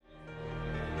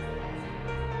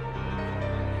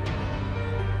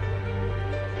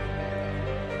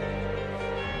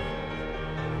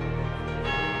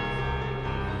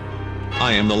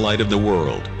I am the light of the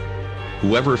world.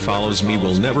 Whoever follows me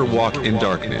will never walk in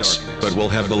darkness, but will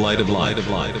have the light of life.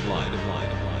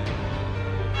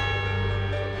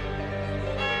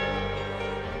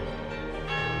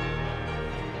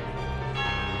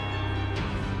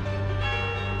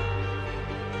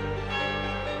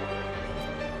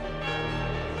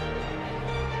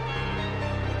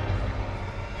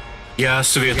 Я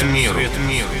свет миру.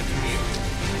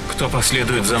 Кто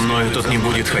последует за мною, тот не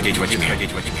будет ходить во тьме,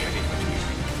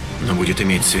 но будет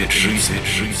иметь свет жизни.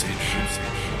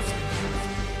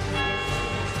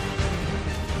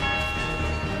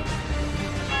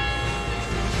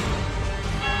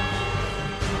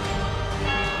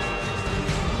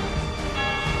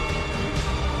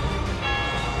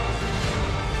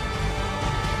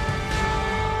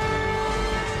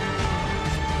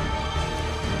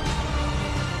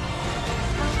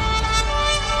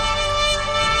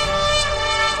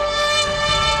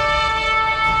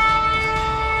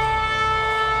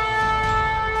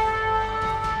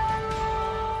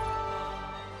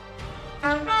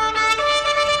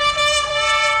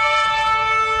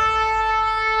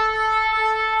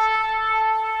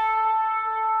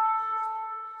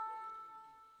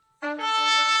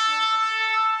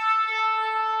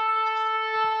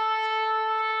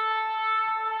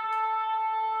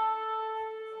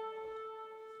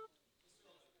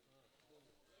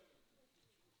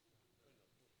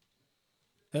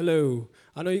 Hello.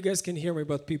 I know you guys can hear me,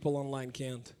 but people online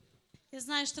can't. Я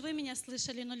знаю, что вы меня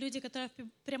слышали, но люди, которые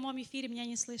в прямом эфире, меня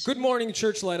не слышат. Good morning,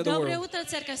 Church Light of the Доброе World. утро,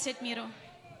 Церковь Свет Миру.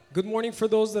 Good morning for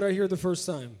those that are here the first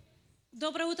time.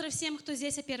 Доброе утро всем, кто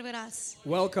здесь первый раз.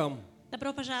 Welcome.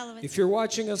 Добро пожаловать. If you're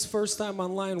watching us first time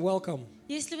online, welcome.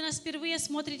 Если вы нас впервые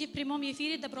смотрите в прямом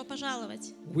эфире, добро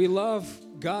пожаловать. We love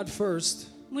God first.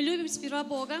 Мы любим сперва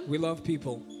Бога, We love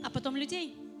people. а потом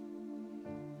людей.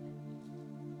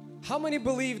 How many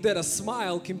believe that a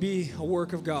smile can be a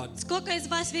work of God? Сколько из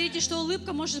вас верите, что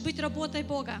улыбка может быть работой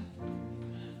Бога?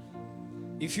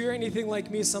 If you're anything like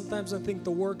me, sometimes I think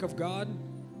the work of God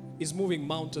is moving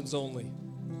mountains only.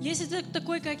 Если ты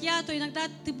такой, как я, то иногда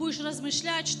ты будешь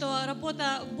размышлять, что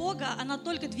работа Бога, она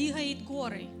только двигает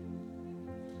горы.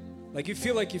 Like you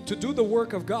feel like if to do the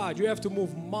work of God, you have to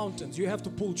move mountains, you have to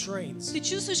pull trains. Ты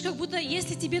чувствуешь, как будто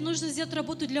если тебе нужно сделать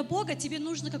работу для Бога, тебе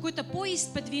нужно какой-то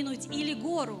поезд подвинуть или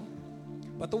гору.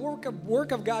 But the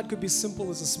work of God could be simple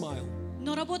as a smile.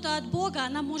 Но работа от Бога,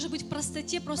 она может быть в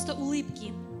простоте просто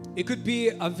улыбки. It could be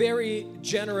a very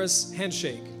generous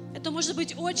handshake. Это может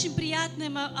быть очень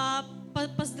приятным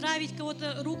поздравить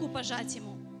кого-то, руку пожать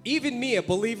ему. Even me, a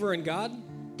believer in God,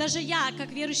 Даже я,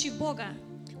 как верующий в Бога,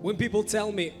 when people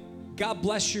tell me, God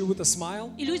bless you with a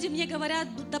smile, и люди мне говорят,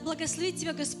 да благословит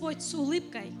тебя Господь с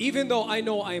улыбкой. even though I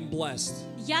know I am blessed,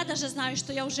 Я даже знаю,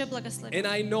 что я уже благословен. and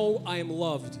I know I am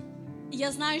loved,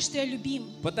 Я знаю, что я любим.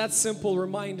 but that simple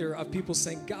reminder of people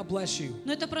saying, God bless you,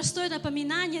 Но это простое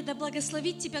напоминание, да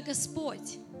благословит тебя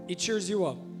Господь. it cheers you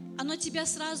up. Оно тебя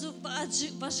сразу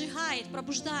возжигает,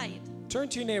 пробуждает. Turn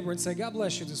to your neighbor and say, God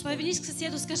bless you this morning. Повернись к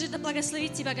соседу, скажи, да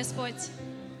благословит тебя Господь.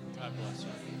 God bless you.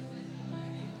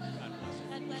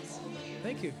 God bless you.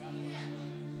 Thank you.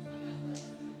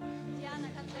 Диана,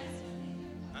 God bless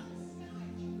you.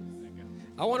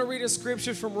 I want to read a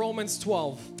scripture from Romans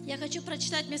 12. Я хочу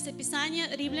прочитать местописание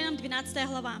Римлянам 12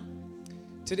 глава.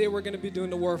 Today we're going to be doing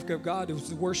the work of God,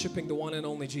 who's worshiping the one and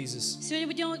only Jesus. Сегодня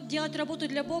будем делать работу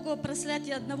для Бога, прославлять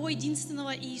одного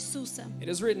единственного Иисуса. It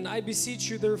is written, I beseech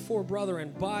you therefore,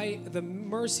 brethren, by the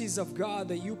mercies of God,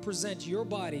 that you present your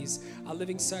bodies a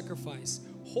living sacrifice,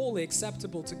 wholly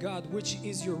acceptable to God, which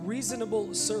is your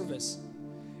reasonable service.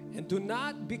 And do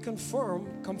not be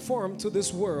conformed to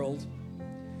this world,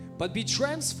 but be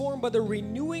transformed by the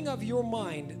renewing of your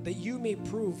mind, that you may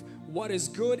prove what is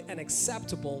good and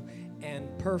acceptable and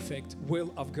perfect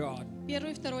will of God.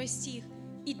 1-2 стих.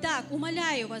 Итак,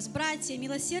 умоляю вас, братья,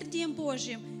 милосердием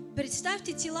Божьим,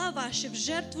 представьте тела ваши в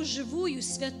жертву живую,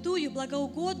 святую,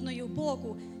 благоугодную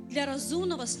Богу для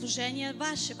разумного служения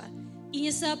вашего. И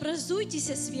не сообразуйтесь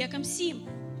с веком сим,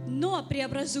 но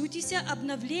преобразуйтесь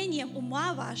обновлением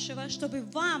ума вашего, чтобы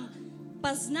вам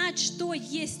познать, что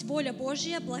есть воля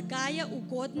Божья, благая,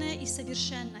 угодная и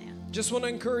совершенная. Just want to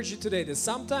encourage you today that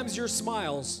sometimes your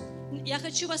smiles, Я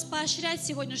хочу вас поощрять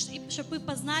сегодня, чтобы вы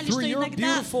познали, through что your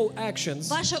иногда beautiful actions,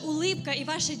 ваша улыбка и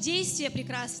ваши действия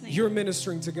прекрасные. you're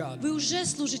ministering to God. Вы уже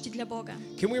служите для Бога.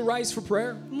 Can we rise for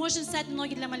prayer? Мы можем встать на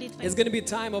ноги для молитвы. It's going to be a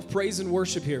time of praise and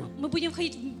worship here. Мы будем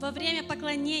ходить во время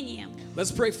поклонения.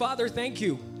 Let's pray. Father, thank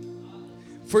you,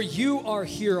 for you are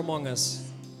here among us.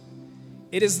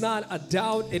 It is not a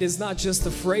doubt, it is not just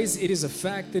a phrase, it is a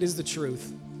fact, it is the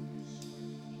truth.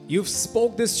 You've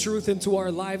spoke this truth into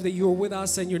our life that you are with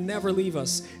us and you never leave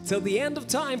us till the end of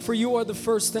time, for you are the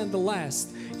first and the last.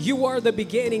 You are the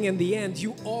beginning and the end.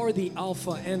 You are the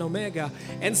Alpha and Omega.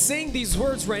 And saying these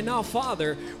words right now,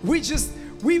 Father,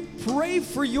 we pray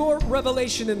for your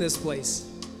revelation in this place.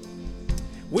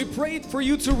 We prayed for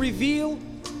you to reveal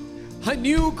a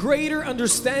new greater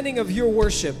understanding of your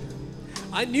worship,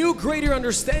 a new greater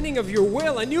understanding of your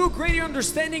will, a new greater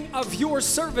understanding of your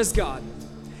service, God.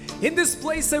 In this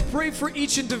place, I pray for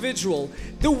each individual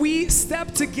that we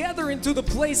step together into the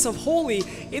place of holy,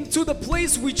 into the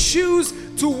place we choose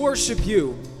to worship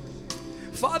you.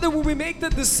 Father, when we make the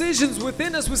decisions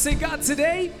within us, we say, God,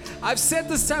 today I've set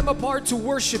this time apart to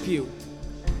worship you.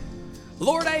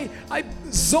 Lord, I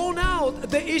zone out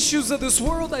the issues of this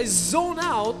world. I zone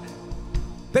out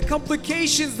the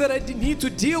complications that I need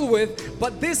to deal with.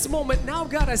 But this moment now,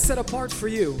 God, I set apart for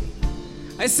you.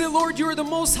 I say, Lord, you are the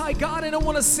Most High God, and I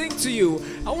want to sing to you.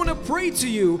 I want to pray to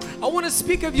you. I want to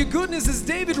speak of your goodness. As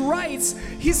David writes,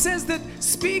 he says that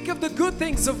speak of the good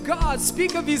things of God.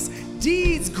 Speak of his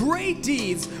deeds, great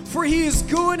deeds. For he is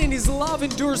good and his love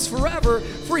endures forever.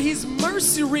 For his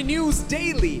mercy renews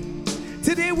daily.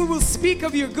 Today we will speak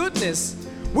of your goodness.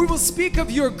 We will speak of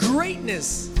your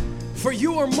greatness. For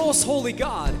you are most holy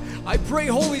God. I pray,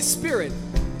 Holy Spirit,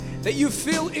 that you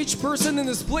fill each person in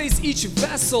this place, each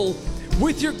vessel,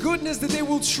 with your goodness, that they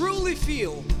will truly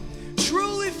feel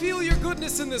your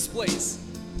goodness in this place.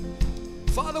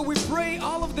 Father, we pray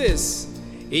all of this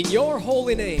in your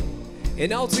holy name. And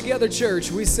now together,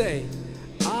 church, we say,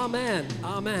 Amen,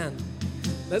 Amen.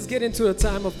 Let's get into a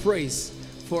time of praise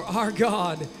for our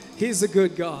God. He's a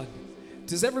good God.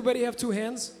 Does everybody have two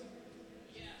hands?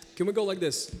 Can we go like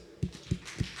this?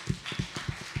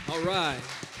 All right.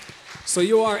 So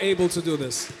you are able to do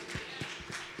this.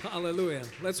 Hallelujah.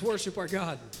 Let's worship our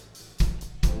God.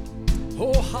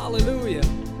 Oh, hallelujah.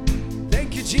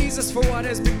 Thank you, Jesus, for what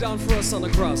has been done for us on the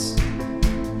cross.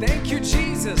 Thank you,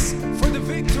 Jesus, for the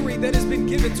victory that has been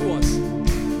given to us.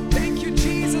 Thank you,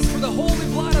 Jesus, for the holy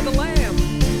blood of the Lamb.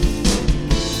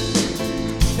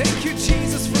 Thank you,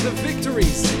 Jesus, for the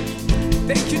victories.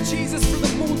 Thank you, Jesus, for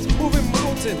the moving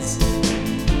mountains.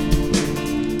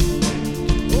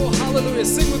 Oh, hallelujah.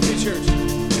 Sing with me, church.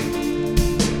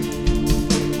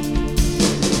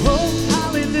 Oh,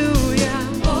 hallelujah.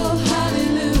 Oh,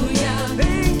 hallelujah.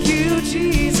 Thank you,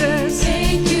 Jesus.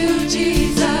 Thank you,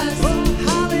 Jesus. Oh,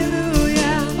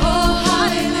 hallelujah. Oh,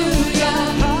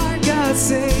 hallelujah. Our God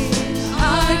saves.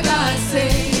 Our God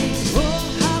saves. Oh,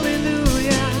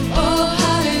 hallelujah. Oh,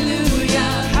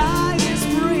 hallelujah. Highest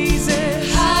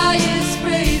praises. Highest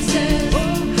praises. Oh,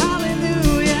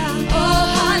 hallelujah. Oh,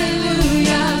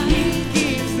 hallelujah. We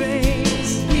give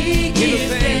thanks. We give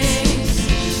thanks.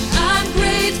 I'm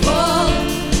grateful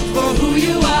for who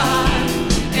you are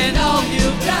and all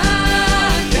you've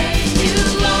done. Thank you,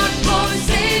 Lord, for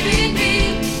saving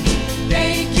me.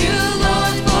 Thank you,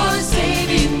 Lord, for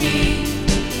saving me.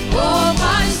 Oh,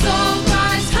 my soul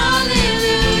cries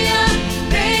hallelujah.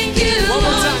 Thank you, One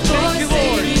more Lord, time. for Thank you,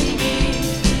 Lord. saving me.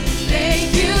 Thank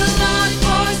you, Lord,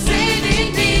 for saving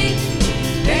me.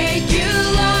 Thank you,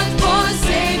 Lord, for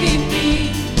saving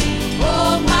me.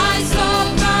 Oh, my soul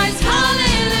cries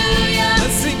hallelujah.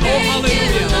 Let's sing, oh, Thank you,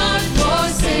 hallelujah. Lord, for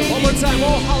saving One more time. me.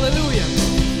 Oh, hallelujah.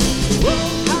 Oh,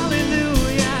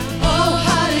 hallelujah. Oh,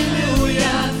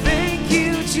 hallelujah. Thank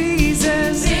you,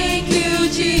 Jesus. Thank you,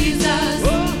 Jesus.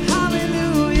 Oh,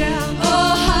 hallelujah.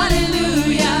 Oh,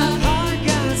 hallelujah. Our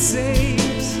God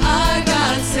saves. Our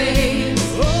God saves.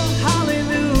 Oh,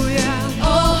 hallelujah.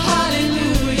 Oh,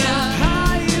 hallelujah.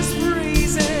 Highest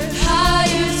praises.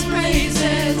 Highest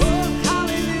praises. Oh,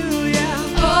 hallelujah.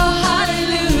 Oh,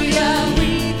 hallelujah. We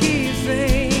give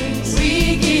thanks.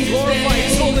 We give Glorify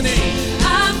His holy thanks. name.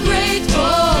 I'm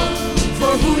grateful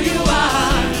for who you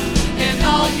are and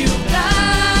all you've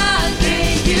done.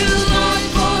 Thank you, Lord,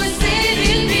 for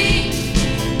saving me.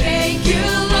 Thank you,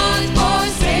 Lord, for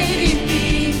saving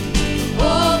me.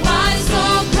 Oh, my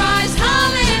soul cries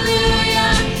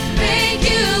hallelujah. Thank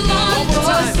you, Lord, One more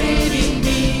for time. saving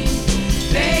me.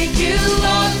 Thank you,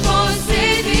 Lord, for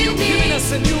saving Giving me.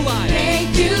 us a new life.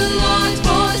 Thank you, Lord,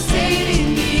 for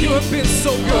saving me. You have been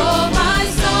so good. Oh, my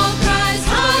soul cries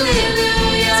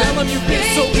hallelujah. Tell him you've been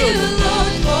so Thank good. you,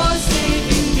 Lord, for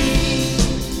saving me.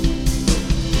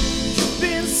 You've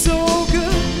been so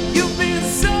good. You've been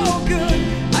so good.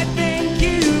 I thank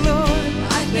you, Lord.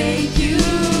 I thank you.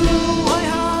 My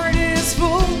heart is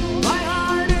full. My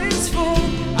heart is full.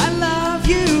 I love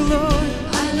you, Lord.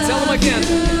 I love Tell him again.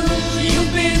 you.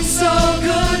 You've been so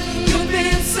good. You've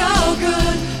been so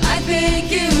good. I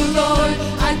thank you, Lord.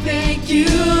 I thank you.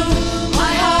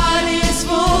 My heart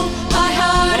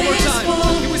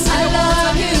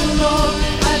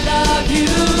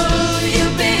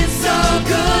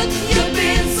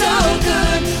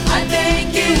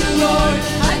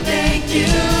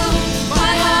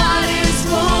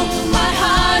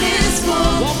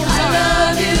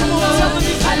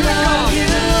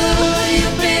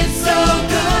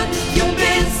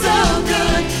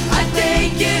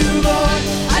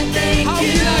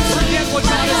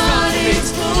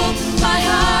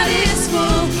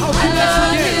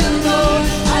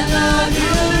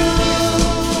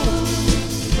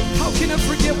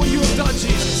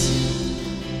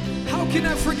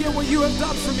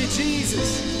for me,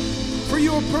 Jesus. For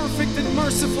you are perfect and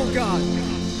merciful God.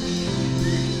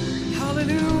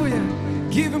 Hallelujah.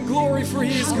 Give him glory for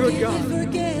he is good God.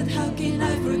 How can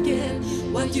I forget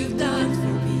what you've done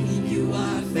for me? You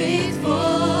are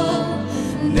faithful.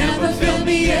 Never failed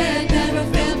me yet, never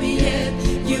failed me yet.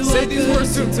 You Say are these good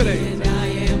words to him today. and I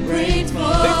am grateful.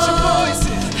 Lift your voices.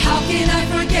 How can I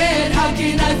forget? How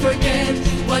can I forget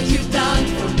what you've done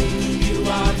for me? You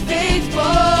are faithful.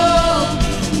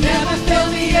 Never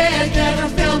failed me yet, never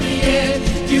failed me yet.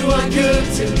 You are good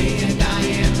to me and I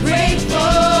am grateful.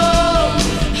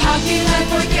 How can I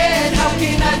forget? How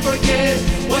can I forget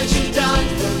what you've done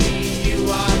for me? You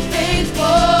are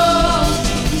faithful.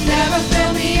 Never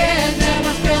failed me yet,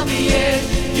 never failed me yet.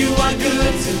 You are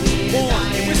good to me and I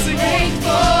am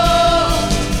grateful.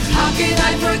 How can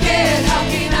I forget? How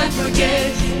can I forget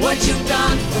what you've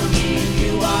done for me?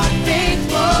 You are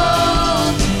faithful.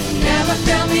 Never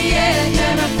failed me yet,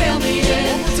 never failed me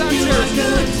yet. You are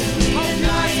good to me and I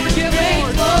am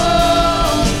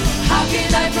grateful. How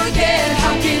can I forget?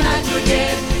 How can I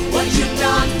forget what you've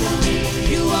done for me?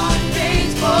 You are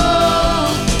faithful.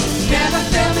 Never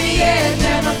failed me yet,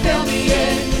 never failed me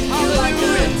yet. You are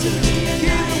good to me and I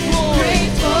am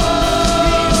grateful.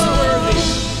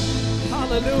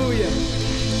 Hallelujah.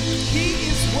 He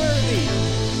is worthy.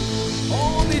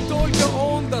 Он и только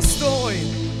Он достоин.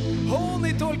 Он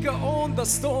и только Он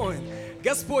достоин.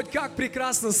 Господь, как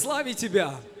прекрасно славить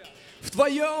Тебя в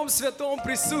Твоем святом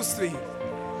присутствии.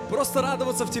 Просто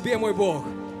радоваться в Тебе, мой Бог.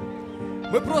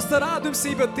 Мы просто радуемся,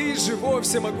 ибо Ты живой,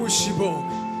 всемогущий Бог.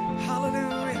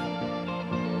 Аллилуйя.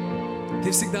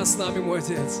 Ты всегда с нами, мой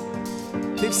Отец.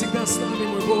 Ты всегда с нами,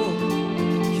 мой Бог. В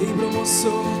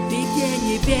реке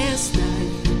небесной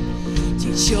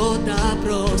течет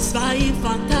добро своим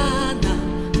фонтаном,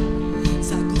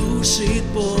 заглушит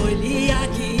боль и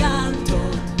океан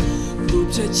тот,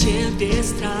 глубже, чем весь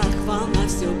страх, волна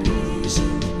все ближе,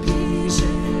 ближе.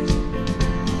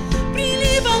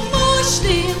 Приливом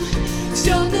мощным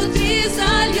все внутри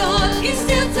зальет из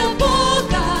сердца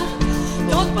Бога.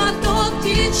 Тот поток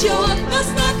течет, нас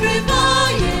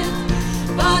накрывает,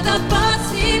 водопад с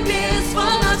небес,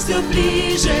 волна все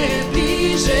ближе,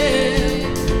 ближе.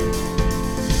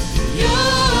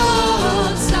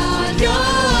 Льется,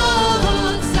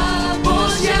 льется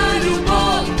Божья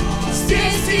любовь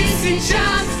здесь и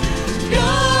сейчас.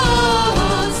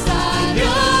 Льется,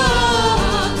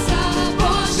 льется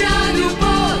Божья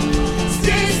любовь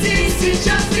здесь и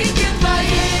сейчас. В реке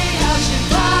Твоей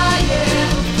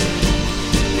оживаем,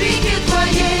 в реке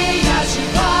Твоей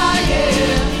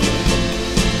оживаем,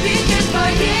 в реке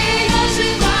Твоей оживаем,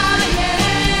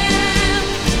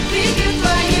 в реке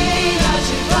Твоей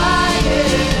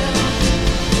оживаем.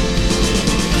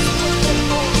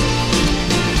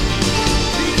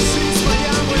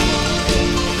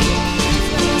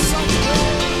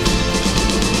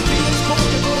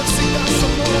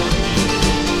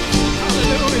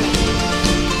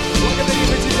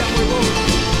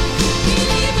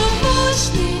 Приливом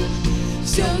мощным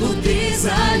все внутри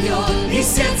зальет из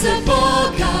сердца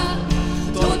Бога.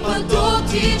 Тот поток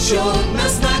течет,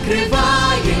 нас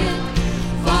накрывает,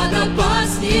 водопад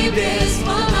с небес,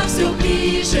 волна все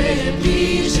ближе,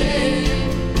 ближе.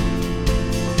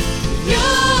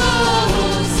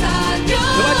 Льется,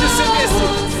 Давайте все вместе.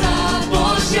 льется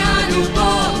Божья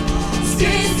любовь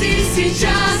здесь и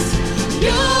сейчас.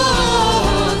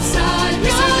 Льется,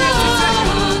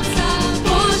 льется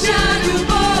Божья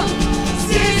любовь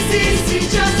здесь и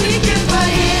сейчас. В реке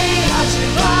Твоей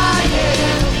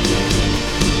оживаем,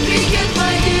 в реке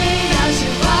Твоей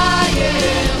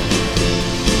оживаем,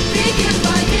 в реке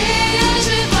Твоей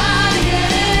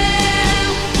оживаем,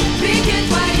 в реке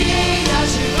Твоей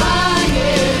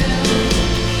оживаем.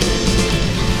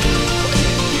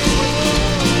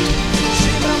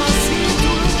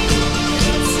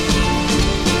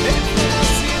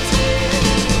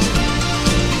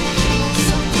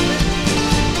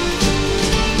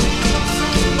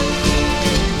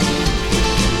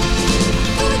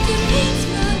 Только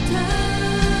несмотря,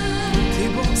 Ты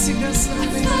Бог всегда с нами.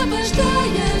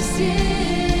 освобождая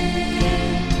всех.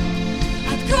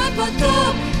 Открой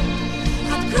поток,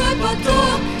 открой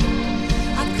поток,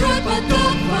 открой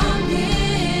поток во мне.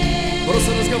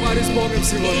 Просто разговаривай с Богом И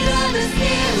сегодня. радость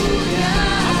не уйдет.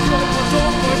 Открой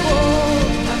поток, мой Бог.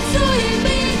 Танцуем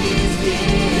мы везде.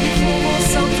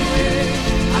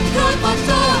 Открой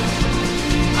поток,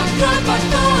 открой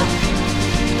поток,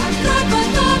 открой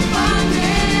поток во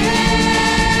мне.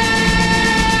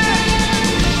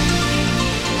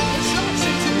 Мы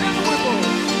жаждем Тебя, мой Бог.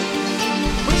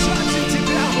 Мы жаждем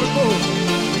Тебя, мой Бог.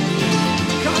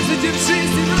 Каждый день в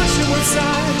жизни нашей, мой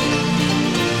царь.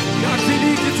 Как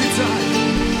великий Ты царь.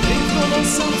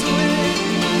 yourselves away.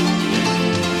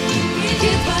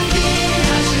 Крики Твоей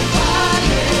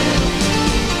оживает,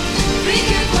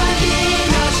 крики Твоей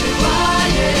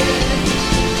оживает,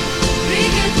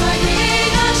 крики Твоей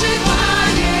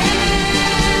оживает,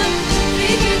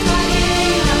 крики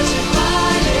Твоей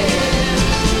оживает.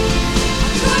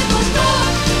 Открой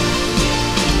поток,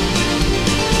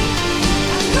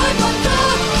 открой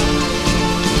поток,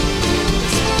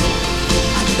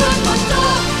 открой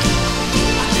поток,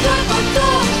 открой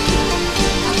поток,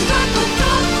 открой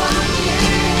поток во мне.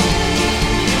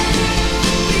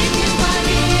 Крики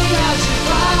Твоей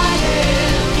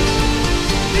оживает,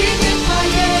 крики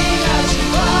Твоей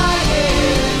оживает,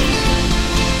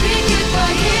 крики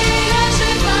Твоей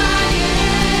оживает,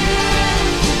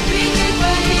 крики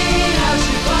Твоей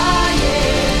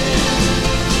оживает.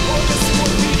 О,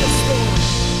 Господь, приветствую.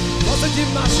 Воздадим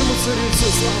нашему царю всю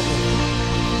славу.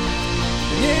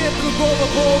 Нет другого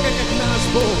Бога, как наш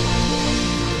Бог.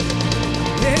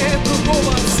 Нет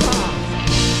другого Отца,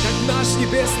 как наш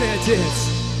Небесный Отец.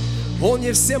 Он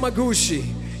не всемогущий,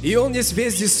 и Он не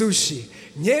вездесущий.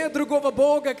 Нет другого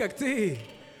Бога, как Ты.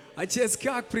 Отец,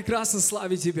 как прекрасно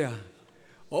славить Тебя.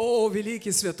 О,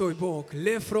 великий святой Бог.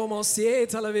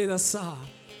 Лефромосиета лаведаса.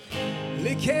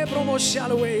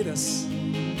 Ликебромошалуэдас.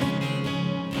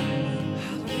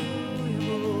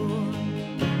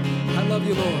 I love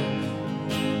you, Lord.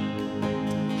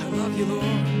 I love you, Lord.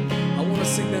 I want to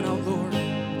sing that out, Lord.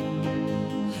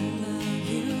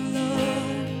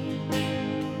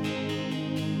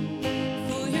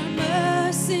 For your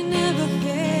mercy never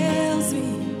fails me.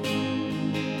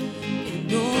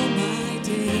 In all my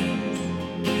days,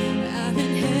 I've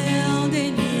been held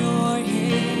in your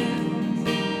hands.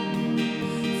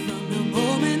 From the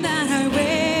moment that I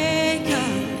wake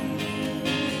up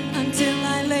until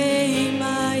I lay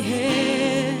my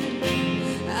head,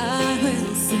 I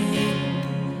will sing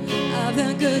of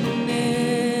the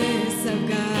goodness of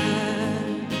God.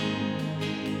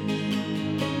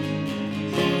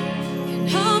 In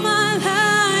all my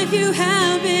life you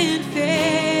have been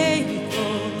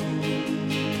faithful.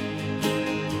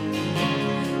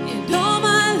 In all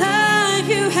my life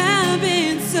you have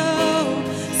been so,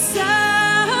 so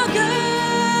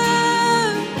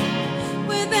good.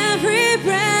 With every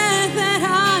breath that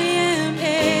I am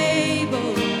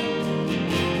able,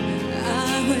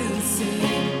 I will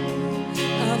sing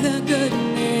of the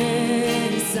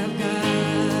goodness of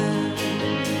God.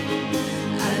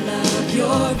 I love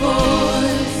your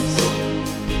voice.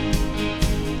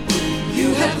 You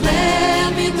have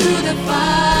led me through the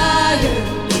fire.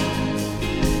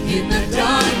 In the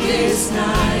darkest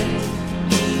night,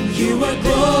 you were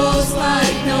close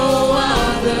like no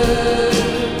other.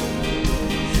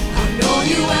 I've known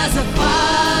you as a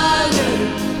father,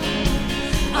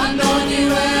 I've known you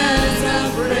as a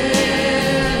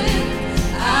friend.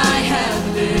 I have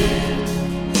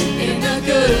lived in the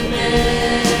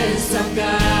goodness of God.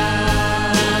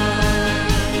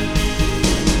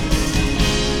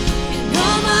 In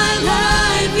all my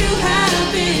life you have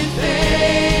been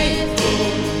faithful.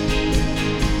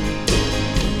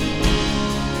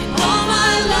 In all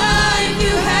my life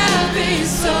you have been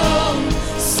so,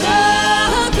 so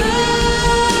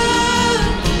good.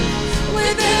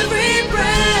 With every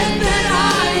breath that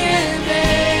I am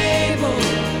able,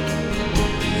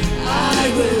 I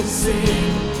will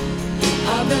sing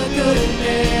of the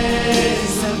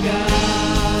goodness of God.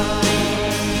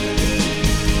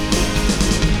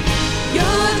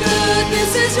 Your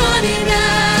goodness is running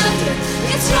after,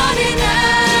 it's running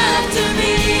after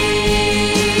me.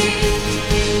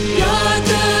 Your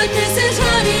goodness is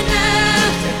running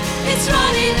after, it's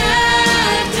running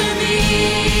after me.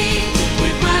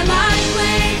 With my life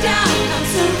laid down, I'm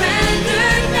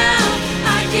surrendered now.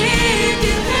 I give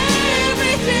you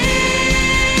everything.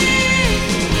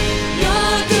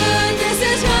 Your goodness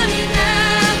is running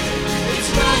after, it's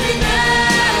running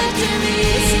after me.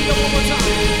 Sing it one more time.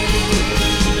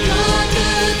 Your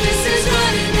goodness is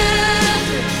running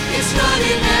after, it's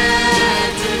running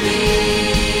after me.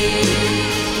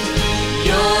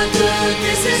 Your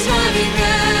goodness is running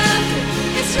after,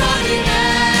 it's running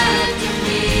after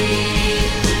me.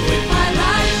 With my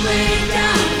life laid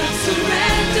down, I'm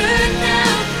surrendered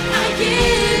now. I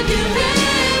give you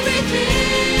everything.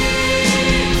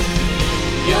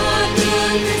 Your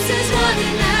goodness is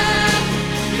running after,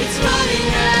 it's running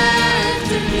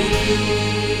after me.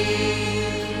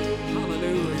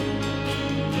 Hallelujah.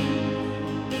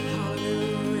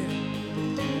 Hallelujah.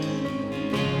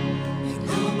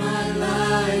 All my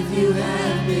life you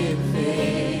have been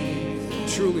faithful.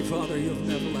 Truly, Father, you have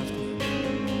never left me.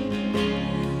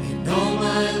 In all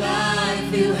my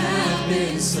life you have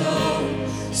been so,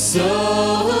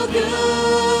 so good.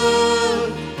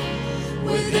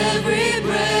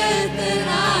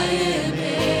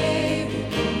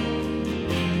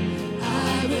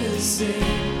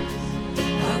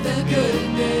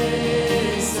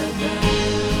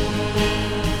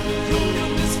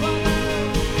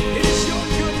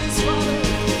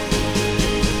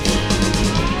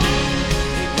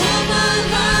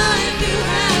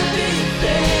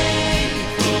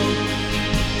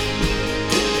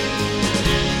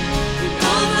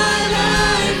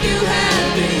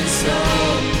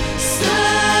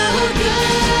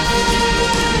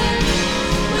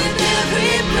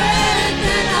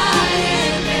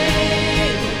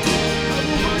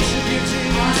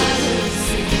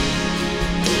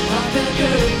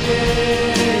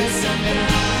 goodness of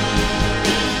God.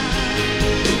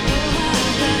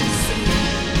 Oh, I sing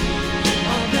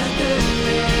of the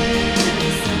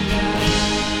goodness of God.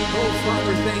 Oh,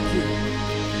 Father, thank you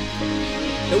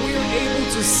that we are able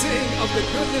to sing of the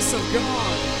goodness of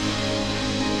God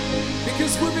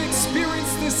because we've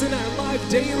experienced this in our life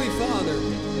daily, Father.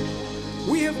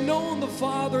 We have known the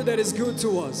Father that is good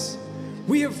to us.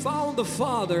 We have found the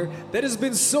Father that has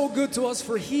been so good to us,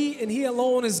 for He and He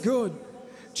alone is good.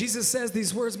 Jesus says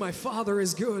these words, my Father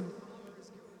is good.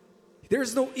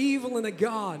 There's no evil in a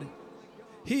God.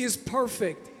 He is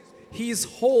perfect. He is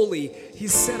holy.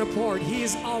 He's set apart. He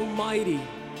is almighty.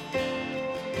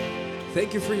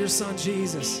 Thank you for your Son,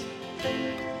 Jesus.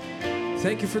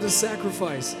 Thank you for the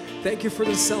sacrifice. Thank you for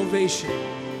the salvation.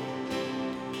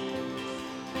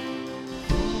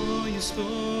 Before you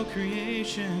spoke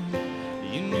creation,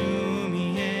 you knew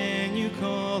me and you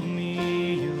called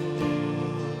me yours.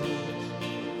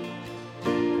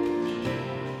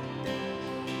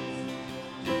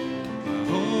 My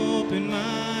hope and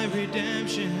my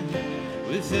redemption,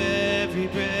 with every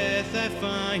breath I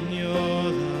find your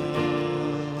love.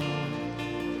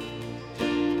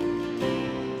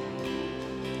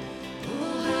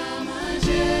 Oh, how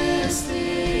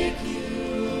majestic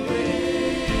you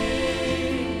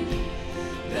reign.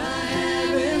 The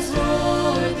heavens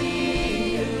roar,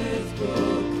 the earth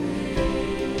proclaim.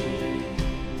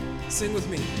 Sing with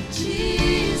me.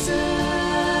 Jesus,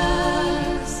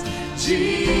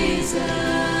 Jesus,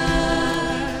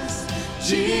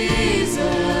 Jesus,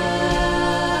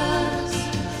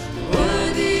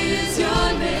 worthy is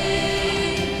your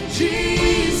name.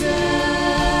 Jesus,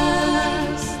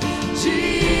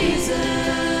 Jesus,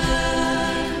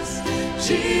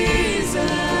 Jesus,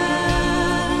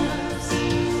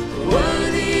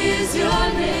 worthy is your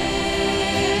name.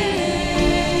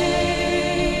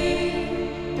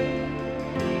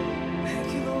 Thank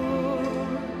you, Lord.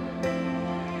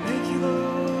 Thank you,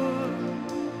 Lord.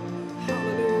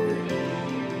 Hallelujah.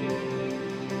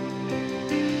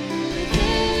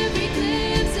 Every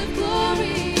glimpse of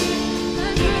glory, my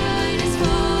bride is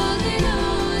falling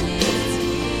on its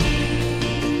knees.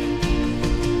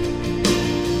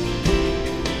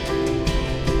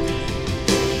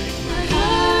 My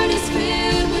heart is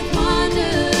filled with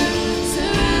wonder,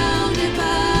 surrounded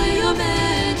by your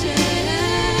majesty.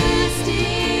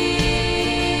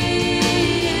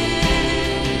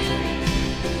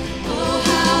 Oh,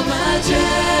 how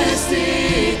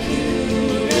majestic you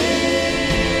reign.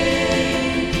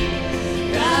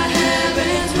 The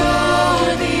heavens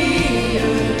roar, the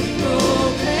earth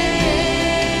proclaim.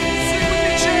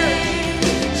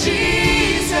 Jesus,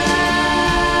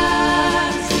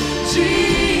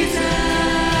 Jesus,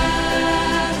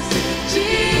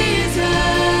 Jesus,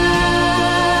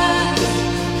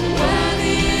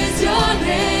 worthy is your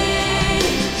name.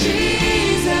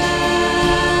 Jesus,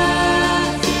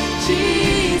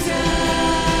 Jesus,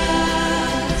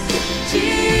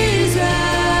 Jesus,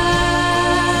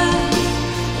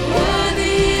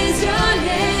 worthy is your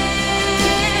name.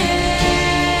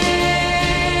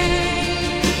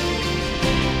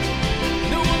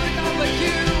 No other God like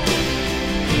you.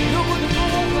 No other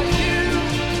Lord like you.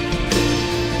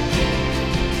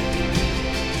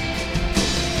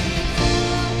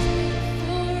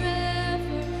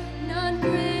 Forever, none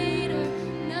greater,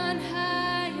 none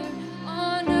higher,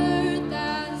 on earth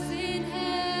as in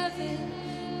heaven.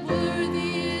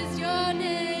 Worthy is your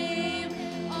name,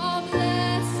 all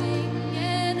blessing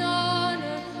and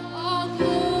honor, all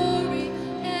glory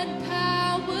and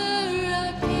power,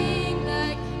 a King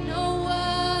like no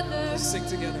other. Let's sing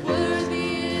together.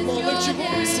 Worthy is Come on, lift your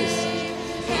voices. name,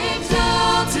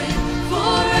 exalted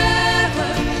forever,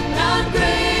 none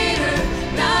greater,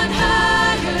 none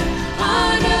higher,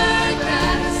 on earth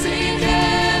as in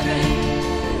heaven.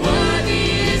 Worthy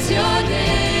is your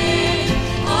name,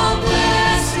 all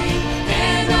blessing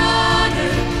and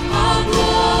honor, all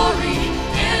glory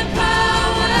and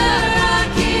power, a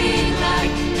King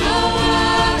like no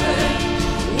other.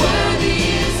 Worthy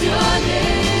is your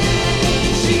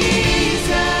name,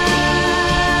 Jesus,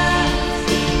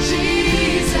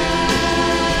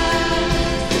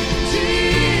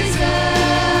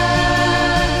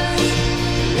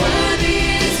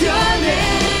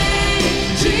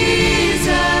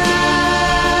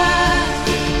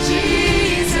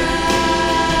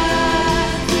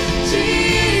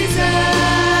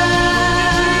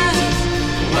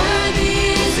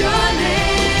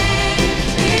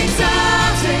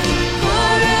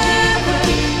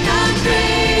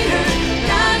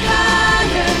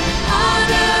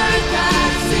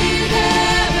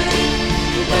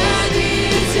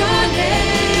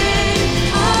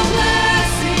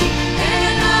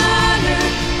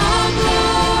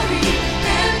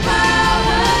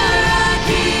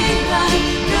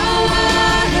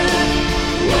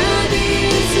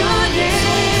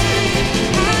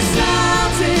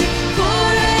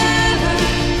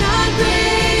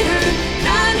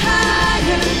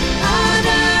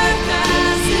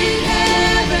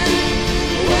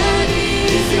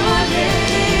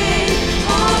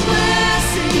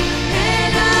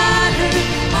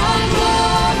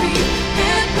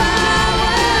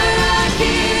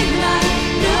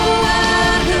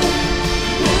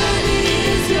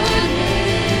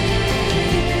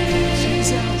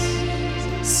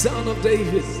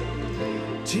 David,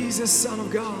 Jesus, Son of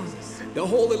God, the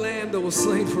Holy Lamb that was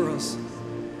slain for us,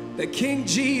 the King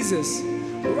Jesus,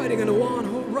 riding on a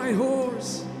white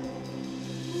horse.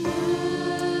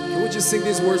 Can we just sing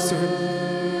these words to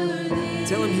him?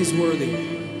 Tell him he's worthy.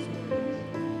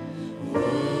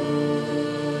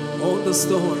 On the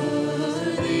storm,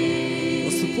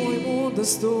 поступаем on the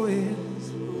storm,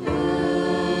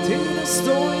 ты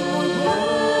достоин мой Бог,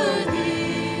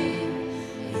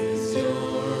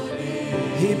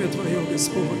 имя Твое,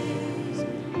 Господь,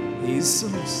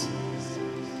 Иисус.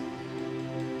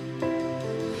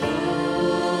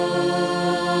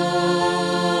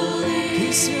 Ты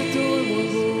святой мой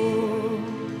Бог,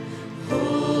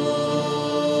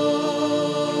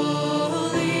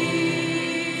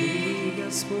 Ты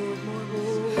Господь мой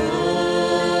Бог,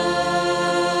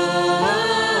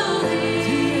 Ты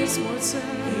есть мой Царь.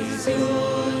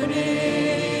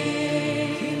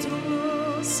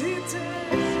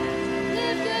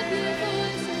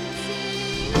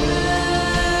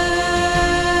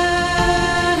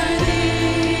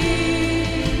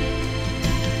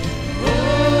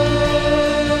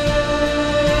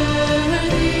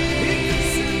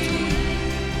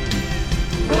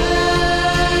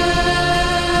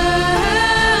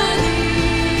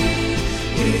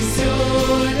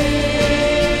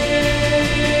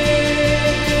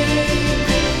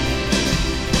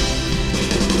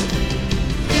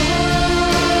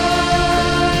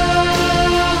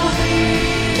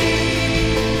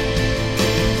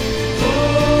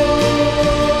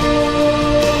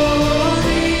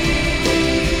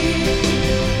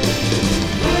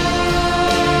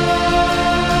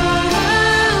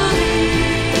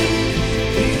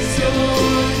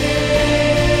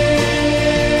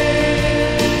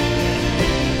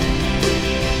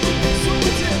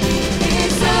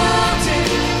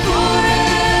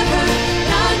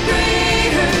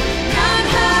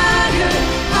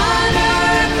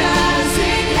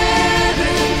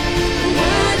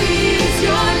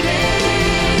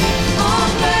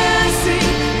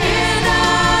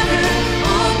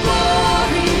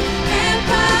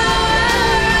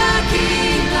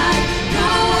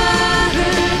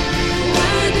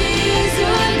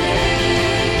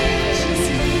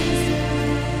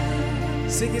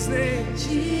 Sing his name.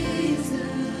 Jesus,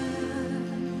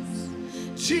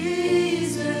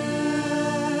 Jesus,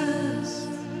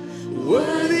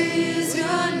 worthy is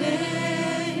your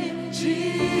name.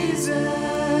 Jesus,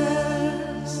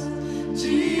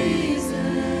 Jesus,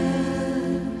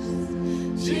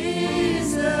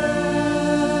 Jesus,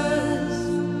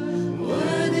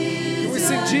 worthy is your name. We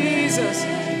sing Jesus,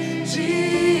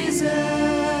 Jesus,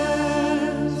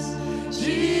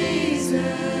 Jesus.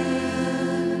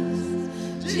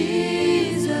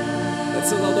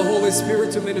 Let's allow the Holy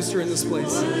Spirit to minister in this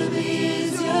place. Worthy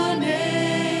is your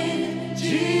name,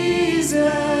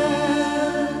 Jesus,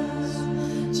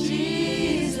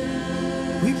 Jesus.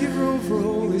 We give room for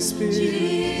Holy Spirit.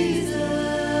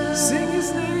 Jesus. Sing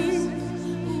his name.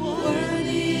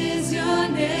 Worthy is your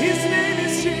name. His name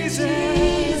is Jesus.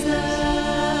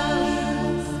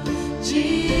 Jesus,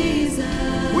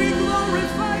 Jesus. We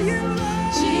glorify you,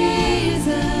 Lord.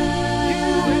 Jesus. You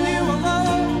and you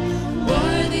alone.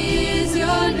 Worthy is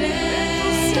your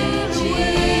name,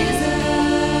 Jesus,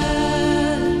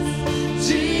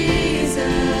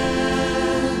 Jesus,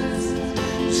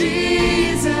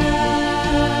 Jesus.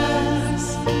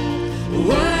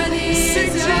 Worthy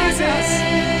is your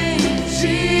name,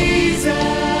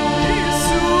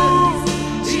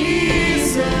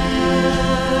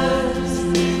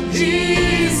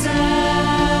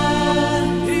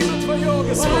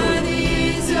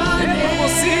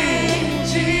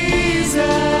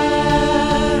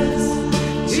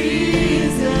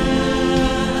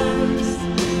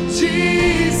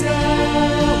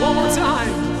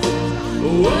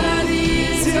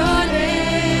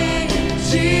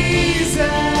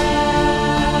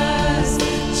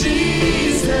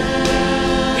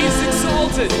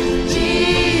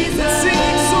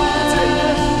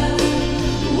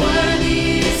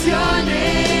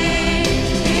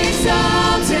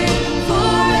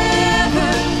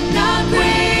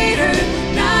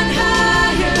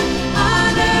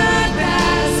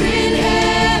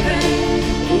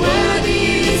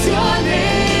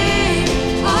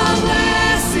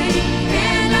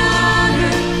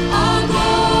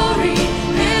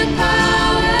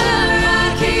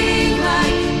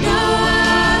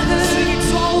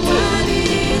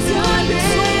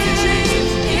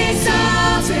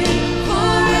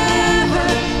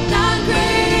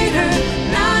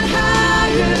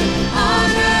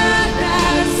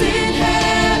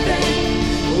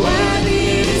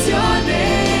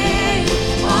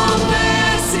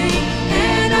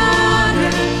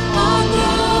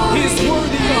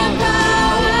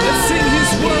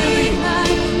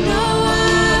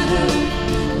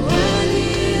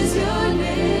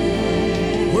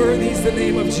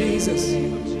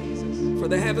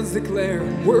 heavens declare,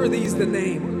 worthy is the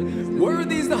name.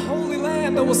 Worthy is the holy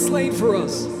Lamb that was slain for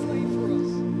us.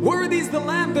 Worthy is the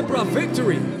Lamb that brought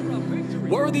victory.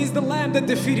 Worthy is the Lamb that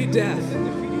defeated death.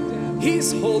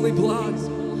 His holy blood,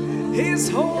 His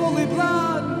holy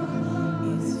blood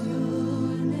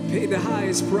paid the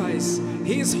highest price.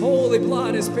 His holy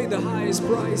blood has paid the highest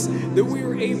price that we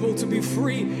are able to be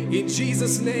free in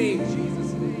Jesus'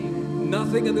 name.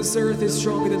 Nothing on this earth is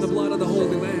stronger than the blood of the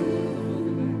Holy Lamb.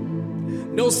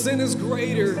 No sin is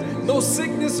greater, no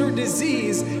sickness or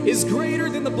disease is greater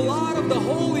than the blood of the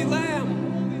Holy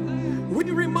Lamb. We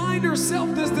remind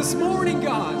ourselves this morning,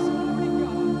 God.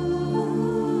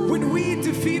 When we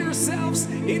defeat ourselves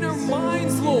in our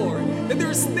minds, Lord, that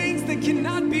there's things that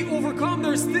cannot be overcome,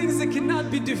 there's things that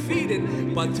cannot be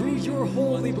defeated, but through your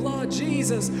holy blood,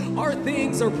 Jesus, our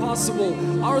things are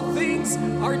possible, our things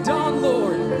are done,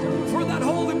 Lord. For that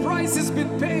holy price has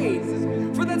been paid,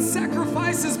 for that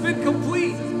sacrifice has been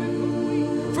complete,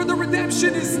 for the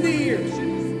redemption is near,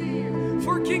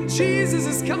 for King Jesus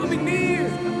is coming near.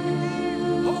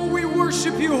 Oh, we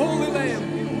worship you, Holy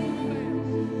Lamb.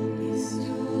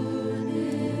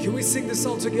 Can we sing this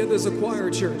all together as a choir,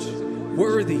 church?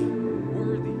 Worthy.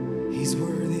 He's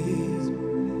worthy.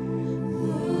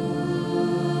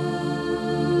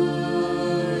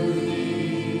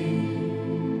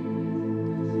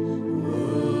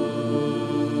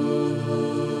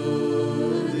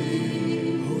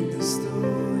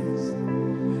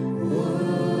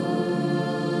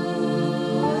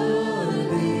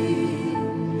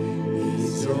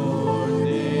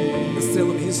 Let's tell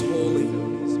him he's holy.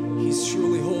 He's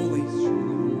truly holy.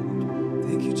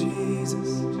 Thank you, Jesus.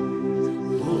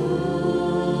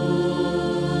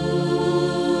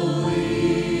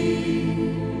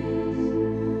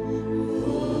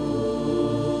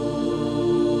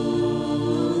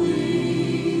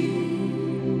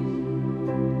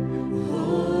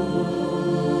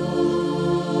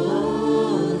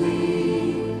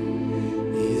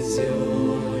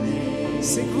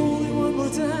 Sing holy one more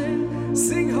time.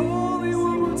 Sing holy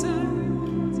one more time.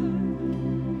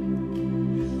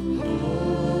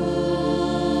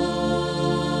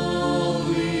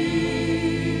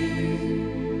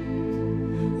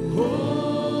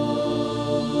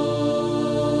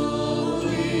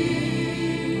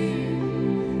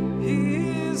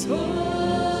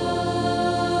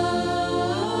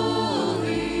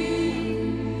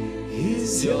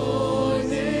 Your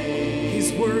name.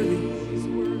 He's worthy.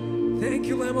 Thank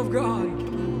you, Lamb of God.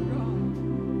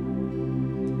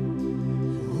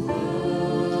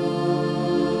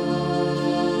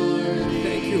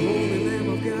 Thank you, Holy Lamb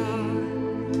of God.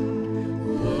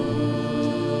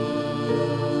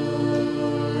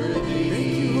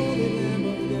 Thank you, Holy Lamb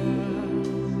of God.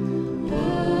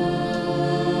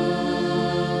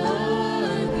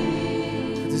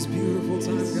 For this beautiful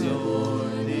time, God.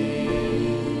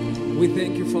 We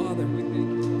thank you, Father,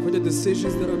 for the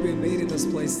decisions that are being made in this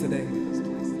place today.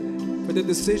 For the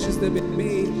decisions that have been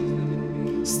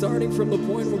made, starting from the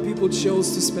point where people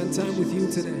chose to spend time with you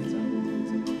today.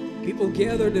 People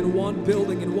gathered in one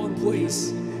building, in one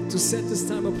place, to set this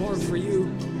time apart for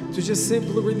you, to just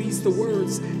simply release the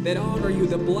words that honor you,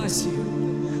 that bless you.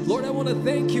 Lord, I want to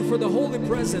thank you for the holy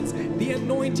presence, the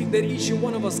anointing that each and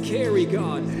one of us carry,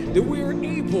 God, that we are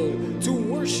able to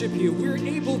worship you, we're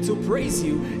able to praise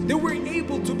you, that we're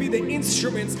able to be the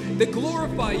instruments that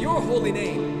glorify your holy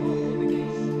name.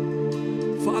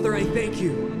 Father, I thank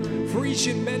you for each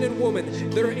men and women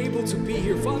that are able to be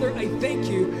here. Father, I thank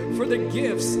you for their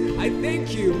gifts. I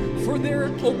thank you for their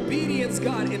obedience,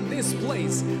 God, in this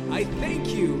place. I thank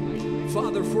you,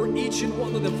 Father, for each and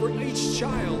one of them, for each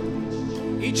child,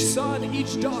 each son,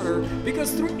 each daughter,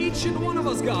 because through each and one of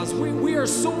us, God, we are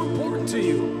so important to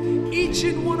you. Each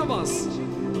and one of us,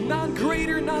 not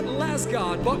greater, not less,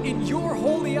 God, but in your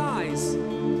holy eyes,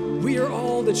 we are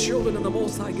all the children of the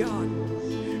Most High God.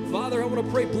 Father, I want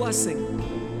to pray blessing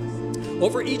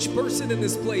over each person in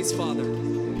this place, Father.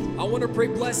 I want to pray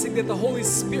blessing that the Holy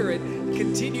Spirit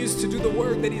continues to do the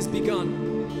work that He's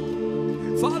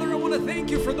begun. Father, I want to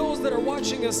thank you for those that are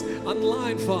watching us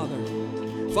online, Father.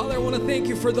 Father, I want to thank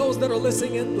you for those that are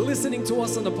listening to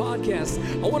us on the podcast.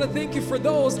 I want to thank you for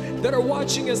those that are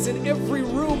watching us in every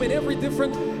room, in every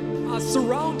different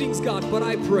surroundings, God. But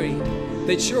I pray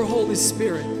that your Holy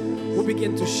Spirit will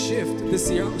begin to shift the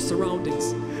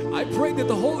surroundings. I pray that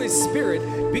the Holy Spirit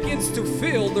begins to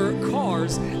fill their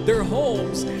cars, their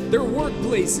homes, their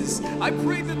workplaces. I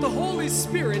pray that the Holy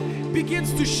Spirit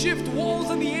begins to shift walls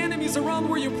and the enemies around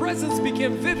where your presence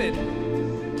became vivid.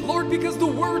 Lord, because the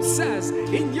word says,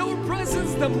 in your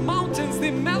presence the mountains,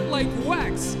 they melt like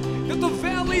wax, that the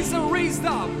valleys are raised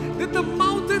up, that the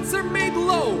mountains are made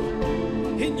low.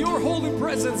 In your holy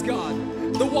presence, God,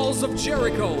 the walls of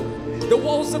Jericho, the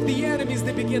walls of the enemies,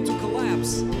 they begin to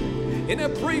collapse. And I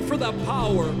pray for that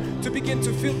power to begin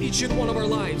to fill each and one of our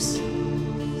lives.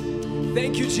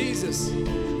 Thank you, Jesus,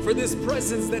 for this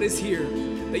presence that is here,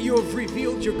 that you have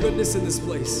revealed your goodness in this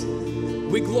place.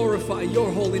 We glorify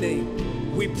your holy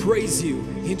name. We praise you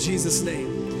in Jesus'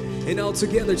 name. And all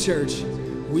together, church,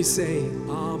 we say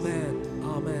Amen.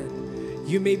 Amen.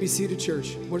 You may be seated,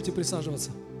 church. Можете присаживаться.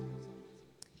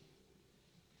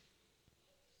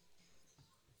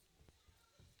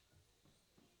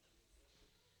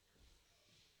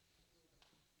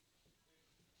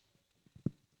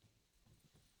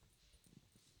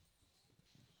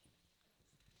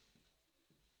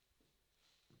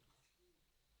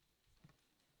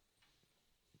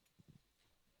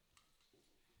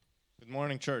 Good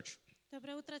morning, church.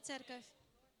 Доброе утро, церковь.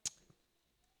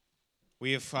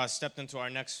 We have stepped into our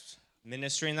next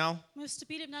ministry now, Мы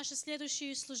вступили в наше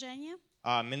следующее служение.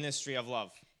 ministry of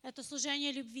love. Это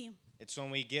служение любви. It's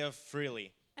when we give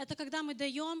freely. Это когда мы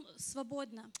даем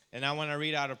свободно. And I want to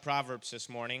read out of Proverbs this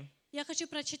morning. Я хочу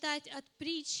прочитать от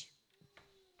притч,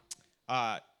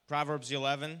 Proverbs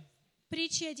 11,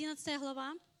 притчи 11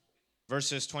 глава,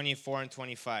 verses 24 and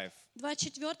 25.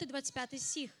 24-25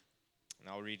 стих. And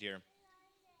I'll read here.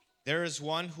 There is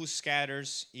one who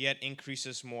scatters, yet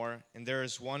increases more, and there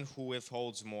is one who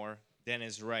withholds more than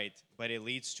is right, but it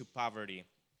leads to poverty.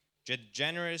 The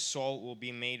generous soul will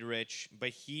be made rich, but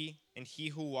he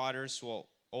who waters will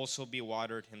also be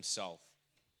watered himself.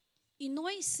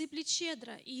 Иной сыплет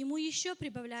щедро, и ему еще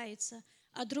прибавляется,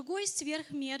 а другой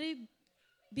сверх меры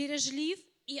бережлив,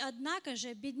 и однако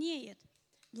же беднеет.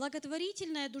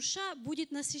 Благотворительная душа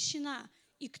будет насыщена,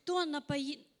 и кто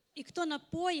напоит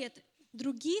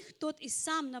других, тот и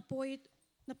сам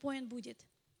напоен будет.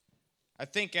 I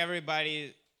think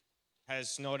everybody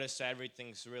has noticed that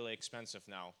everything's really expensive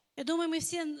now. Я думаю, мы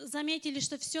все заметили,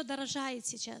 что все дорожает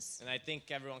сейчас. And I think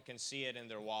everyone can see it in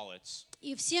their wallets.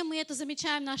 И все мы это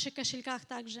замечаем в наших кошельках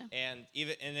также. And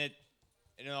even in it,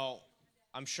 you know,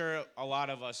 I'm sure a lot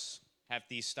of us have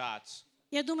these thoughts.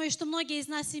 Я думаю, что многие из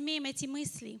нас имеем эти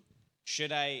мысли.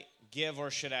 Should I give or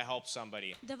should I help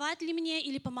somebody? Давать ли мне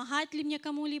или помогать ли мне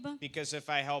кому-либо? Because if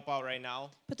I help out right now,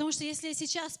 Потому что если я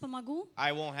сейчас помогу,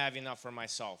 I won't have enough for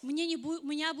myself. у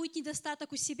меня будет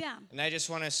недостаток у себя. And I just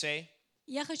want to say,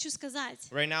 Я хочу сказать,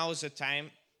 right now is the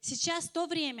time сейчас то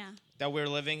время, that we're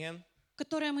living in, в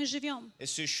которое мы живем,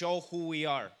 is to show who we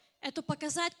are. это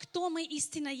показать, кто мы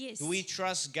истинно есть. Do we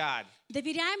trust God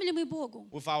Доверяем ли мы Богу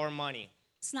with our money?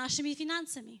 с нашими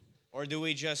финансами? Or do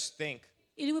we just think?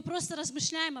 Или мы просто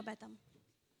размышляем об этом?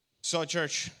 So,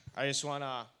 church, I just want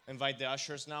to invite the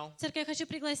ushers now. Церковь, я хочу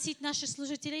пригласить наших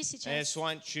служителей I сейчас, just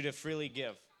want you to freely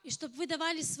give. и чтобы вы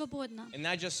давали свободно. And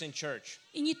not just in church.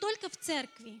 И не только в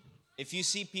церкви. If you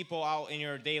see people out in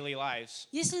your daily lives,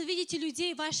 Если вы видите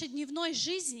людей в вашей дневной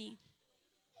жизни,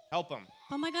 help them.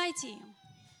 помогайте им.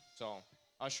 So,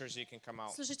 ushers, you can come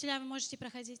out. Служителя, вы можете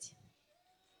проходить.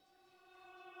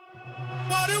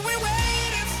 What are we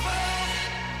waiting for?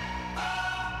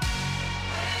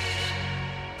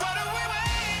 What are we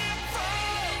waiting for?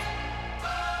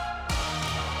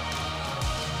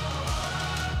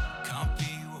 Can't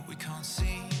be what we can't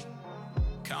see.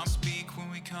 Can't speak when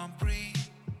we can't breathe.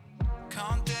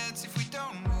 Can't dance if we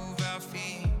don't move our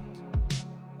feet.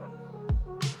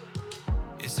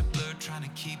 It's a blur trying to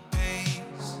keep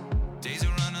pace. Days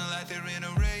are running like they're in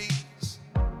a race.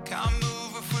 Can't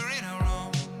move if we're in our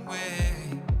own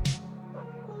way.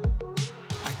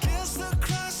 I guess the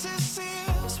crisis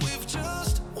seals we've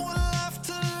just one life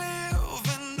to live,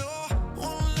 and no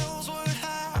one knows what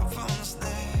happens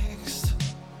next.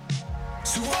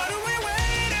 So what are we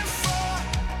waiting for?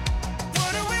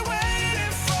 What are we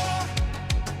waiting for?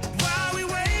 Why are we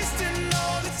wasting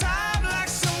all the time like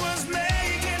someone's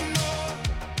making more?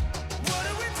 What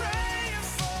are we praying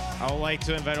for? I would like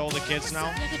to invite all the kids now.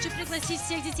 Я хочу пригласить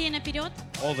всех детей наперед.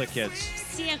 All the kids.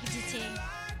 Всех детей.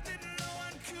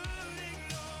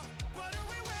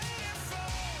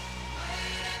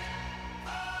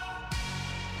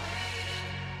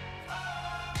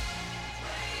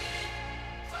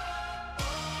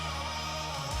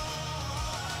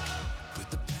 Put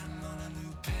the pen on a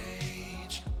new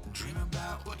page. Dream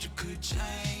about what you could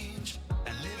change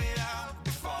and live it out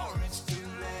before it's too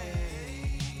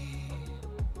late.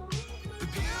 The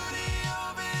beauty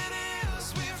of it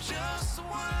is we've just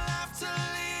one life to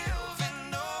live, and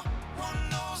no one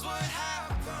knows what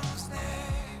happens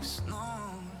next. No.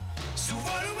 So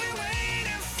what are we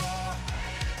waiting for?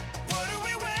 What are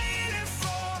we waiting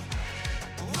for?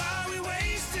 Why are we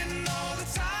wasting all the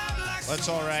time like Let's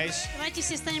all rise. Давайте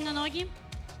все станем на ноги.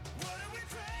 what are we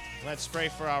praying Let's pray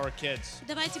for our kids.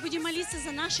 Давайте будем молиться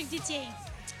за наших детей.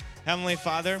 Heavenly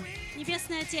Father,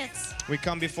 Небесный Отец, we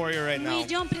come before you right мы now.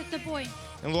 идем пред Тобой.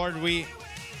 And Lord, we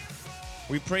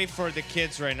pray for the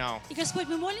kids right now. И, Господь,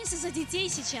 мы молимся за детей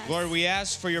сейчас. Lord, we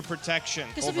ask for your protection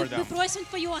Господь, over мы them. просим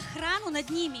Твою охрану над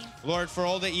ними. Lord, for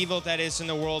all the evil that is in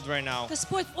the world right now.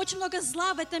 Господь, очень много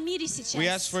зла в этом мире We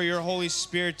ask сейчас. for your Holy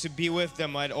Spirit to be with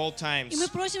them at all times. И мы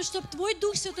просим, чтобы Твой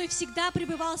Дух Святой всегда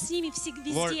пребывал с ними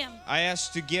Lord, везде. I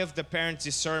ask to give the parents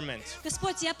discernment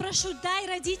Господь, я прошу, дай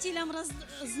родителям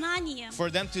знания, for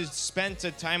them to spend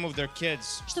the time with their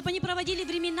kids, чтобы они проводили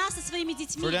времена со своими for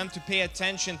детьми, them to pay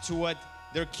attention to what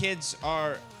their kids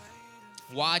are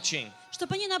watching,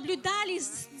 чтобы они наблюдали,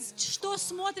 что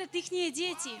смотрят их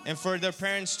дети, and for their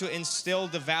parents to instill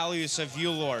the values of you,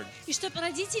 Lord, и чтобы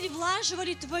родители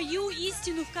влаживали Твою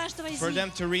истину в каждого из for them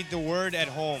них, to read the word at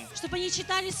home, чтобы они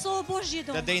читали Слово Божье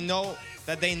дома,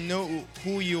 that they know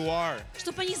who you are.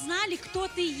 чтобы они знали, кто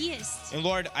Ты есть. And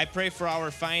Lord, I pray for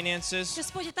our finances.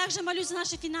 Господь, я также молюсь за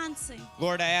наши финансы.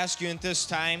 Lord, I ask you in this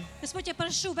time, Господь, я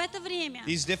прошу в это время,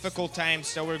 these difficult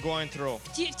times that we're going through,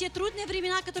 в те трудные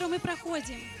времена, которые мы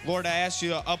проходим, Lord, I ask you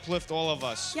to uplift all of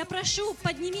us, я прошу,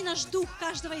 подними наш дух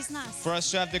каждого из нас, for us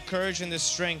to have the courage and the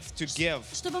strength to give,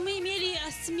 чтобы мы имели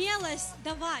смелость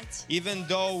давать, even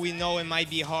though we know it might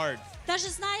be hard. даже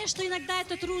зная, что иногда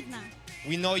это трудно.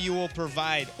 We know you will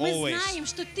provide Мы always, знаем,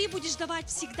 что Ты будешь давать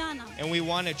всегда нам. and we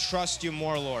want to trust you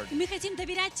more, Lord. И мы хотим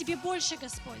доверять Тебе больше,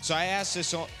 Господь. So I ask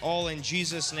this all in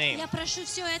Jesus' name. Я прошу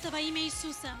все это во имя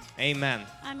Иисуса. Amen.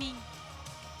 Аминь.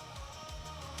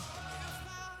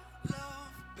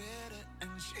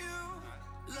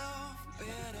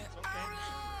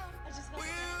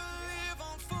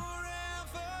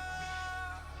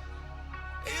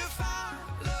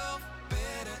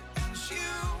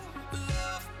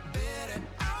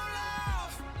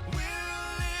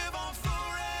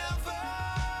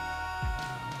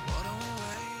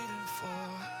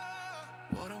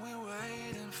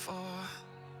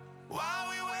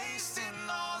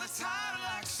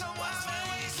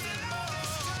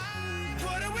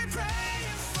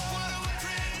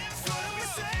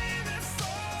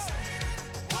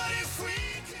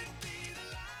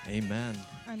 Amen.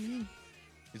 Аминь.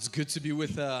 It's good to be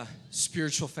with a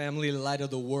spiritual family, light of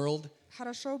the world.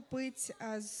 Хорошо быть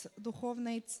с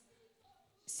духовной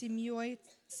семьей,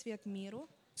 свет миру.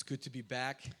 It's good to be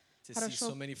back, to see Хорошо.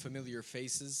 so many familiar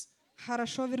faces.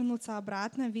 Хорошо вернуться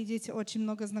обратно, видеть очень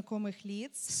много знакомых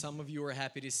лиц. Some of you are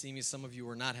happy to see me, some of you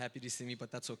are not happy to see me,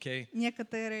 but that's okay.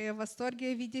 Некоторые в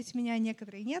восторге видеть меня,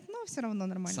 некоторые нет, но все равно Some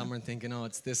нормально. are thinking, oh,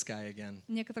 it's this guy again.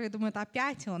 Некоторые думают,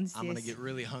 опять он I'm going to здесь. get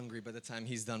really hungry by the time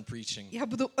he's done preaching. Я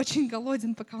буду очень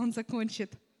голоден, пока он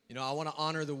закончит. You know, I want to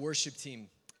honor the worship team.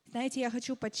 Знаете, я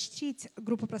хочу почтить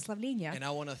группу прославления. And I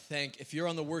want to thank, if you're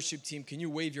on the worship team, can you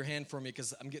wave your hand for me?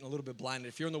 Because I'm getting a little bit blinded.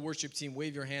 If you're on the worship team,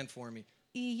 wave your hand for me.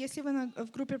 И если вы в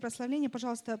группе прославления,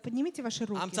 пожалуйста, поднимите ваши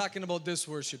руки. I'm talking about this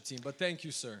worship team, but thank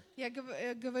you, sir. Я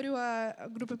говорю о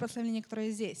группе прославления, которая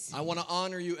здесь. I want to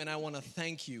honor you and I want to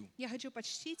thank you Я хочу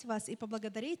почтить вас и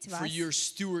поблагодарить for вас your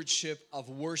stewardship of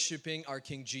worshiping our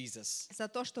King Jesus. за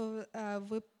то, что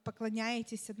вы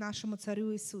поклоняетесь нашему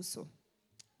Царю Иисусу.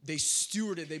 They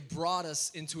stewarded, they brought us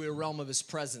into a realm of His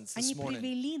presence this Они morning.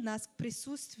 привели нас к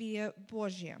присутствию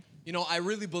Божьему. You know, I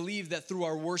really believe that through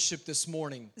our worship this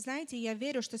morning, Знаете, я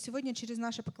верю, что сегодня через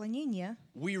наше поклонение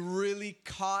we really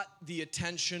caught the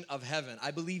attention of heaven.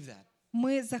 I believe that.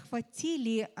 мы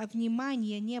захватили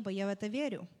внимание неба, я в это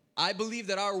верю. I believe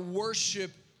that our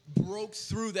worship broke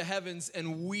through the heavens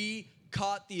and we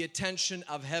caught the attention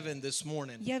of heaven this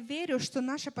morning. Я верю, что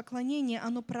наше поклонение,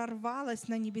 оно прорвалось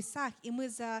на небесах, и мы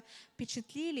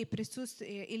запечатлели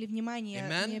присутствие или внимание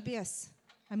Amen. небес.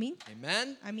 Аминь.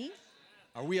 Amen. Аминь.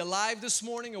 Are we alive this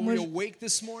morning? Are we awake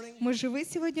this morning? Мы живы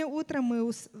сегодня утром,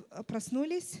 мы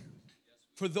проснулись.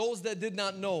 For those that did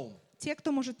not know, Те,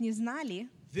 кто, может, не знали,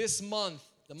 this month,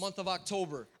 the month of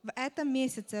October, в этом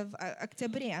месяце, в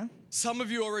октябре, some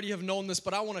of you already have known this,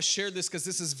 but I want to share this because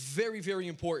this is very, very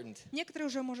important. некоторые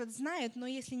уже, может, знают, но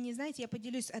если не знаете, я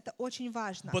поделюсь, это очень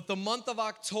важно. But the month of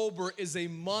October is a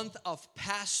month of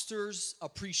Pastors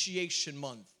Appreciation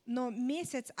Month. Но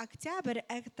месяц октябрь —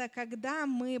 это когда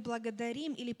мы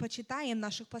благодарим или почитаем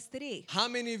наших пастырей. How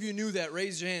many of you knew that?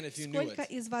 Raise your hand if you knew Сколько it.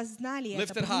 из вас знали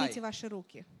Lift это? it high. Поднимите ваши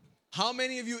руки. How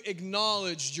many of you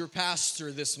acknowledged your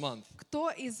pastor this month? Кто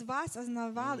из вас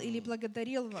осознавал или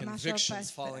благодарил нашего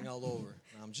Convictions falling пастора? all over.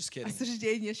 I'm just kidding.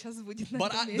 Осуждение сейчас будет на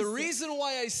But этом the месте. reason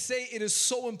why I say it is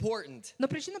so important, Но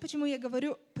причина, почему я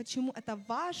говорю, почему это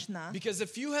важно, because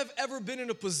if you have ever been in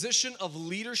a position of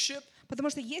leadership, потому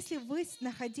что если вы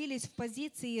находились в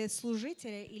позиции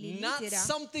служителя или not лидера,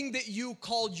 something that you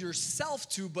called yourself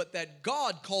to, but that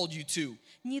God called you to,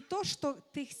 не то, что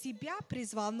ты себя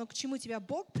призвал, но к чему тебя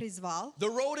Бог призвал, the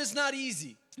road is not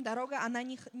easy. дорога, она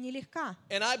нелегка.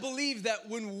 And I believe that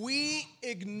when we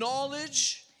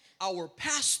acknowledge our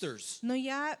pastors, Но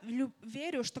я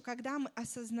верю, что когда мы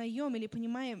осознаем или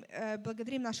понимаем,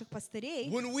 благодарим наших пастырей,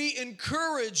 when we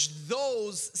encourage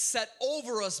those set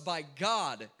over us by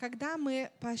God, когда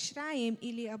мы поощряем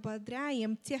или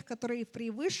ободряем тех, которые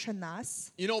превыше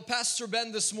нас. you know, Pastor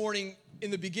Ben this morning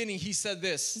in the beginning, he said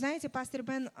this. Знаете, пастор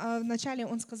Бен вначале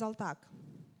он сказал так.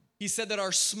 He said that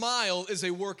our smile is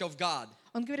a work of God.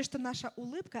 Он говорит, что наша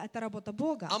улыбка — это работа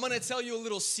Бога. I'm going to tell you a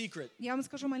little secret Я вам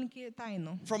скажу маленькую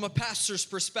тайну. from a pastor's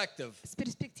perspective. С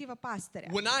перспективы пастыря.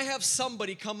 When I have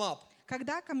somebody come up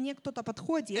Когда ко мне кто-то and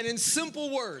подходит in simple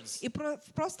words, и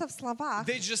просто в словах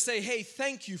they just say, hey,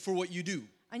 thank you for what you do.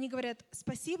 они говорят: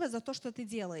 спасибо за то, что ты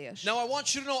делаешь. Now, I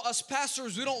want you to know, us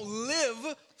pastors, we don't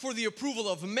live for the approval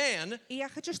of man. И я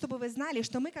хочу, чтобы вы знали,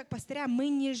 что мы, как пастыря, мы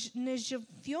не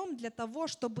живем для того,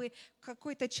 чтобы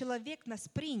какой-то человек нас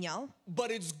принял. But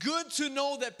it's good to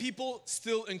know that people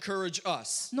still encourage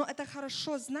us. Но это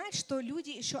хорошо знать, что люди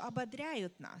еще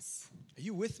ободряют нас. Are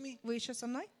you with me? Вы еще со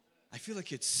мной? I feel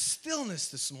like it's stillness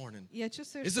this morning. Я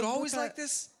чувствую, Is что it always будто like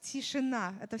this?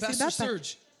 тишина. Это всегда Pastor так.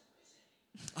 Serge,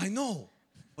 I know,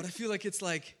 but I feel like it's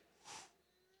like,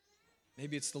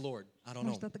 maybe it's the Lord. I don't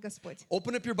know. Может, это Господь.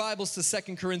 Open up your Bibles to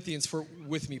 2 Corinthians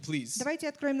with me, please. Давайте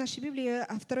откроем наши Библии,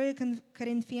 2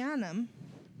 Коринфянам.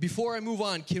 Before I move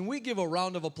on, can we give a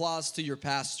round of applause to your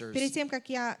pastors? Перед тем, как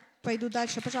я пойду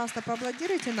дальше, пожалуйста,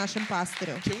 поаплодируйте нашему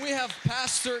пастору. Can we have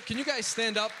pastor? Can you guys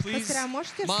stand up, please? Пастора,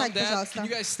 можете Mom, встать, Dad, пожалуйста? can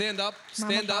you guys stand up?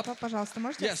 Мама, Stand up. папа, пожалуйста,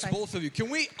 можете Yes, встать? both of you. Can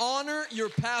we honor your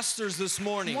pastors this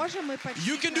morning? Можем мы You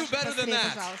почтить can do наших better than пастырей,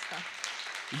 that. пожалуйста?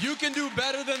 You can do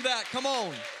better than that. Come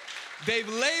on. They've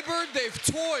labored, they've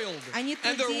toiled, Они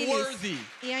and they're трудились, worthy.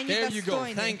 и они There you go.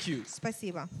 достойны. Thank you.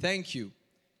 Спасибо. Thank you.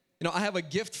 You know, I have a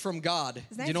gift from God.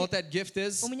 Do you know what that gift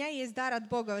is? У меня есть дар от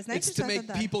Бога. Вы It's знаете, to что это make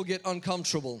дар? people get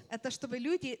uncomfortable. Это чтобы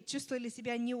люди чувствовали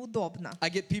себя неудобно. I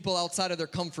get people outside of their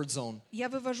comfort zone. Я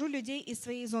вывожу людей из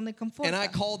своей зоны And I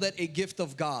комфорта. call that a gift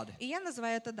of God. И я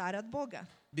называю это дар от Бога.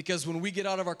 Because when we get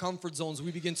out of our comfort zones, we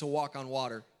begin to walk on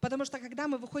water. Потому что когда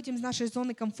мы выходим из нашей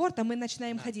зоны комфорта, мы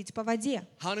начинаем ходить по воде.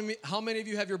 How many of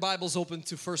you have your Bibles open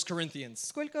to 1 Corinthians?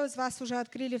 Сколько из вас уже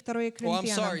открыли 2 Oh, I'm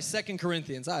sorry, Коринфянам? 2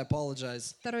 Corinthians. I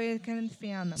apologize. 2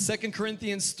 Коринфянам. 2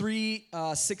 Corinthians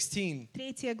 3:16.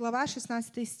 3 глава,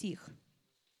 16 стих.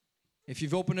 If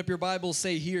you've opened up your Bible,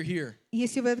 say here, here.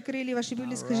 Если вы открыли ваши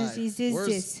Библии, All скажите: right. здесь,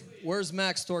 здесь. Where's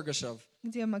Max Torgashov?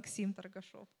 Где Максим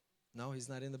Торгашов? No, he's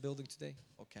not in the building today?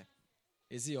 Okay.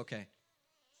 Is he? Okay.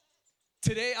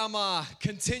 Today I'm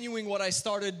continuing what I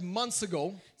started months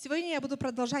ago, Сегодня я буду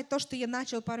продолжать то, что я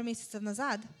начал пару месяцев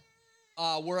назад,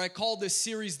 where I called this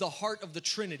series The Heart of the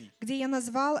Trinity. где я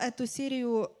назвал эту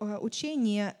серию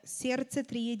учения «Сердце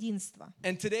триединства».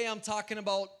 And today I'm talking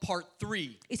about part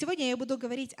 3. И сегодня я буду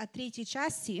говорить о третьей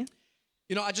части.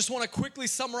 You know, I just want to quickly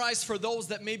summarize for those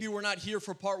that maybe were not here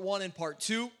for part 1 and part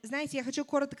 2. Знаете, я хочу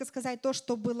коротко сказать то,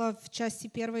 что было в части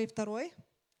 1 и 2.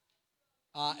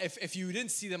 If you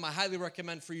didn't see them, I highly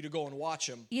recommend for you to go and watch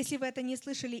them. Если вы это не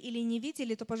слышали или не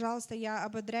видели, то, пожалуйста, я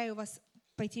ободряю вас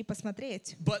пойти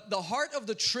посмотреть. But the heart of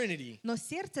the Trinity, Но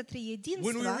сердце when we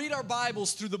триединства, read our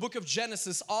Bibles through the book of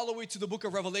Genesis all the way to the book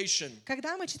of Revelation,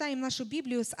 когда мы читаем нашу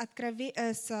Библию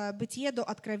с Бытия до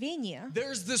Откровения,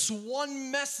 there's this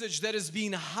one message that is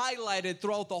being highlighted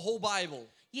throughout the whole Bible.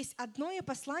 есть одно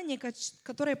послание,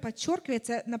 которое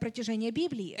подчеркивается на протяжении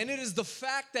Библии. And it is the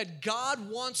fact that God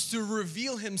wants to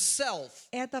reveal himself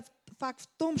Это факт в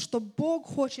том, что Бог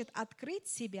хочет открыть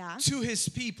себя to his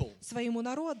people. своему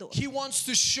народу. He wants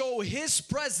to show his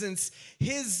presence,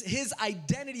 his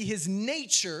identity, his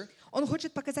nature Он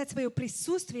хочет показать свое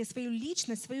присутствие, свою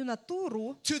личность, свою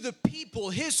натуру to the people,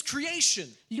 his creation.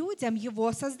 людям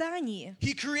Его создании.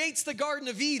 He creates the Garden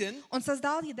of Eden, Он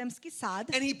создал Едемский сад,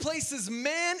 and he places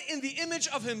man in the image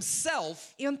of himself,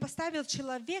 и Он поставил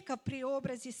человека в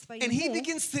образе and he своему.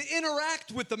 begins to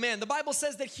interact with the man. The Bible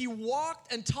says that he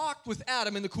walked and talked with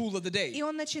Adam in the cool of the day. И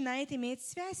Он начинает иметь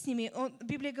связь с ними.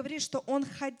 Библия говорит, что Он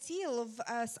ходил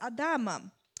с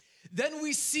Адамом. Then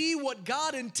we see what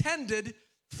God intended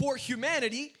for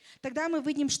humanity. Тогда мы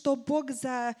видим, что Бог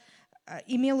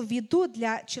имел в виду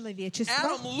для человечества.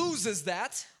 Adam loses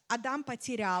that. Адам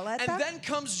потерял And это. then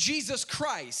comes Jesus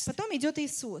Christ, Потом идет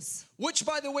Иисус. which,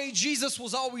 by the way, Jesus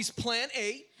was always plan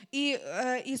A. И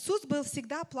Иисус был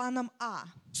всегда планом А.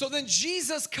 So then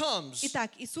Jesus comes.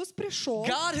 Итак, Иисус пришел.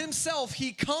 God himself,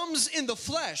 he comes in the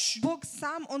flesh. Бог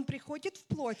сам, Он приходит в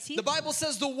плоти. The Bible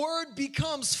says the word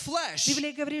becomes flesh.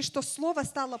 Библия говорит, что Слово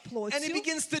стало And it плотью,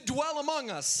 begins to dwell among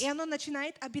us. и оно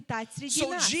начинает обитать среди So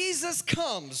нас. Jesus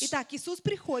comes Итак, Иисус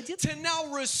приходит to now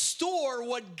restore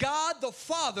what God the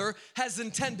Father has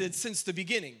intended since the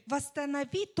beginning.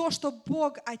 восстановить то, что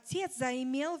Бог Отец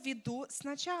заимел в виду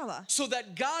сначала. So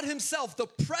that God himself, the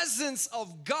presence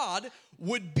of God,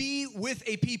 would be with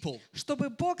a people. Чтобы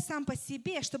Бог сам по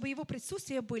себе, чтобы Его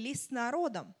присутствие были с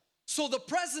народом. So the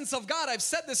presence of God, I've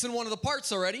said this in one of the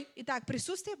parts already. Итак,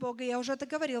 присутствие Бога, я уже это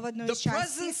говорил в одной The из частей.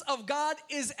 presence of God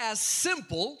is as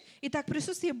simple, Итак,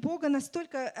 присутствие Бога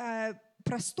настолько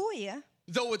простое,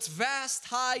 though it's vast,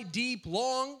 high, deep,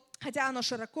 long. хотя оно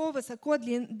широко, высоко,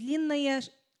 длинное,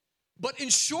 But in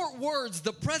short words,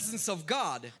 the presence of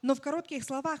God но в коротких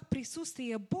словах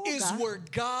присутствие Бога is where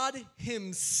God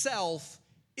himself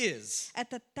is.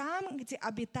 это там, где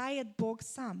обитает Бог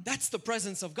сам. That's the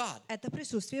presence of God. Это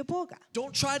присутствие Бога.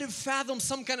 Don't try to fathom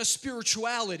some kind of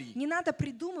spirituality. Не надо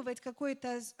придумывать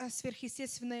какое-то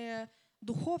сверхъестественное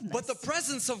духовность. But the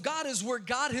presence of God is where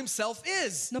God himself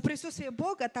is. Но присутствие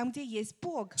Бога там, где есть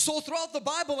Бог. So throughout the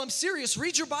Bible, I'm serious,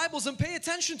 read your Bibles and pay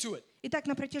attention to it. Итак,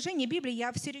 на протяжении Библии,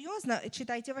 я серьезно,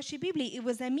 читайте ваши Библии, и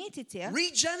вы заметите,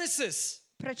 Read Genesis.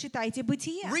 прочитайте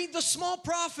Бытие, Read the small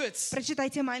prophets.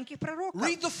 прочитайте маленьких пророков,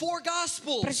 Read the four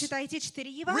Gospels. прочитайте 4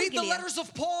 Read the Евангелия, letters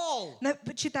of Paul.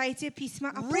 читайте письма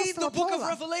Read the апостола book of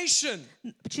Павла, Revelation.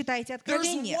 читайте There's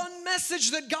Откровение. one message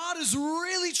that God is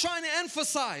really trying to И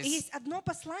emphasize. есть одно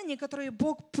послание, которое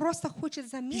Бог просто хочет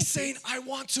He's saying, заметить. I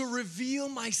want to reveal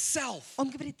myself, Он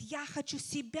говорит, я хочу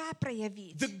себя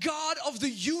проявить. the God of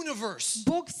the universe,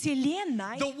 Бог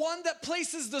Вселенной, the one that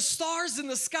places the stars in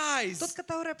the skies, тот,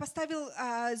 который поставил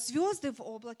звезды в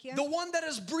облаке, the one that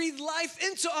has breathed life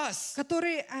into us.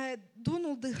 который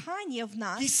дунул дыхание в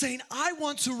нас. He's saying, I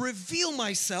want to reveal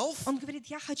myself Он говорит,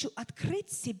 я хочу открыть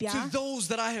to себя those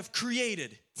that I have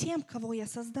created. тем, кого я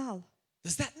создал.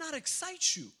 Does that not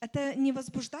excite you? Это не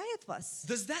возбуждает вас?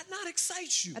 Does that not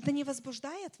excite you? Это не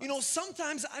возбуждает You know, вас?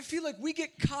 sometimes I feel like we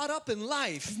get caught up in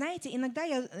life Знаете, иногда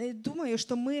я думаю,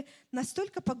 что мы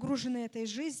настолько погружены этой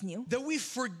жизнью, that we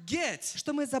forget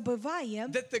что мы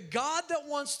забываем, that the God that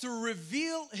wants to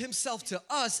reveal himself to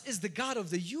us is the God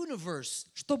of the universe.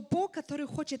 что Бог, который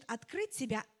хочет открыть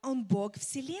себя, Он Бог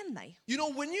Вселенной. You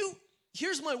know,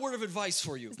 here's my word of advice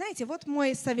for you. Знаете, вот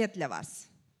мой совет для вас.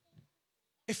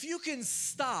 If you can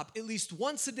stop at least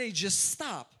once a day, just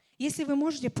stop. Если вы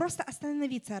можете просто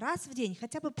остановиться раз в день,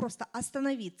 хотя бы просто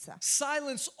остановиться,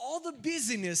 Silence all the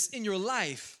busyness in your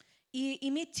life и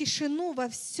иметь тишину во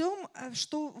всем,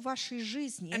 что в вашей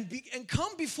жизни, and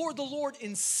come before the Lord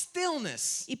in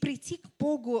stillness и прийти к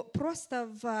Богу просто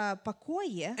в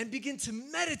покое, and begin to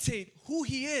meditate who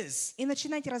He is. и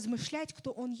начинать размышлять,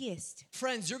 кто Он есть.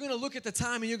 Friends, you're going to look at the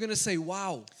time and you're going to say,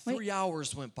 wow, 3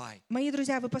 hours went by. Мои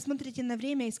друзья, вы посмотрите на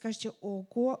время и скажете,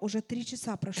 ого, уже 3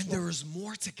 часа And прошло. there is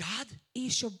more to God? И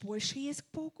еще больше есть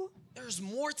к Богу? There's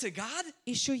more to God?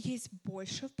 Еще есть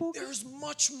больше в Боге? There's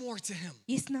much more to Him.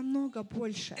 Есть намного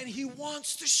больше. And He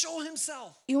wants to show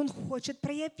Himself. И Он хочет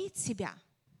проявить себя.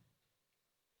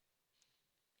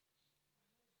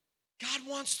 God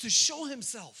wants to show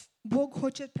Himself Бог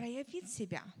хочет проявить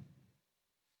себя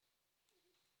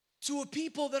to a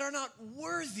people that are not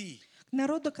worthy. к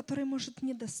народу, который, может,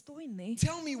 недостойный.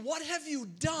 Tell me, what have you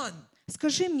done?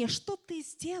 Скажи мне, что ты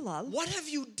сделал? What have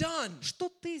you done Что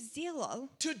ты сделал?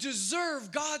 to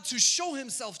deserve God to show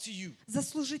Himself to you?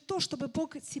 Заслужить то, чтобы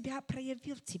Бог себя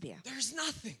проявил тебе. There's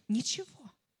nothing. Ничего.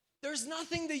 There's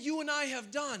nothing that you and I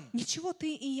have done. Ничего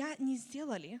ты и я не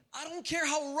сделали. I don't care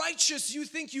how righteous you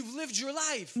think you've lived your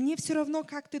life. Мне все равно,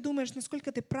 как ты думаешь,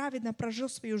 насколько ты праведно прожил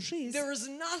свою жизнь. There is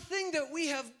nothing that we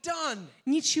have done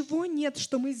Ничего нет,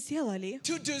 что мы сделали,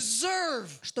 to deserve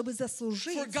чтобы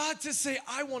заслужить, for God to say,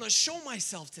 I want to show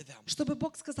myself to them. чтобы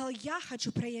Бог сказал, я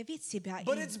хочу проявить себя.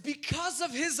 But it's because of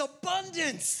His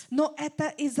abundance. Но это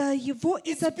из-за Его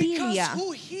It's because изобилия,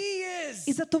 who He is.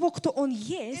 из-за того, кто Он It's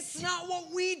есть. not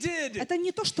what we did. Это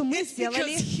не то, что мы It's because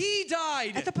сделали. He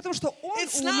died. Это потому, что Он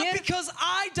It's not умер. because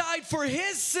I died for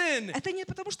His sin. Это не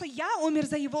потому, что я умер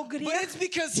за Его But грех, it's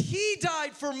because He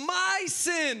died for my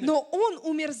sin. но Он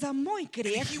умер за мой And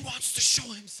грех, He wants to show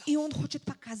Himself. и Он хочет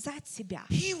показать себя.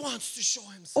 He wants to show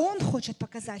Himself. Он хочет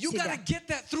показать You got to себя. get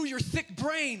that through your thick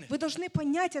brain. Вы должны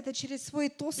понять это через свой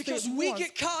толстый Because we мозг,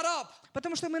 get caught up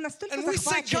потому что мы настолько and we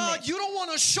say, God, захвачены. you don't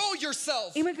want to show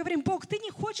yourself. И мы говорим, Бог, ты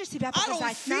не хочешь себя I don't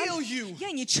показать feel нам. you.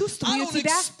 Я не I чувствую don't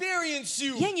тебя. experience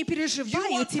you. Я не You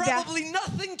переживаю want тебя. probably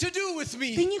nothing to do with Ты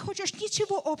me. не хочешь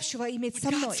ничего общего иметь But со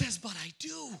God мной. says, but I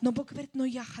do. Но Бог говорит, но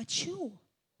я хочу.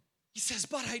 He says,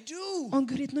 but I do. Он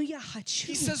говорит, но я хочу.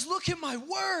 He says, look at my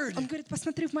word. Он говорит,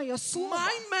 посмотри в мое слово.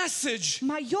 My message,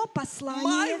 Мое my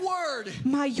послание, word,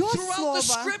 мое throughout the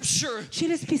слово scripture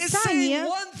через is saying Писание,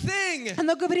 one thing.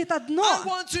 оно говорит одно. I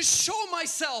want to show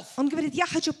myself Он говорит, я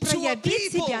хочу to a проявить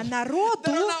people себя that are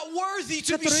народу, not worthy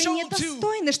to be которые shown to.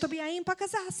 недостойны, чтобы я им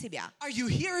показал себя. Are you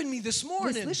hearing me this Вы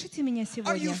morning? слышите меня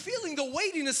Are you сегодня? feeling the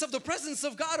weightiness of the presence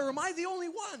of God, or am I the only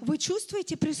one? Вы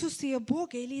чувствуете присутствие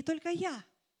Бога или только я?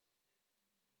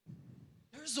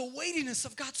 There's a weightiness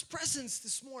of God's presence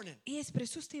this morning. Есть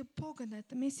присутствие Бога на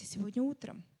этом месте сегодня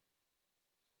утром.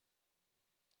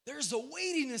 There's a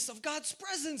weightiness of God's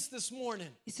presence this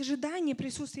morning. Есть ожидание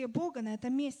присутствия Бога на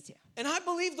этом месте. And I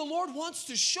believe the Lord wants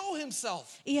to show himself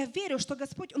И я верю, что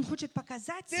Господь, Он хочет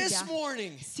показать this себя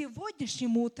morning.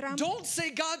 сегодняшним утром. Don't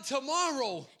say God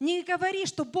tomorrow. Не говори,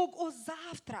 что Бог о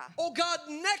завтра, Oh God,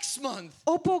 next month.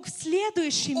 о Бог в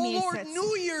следующий Oh Lord, месяц.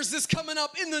 New Year's is coming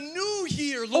up in the new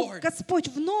year, О, Lord. Господь,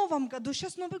 в новом году,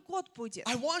 сейчас Новый год будет.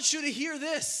 I want you to hear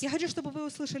this. Я хочу, чтобы вы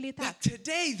услышали так, That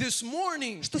today, this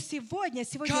morning, что сегодня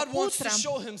God wants to утром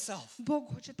show himself.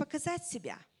 Бог хочет показать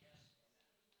себя.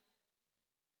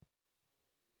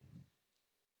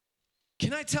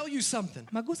 Can I tell you something?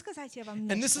 Могу сказать я вам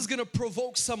And this is нечто. going to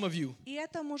provoke some of you. И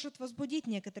это может возбудить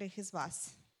некоторых из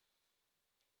вас.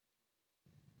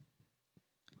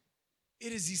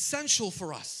 It is essential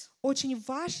for us Очень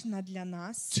важно для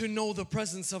нас to know the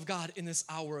presence of God in this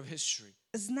hour of history.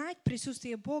 знать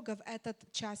присутствие Бога в этот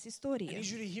час I need истории.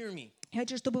 you to hear me Я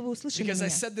хочу, чтобы вы услышали because I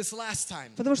меня. said this last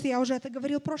time. Потому что я уже это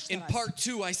говорил в прошлый In раз. part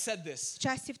 2, I said this. В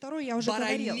части второй я уже But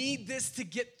I говорил. need this to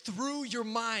get through your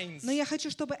minds. Но я хочу,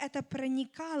 чтобы это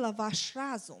проникало в ваш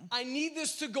разум. I need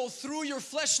this to go through your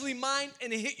fleshly mind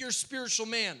and hit your spiritual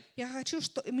man. Я хочу,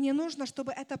 что мне нужно,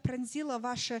 чтобы это пронзило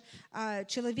ваш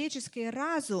человеческий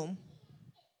разум.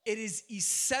 It is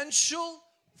essential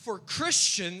for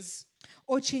Christians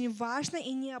Очень важно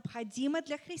и необходимо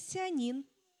для христианин.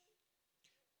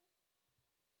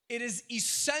 It is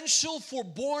essential for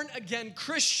born-again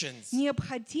Christians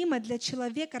Необходимо для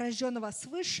человека, рожденного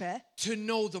свыше, to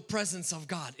know the presence of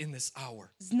God in this hour.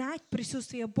 знать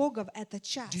присутствие Бога в этот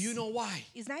час. Do you know why?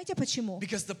 И знаете почему?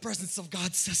 Because the presence of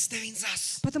God sustains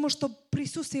us. Потому что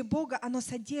присутствие Бога, оно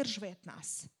содерживает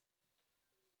нас.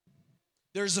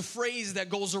 There's a phrase that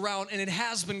goes around, and it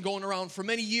has been going around for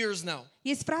many years now.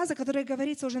 Есть фраза, которая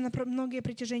говорится уже на многие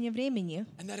протяжении времени.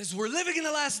 And that is, we're living in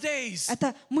the last days.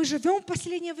 Это «мы живем в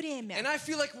последнее And время». I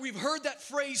feel like we've heard that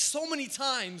phrase so many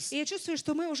times И я чувствую,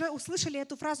 что мы уже услышали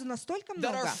эту фразу настолько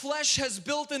that our много, flesh has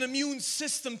built an immune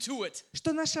system to it.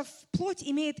 что наша плоть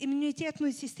имеет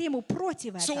иммунитетную систему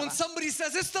против So этого. when somebody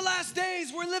says, it's the last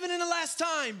days, we're living in the last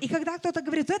time, И когда кто-то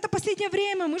говорит, это последнее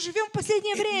время, мы живем в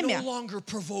последнее it no время, longer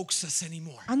provokes us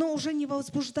anymore. оно уже не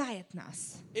возбуждает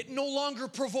нас. It no longer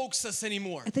provokes us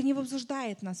anymore. Это не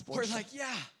возбуждает нас We're больше. like, yeah,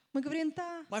 Мы говорим,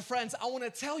 да. my friends, I want to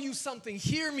tell you something.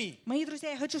 Hear me. Мои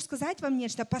друзья, я хочу сказать вам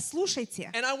нечто.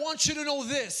 Послушайте. And I want you to know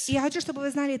this. И я хочу, чтобы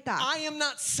вы знали так. I am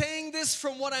not saying this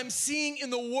from what I'm seeing in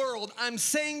the world. I'm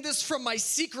saying this from my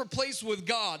secret place with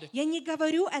God. Я не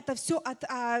говорю это все от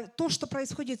то, что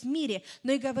происходит в мире,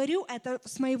 но и говорю это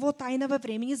с моего тайного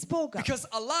времени с Богом. Because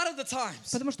a lot of the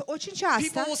times, Потому что очень people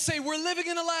часто will say we're living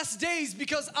in the last days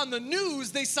because on the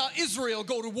news they saw Israel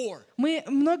go to war.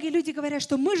 многие люди говорят,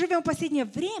 что мы живем в последнее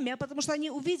время, потому что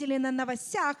они увидели на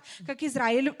новостях, как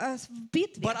Израиль в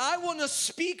битве. But I want to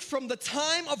speak from the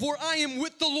time of where I am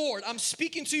with the Lord. I'm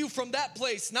speaking to you from that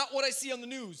place, not what I see on the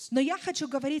news. Но я хочу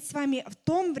говорить с вами в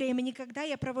том времени, когда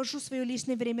я провожу свое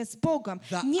личное время с Богом,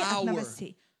 The не от hour,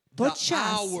 новостей. The Тот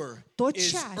час, hour тот is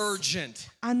час, urgent.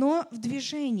 оно в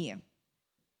движении.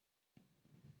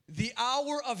 The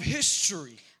hour of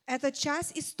history. Это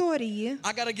час истории.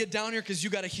 I got to get down here because you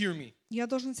got to hear me. Я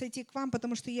должен сойти к вам,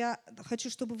 потому что я хочу,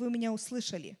 чтобы вы меня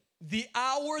услышали. The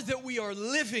hour that we are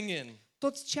living in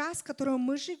Тот час, в котором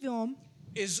мы живем,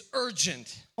 is urgent.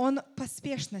 он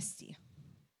поспешности.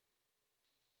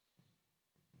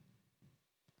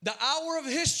 The hour of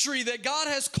history that God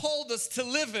has called us to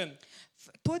live in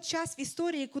Тот час в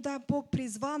истории, куда Бог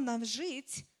призвал нас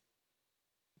жить,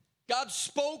 God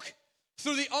spoke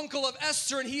through the uncle of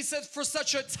Esther, and he said, for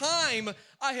such a time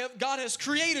God has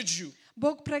created you.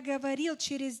 Бог проговорил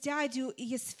через дядю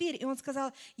Есфирь, и он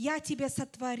сказал: я тебя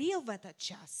сотворил в этот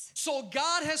час. So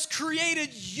God has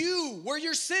created you where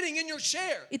you're sitting in your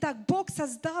chair. Итак, Бог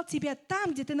создал тебя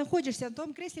там, где ты находишься, в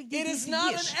том кресле, где It ты is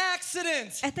not an сидишь.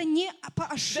 accident Это не по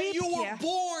that you were ошибке,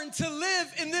 born to live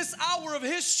in this hour of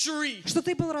history. что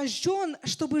ты был рожден,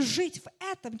 чтобы жить в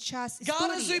этом час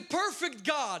God is a истории. perfect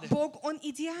God. Бог, Он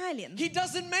идеален. He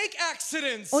doesn't make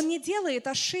accidents. Он не делает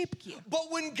ошибки. But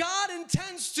when God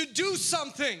intends to do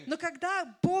something, Но когда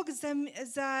Бог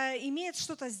имеет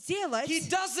что-то сделать, He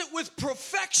does it with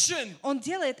perfection. Он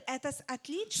делает это с So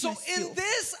отличностью. in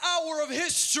this hour of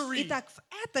history, Итак, в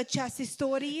этот час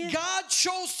истории God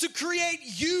chose to create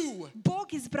you.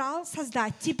 Бог избрал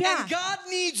создать тебя. And God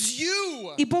needs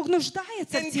you. И Бог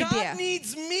нуждается в And тебе. God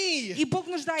needs me И Бог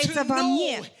нуждается to во know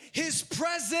мне, His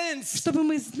presence. чтобы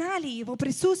мы знали Его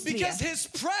присутствие. Because His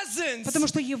presence Потому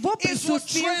что Его is what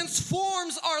присутствие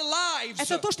transforms our lives. —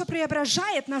 это то, что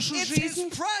преображает нашу It's жизнь. His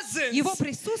presence Его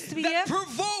присутствие, that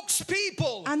provokes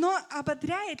people. оно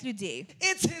ободряет людей,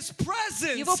 It's His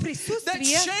presence Его that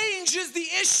присутствие, changes the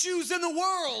issues in the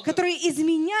world. которое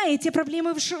изменяет те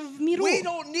проблемы в миру. We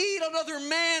don't need another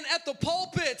man at the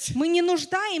pulpit Мы не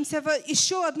нуждаемся в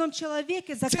еще одном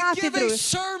человеке за to give a кафедрой,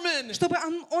 sermon, чтобы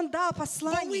он дал but we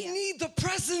послание. need the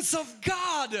presence of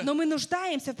God Но мы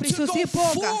нуждаемся в to присутствии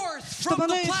go Бога, forth чтобы from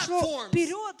оно the шло platforms.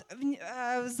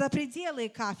 вперед за пределы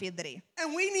кафедры.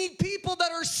 And we need people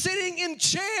that are sitting in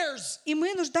chairs И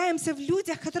мы нуждаемся в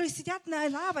людях, которые сидят на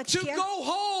to лавочке, go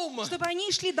home чтобы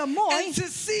они шли домой, and to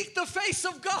seek the face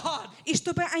of God, и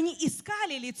чтобы они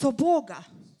искали лицо Бога,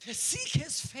 to seek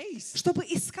His face. чтобы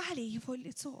искали Его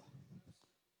лицо.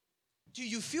 Do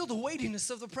you feel the weightiness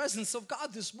of the presence of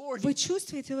God this morning? Вы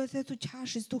чувствуете вот эту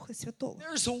тяжесть Духа Святого?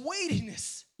 There's a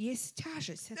weightiness. Есть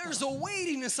тяжесть There's этого. a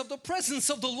weightiness of the presence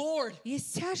of the Lord.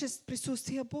 Есть тяжесть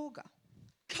присутствия Бога.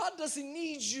 God doesn't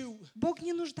need you Бог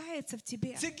не нуждается в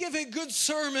тебе, to give a good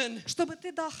sermon. чтобы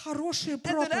ты дал хорошую And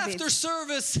then after проповедь.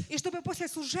 service, И чтобы после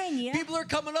служения people are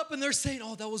coming up and they're saying,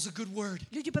 "Oh, that was a good word."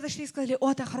 люди подошли и сказали: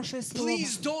 о, это хорошее слово.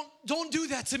 Please don't do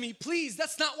that to me. Please,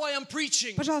 that's not why I'm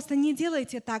preaching. Пожалуйста, не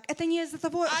делайте так. Это не из-за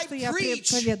того, I что я preach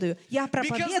проповедую. Я Because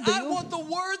I проповедую, want the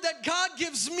word that God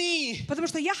gives me потому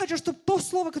что я хочу, чтобы то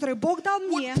слово, которое Бог дал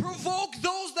мне, would provoke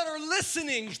those that are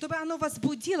listening чтобы оно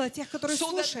возбудило тех, которые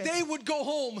so that слушают, they would go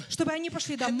home чтобы они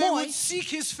пошли and they домой, would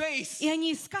seek His face и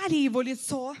они искали Его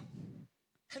лицо,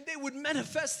 and they would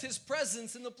manifest His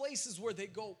presence in the places where they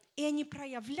go. и они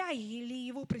проявляли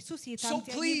Его присутствие там, So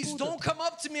где они please don't будут. come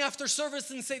up to me after service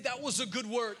and say that was a good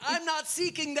word. I'm not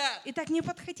seeking that. Итак, не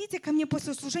подходите ко мне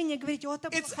после служения и говорите: о,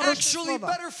 это было It's хорошее actually слово.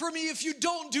 better for me if you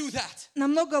don't do that.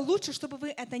 Намного лучше, чтобы вы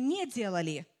это не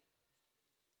делали.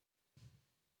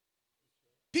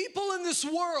 People in this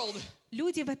world,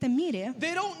 Люди в этом мире,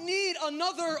 they don't need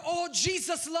another, "Oh,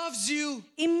 Jesus loves you."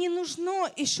 им не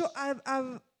нужно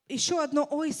еще одно: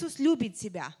 о, Иисус любит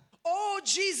тебя. "Oh,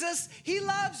 Jesus, He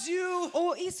loves you."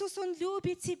 О, Иисус, Он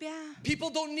любит тебя. People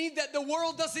don't need that. The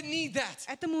world doesn't need that.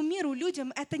 Этому миру,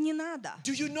 людям это не надо.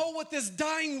 Do you know what this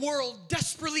dying world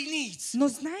desperately needs? Но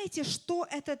знаете, что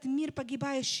этот мир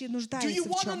погибающий Do нуждается you в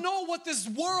want to чем? know what this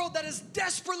world that is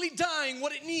desperately dying,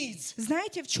 what it needs?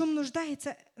 Знаете, в чем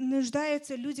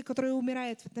нуждаются люди, которые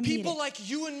умирают в этом мире? People like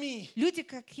you and me Люди,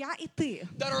 как я и ты,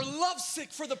 that are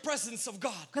lovesick for the presence of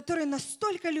God. которые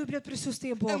настолько любят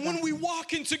присутствие Бога. And when we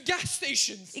walk into gas stations,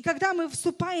 И когда мы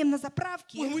вступаем на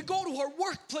заправки, when we go to our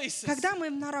workplaces, когда мы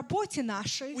на работе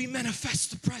нашей, we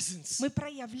manifest the presence. мы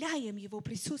проявляем Его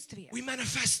присутствие. We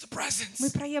manifest the presence. Мы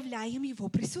проявляем Его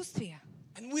присутствие.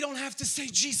 And we don't have to say,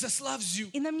 "Jesus loves you."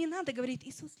 И нам не надо говорить: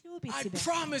 Иисус любит I тебя.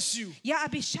 promise you Я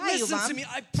обещаю Listen вам, to me,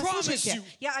 I promise послушайте, you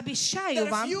я that обещаю if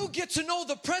вам, you get to know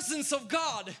the presence of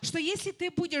God, что если ты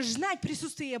будешь знать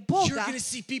присутствие you're Бога, going to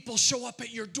see people show up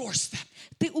at your doorstep.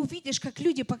 ты увидишь, как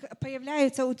люди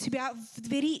появляются у тебя в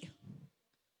двери.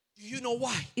 Do you know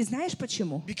why? И знаешь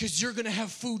почему? Because you're going to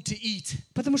have food to eat.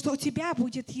 Потому что у тебя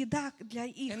будет еда для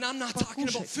их And I'm not talking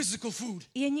about покушать. physical food.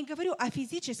 И я не говорю о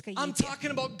физической I'm еде.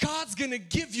 talking about God's going to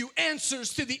give you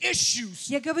answers to the issues.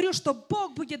 Я говорю, что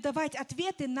Бог будет давать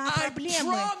ответы на I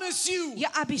проблемы. promise you, Я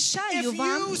обещаю if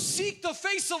вам, you seek the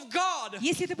face of God,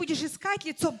 если ты будешь искать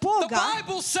лицо the Бога,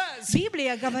 Bible says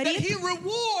Библия that говорит, He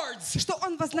rewards. что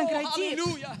Он Oh, вознаградит.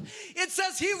 hallelujah. It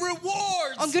says He Он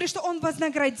rewards говорит, что Он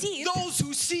вознаградит those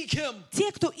who seek Him. те,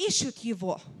 кто ищут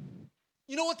Его.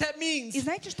 You know what that means? И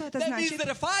знаете, что это That means значит? that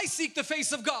if I seek the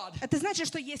face of God, Это значит,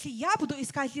 что если я буду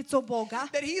искать лицо Бога,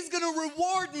 that He's going to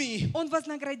reward me Он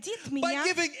вознаградит by меня,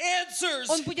 giving answers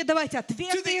Он будет давать to the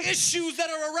ответы, issues that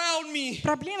are around me.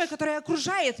 проблемы, которые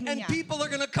окружают And меня. people are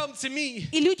going to come to me.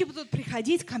 И люди будут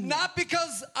приходить ко мне. Not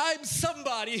because I'm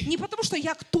somebody, Не потому, что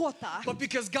я кто-то, but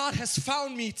because God has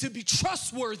found me to be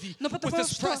trustworthy но with потому,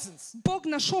 His что presence. Бог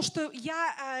нашел, что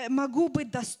я могу быть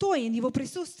достоин Его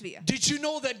присутствия. Did you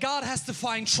know that God has to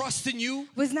find trust in you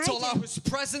Вы to знаете- allow His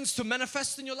presence to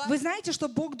manifest in your Вы life? знаете, что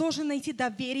Бог должен найти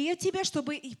доверие тебе,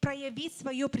 чтобы и проявить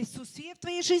свое присутствие в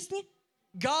твоей жизни?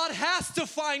 God has to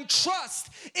find trust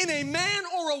in a man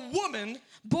or a woman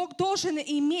Бог должен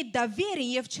иметь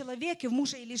доверие в человеке, в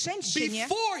муже или женщине,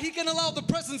 before He can allow the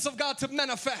presence of God to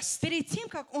manifest. перед тем,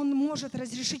 как Он может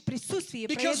разрешить присутствие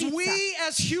Because проявиться. we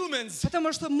as humans,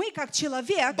 Потому что мы, как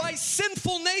человек, by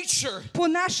sinful nature, по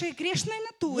нашей грешной we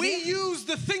натуре, use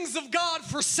the things of God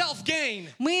for self-gain.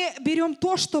 мы берем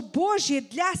то, что Божье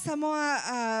для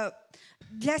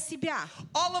себя.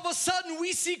 All of a sudden,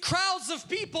 we see crowds of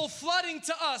people flooding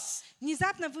to us.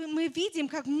 Внезапно мы видим,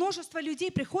 как множество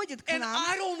людей приходит к And нам,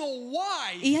 I don't know и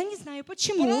why, я не знаю but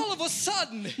почему, all of a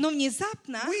sudden, но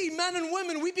внезапно we men and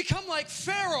women, we become like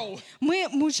Pharaoh. мы,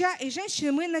 мужья и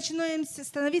женщины, мы начинаем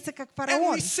становиться как And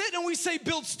фараон. we sit and we say,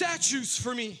 build statues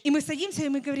for me. И мы садимся, и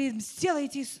мы говорим,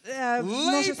 сделайте Labor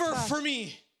множество for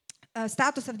me.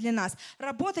 статусов для нас,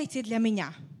 работайте для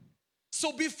меня.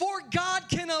 So before God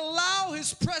can allow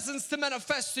His presence to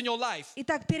manifest in your life,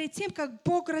 Итак, перед тем, как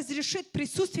Бог разрешит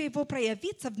присутствие Его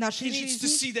проявиться в He нашей needs to жизни,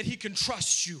 see that He can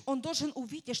trust you. Он должен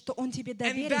увидеть, что Он тебе And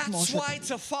доверить that's может. why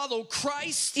to follow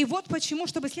Christ, И вот почему,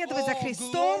 чтобы следовать за oh,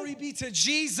 Христом, glory be to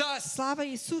Jesus. слава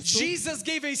Иисусу, Jesus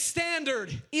gave a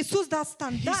standard. Иисус дал He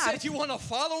said, стандарт. you want to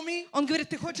follow me? Он говорит,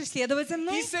 ты хочешь следовать за He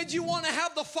мной? said, you want to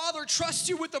have the Father trust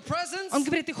you with the presence? Он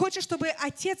говорит, ты хочешь, чтобы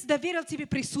Отец доверил тебе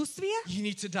присутствие? You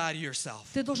need to die to yourself.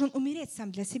 Ты должен умереть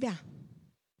сам для себя.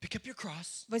 Pick up your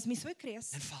cross Возьми свой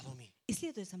крест and follow me. и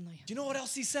следуй за мной. Do you know what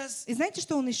else He says? И знаете,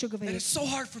 что Он еще That говорит? is so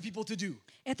hard for people to do.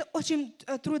 Это очень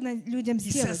трудно людям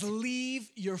He says, сделать. leave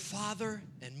your father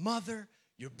and mother,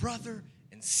 your brother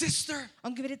and sister.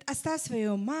 Он говорит, оставь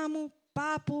свою маму,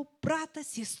 папу, брата,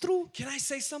 сестру. Can I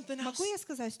say something else? Могу я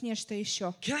сказать нечто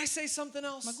еще? Can I say something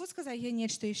else? Могу сказать я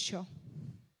нечто еще?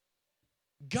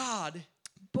 God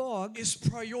Бог, is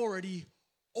priority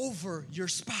over your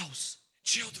spouse,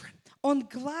 children. Он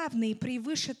главный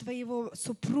превыше твоего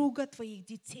супруга, твоих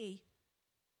детей.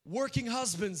 Working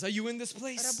husbands, are you in this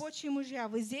place? Рабочие мужья,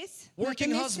 вы здесь? На этом Working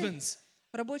месте? husbands.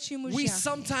 Рабочие We мужья.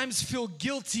 sometimes feel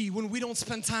guilty when we don't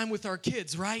spend time with our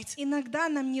kids, right? Иногда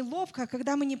нам неловко,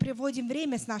 когда мы не проводим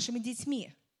время с нашими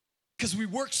детьми. Because we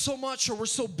work so much or we're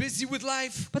so busy with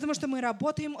life. Потому что мы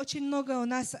работаем очень много, у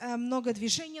нас много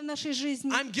движений в нашей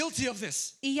жизни. I'm guilty of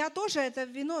this. И я тоже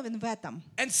виновен в этом.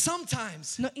 And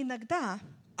sometimes Но иногда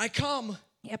I come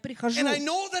я прихожу, and I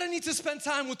know that I need to spend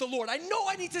time with the Lord. I know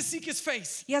I need to seek His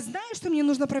face. я знаю, что мне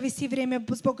нужно провести время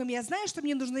с Богом, я знаю, что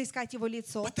мне нужно искать Его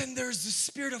лицо. But then there's the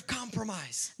spirit of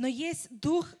compromise. Но есть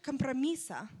дух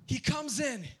компромисса. He comes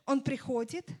in Он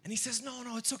приходит, and He says,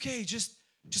 no, it's okay.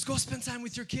 Just go spend time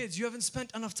with your kids. You haven't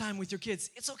spent enough time with your kids.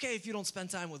 It's okay if you don't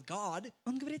spend time with God.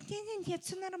 он говорит, нет,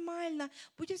 все нормально.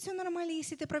 Будет все нормально,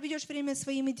 если ты проведешь время со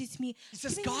своими детьми. He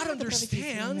says, Тебе не God надо проводить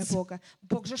время understands. Бога.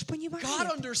 Бог же ж понимает.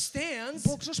 God understands.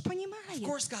 Бог же ж Of понимает.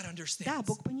 course God Да, understands.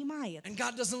 Бог понимает. And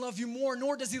God doesn't love you more,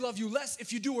 nor does He love you less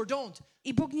if you do or don't.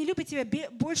 И Бог не любит тебя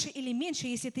больше или меньше,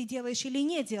 если ты делаешь или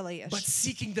не делаешь. But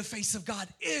seeking the face of God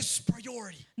is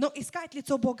priority. Но искать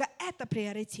лицо Бога — это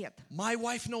приоритет. My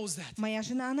wife knows that. Моя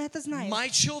жена, она это знает. My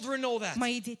children know that.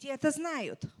 Мои дети это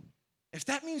знают. If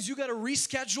that means you got to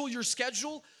reschedule your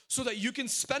schedule so that you can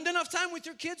spend enough time with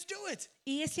your kids, do it.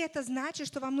 И если это значит,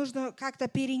 что вам нужно как-то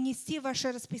перенести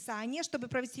ваше расписание, чтобы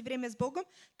провести время с Богом,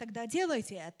 тогда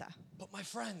делайте это. But my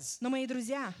friends, Но, мои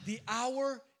друзья, the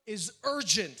hour is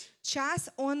urgent час,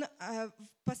 он в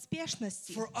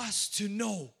поспешности, for us to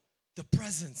know the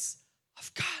presence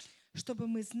of God. чтобы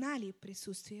мы знали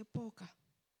присутствие Бога.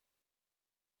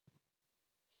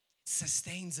 It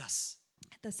sustains us.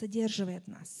 Это содерживает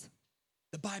нас.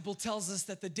 The Bible tells us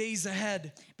that the days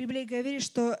ahead, Библия говорит,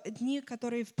 что дни,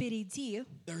 которые впереди,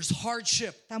 there's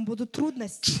hardship, там будут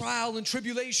трудности, trial, and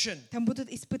tribulation. там будут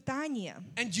испытания.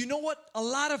 And you know what a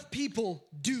lot of people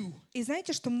do? И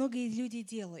знаете, что многие люди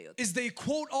делают? is they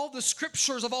quote all the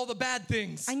scriptures of all the bad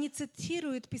things. Они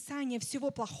цитируют Писание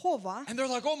всего плохого, And they're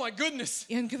like, oh my goodness,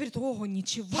 и он говорит: ого,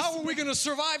 ничего how are we себе. going to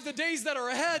survive the days that are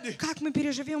ahead? Как мы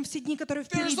переживем все дни, которые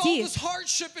There's all впереди? this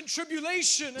hardship and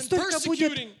tribulation and Столько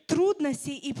будет persecuting.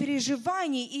 трудностей и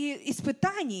переживаний и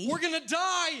испытаний. We're going to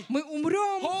die. Мы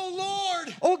умрем. Oh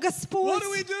Lord, О, what Господь, do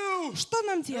we do? что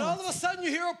нам And all делать? of a sudden you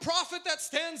hear a prophet that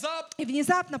stands up И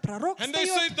внезапно пророк and they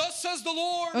say, встает. thus says the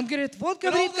Lord. Он говорит: вот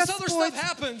And all говорит this other Господь. stuff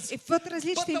happens. И вот But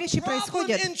различные the вещи problem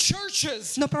происходят. in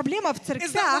churches Но проблема в is that we're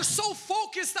церквях, so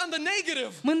focused on the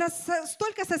negative. мы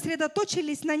столько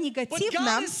сосредоточились на But God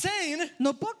негативном, is saying,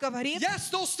 но Бог говорит: yes,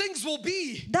 those things will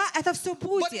be. да, это все But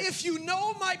будет. if you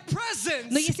know my Но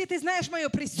presence, если ты знаешь мое you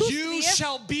присутствие,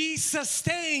 shall be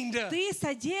sustained. ты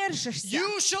содержишься.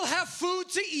 You shall have food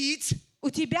to eat. У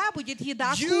тебя будет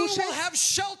еда You will кушать. have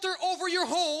shelter over your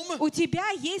home. У тебя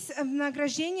есть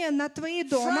награждение над твоей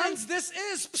домом. Friends, this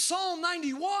is Psalm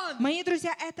 91. Мои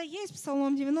друзья, это есть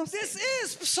Псалом 90. This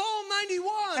is Psalm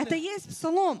 91. Это есть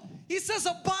Псалом. He says,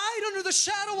 abide under the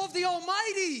shadow of the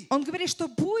Almighty. Он говорит, что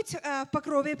будь в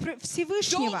покрове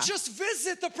Всевышнего. Don't just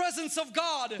visit the presence of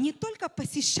God. Не только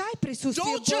посещай присутствие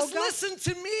Don't just Бога, listen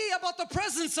to me about the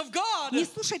presence of God. не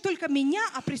слушай только меня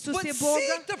о But присутствии Бога,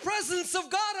 seek the presence of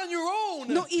God on your own.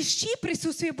 но ищи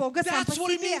присутствие Бога сам по That's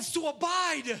what it себе. means to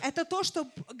abide. Это то, что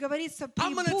говорится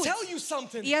I'm going to «прибудь». tell you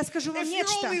something. И я скажу вам If you're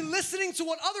нечто. only listening to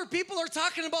what other people are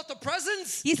talking about the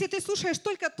presence, Если ты слушаешь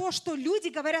только то, что люди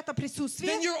говорят о then присутствии,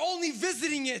 you're only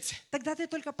visiting it. тогда ты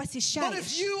только But if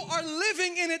посещаешь. you are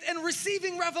living in it and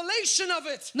receiving revelation of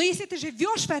it, Но если ты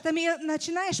живешь в этом и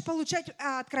начинаешь получать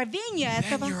откровение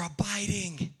then этого, you're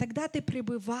abiding. тогда ты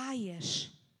пребываешь.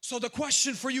 So the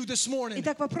question for you this morning,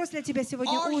 Итак, вопрос для тебя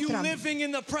сегодня are you утром. living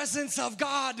in the presence of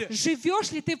God?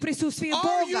 Живешь ли ты в присутствии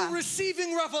Are you Бога?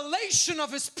 receiving revelation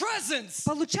of His presence?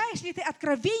 Получаешь ли ты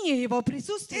откровение Его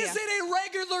присутствия? Is it a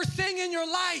regular thing in your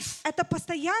life? Это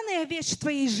постоянная вещь в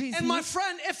твоей And my жизни.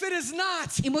 friend, if it is not,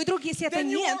 И, мой друг, если это then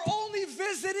you нет, are only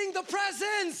visiting the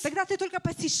presence. тогда ты только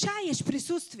посещаешь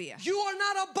присутствие. You are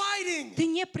not abiding. Ты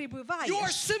не You are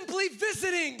пребываешь. simply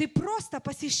visiting. Ты просто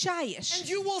посещаешь. And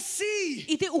you will see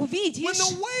И ты when увидишь,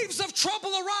 the waves of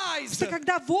trouble arise, что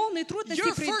когда волны трудности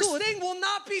your first придут, thing will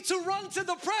not be to run to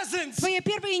the presence, твоя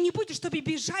первая не будет, чтобы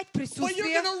бежать в but you're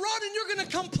going присутствие, to run and you're going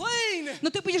to complain. но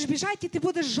ты будешь бежать, и ты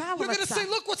будешь You're going to жаловаться. say,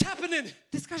 look what's happening.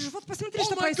 Ты скажешь: вот посмотри, Oh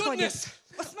что my происходит. goodness.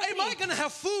 Am Посмотри, I going to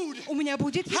have food? у меня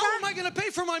будет How am еда. I going to pay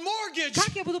for my mortgage?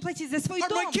 Как я буду платить за свой Are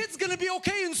my дом? kids going to be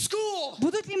okay in school?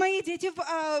 Будут ли мои дети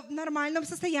в нормальном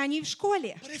состоянии в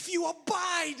школе? But if you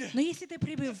abide, Но если ты if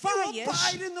you пребываешь,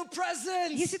 abide in the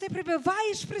presence, если ты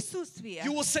пребываешь в присутствии,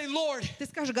 you will say, Lord, ты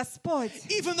скажешь: Господь,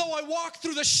 even though I walk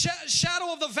through the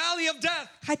shadow of the valley of death,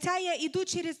 хотя я иду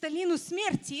через долину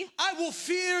смерти, I will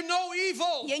fear no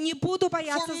evil. я не буду For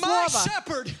бояться my злого,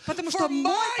 shepherd, потому for что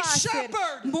мой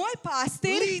my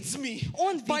пастырь leads me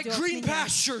Он by ведет green меня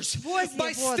pastures, возле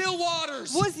by вод, still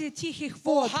waters. возле тихих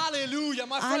Oh, вод. hallelujah.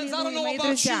 My friends, I don't Аллилуйя, know мои about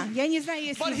друзья. you, Я не знаю,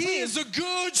 если but he вы, is a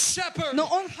good shepherd. но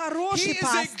Он He хороший is a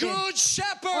пастырь. good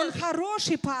Он shepherd.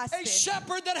 хороший A пастырь.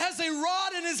 shepherd that has a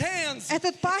rod in his hands.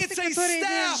 Этот пастырь, It's a который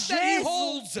staff that he держит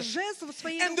holds. жезл в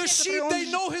своей And the руке, sheep, который they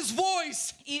он... know his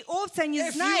voice. И овцы не If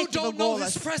you знают его don't know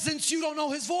голос. his presence, you don't know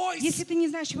his voice. Если ты не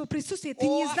знаешь его присутствие, ты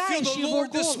Oh, не I feel знаешь the его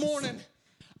Lord this голос. morning.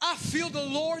 I feel the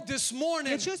Lord this morning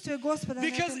Я чувствую Господа на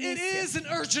because этом it месте. is an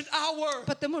urgent hour.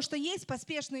 Потому что есть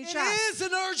поспешный It час. is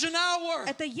an urgent hour.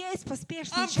 Это есть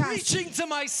поспешный I'm час. preaching to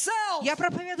myself. Я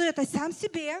проповедую это сам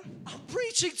себе. I'm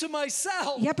preaching to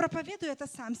myself. Я проповедую это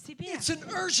сам себе. It's an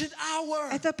urgent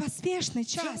hour Это поспешный to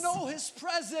час, know his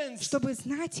presence. чтобы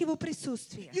знать его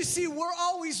присутствие. You see, we're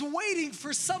always waiting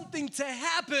for something to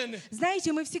happen.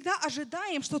 Знаете, мы всегда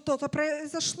ожидаем, что что-то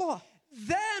произошло.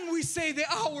 Then we say the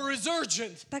hour is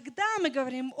urgent. Тогда мы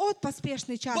говорим: от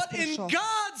поспешный час But in пришел.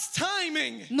 God's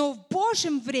timing, Но в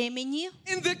Божьем времени,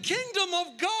 in the kingdom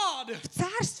of God, в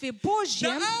Царстве the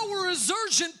Божьем, hour is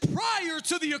urgent prior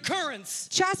to the occurrence.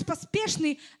 час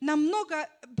поспешный намного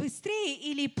быстрее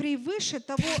или превыше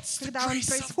того, That's the когда он grace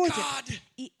of происходит. God.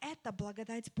 И это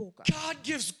благодать Бога. God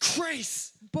gives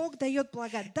grace Бог дает in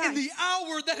благодать the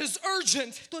hour that is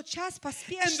urgent. в тот час And the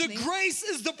поспешный. grace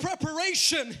is the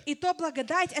preparation. И то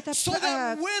благодать Понять это, so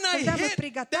that when I когда мы hit the actual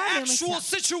приготавливаемся,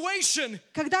 situation,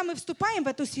 когда мы вступаем в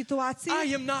эту ситуацию, I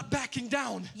am not backing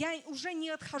down. я уже не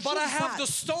отхожу But I have the назад.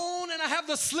 stone and I have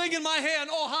the sling in my hand.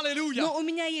 Oh, hallelujah. Но у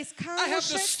меня есть I have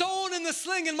the камушек, stone and the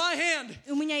sling in my hand.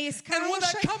 у меня есть And when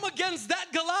I камушек. come against that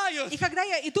И Goliath, когда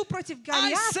я иду против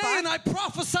I say and Голиафа, I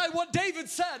prophesy what David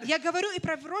said. я говорю и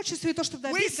пророчествую то, что We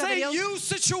Давид say, говорил. you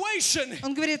situation.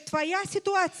 Он говорит, твоя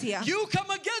ситуация. You come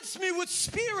against me with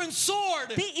spear and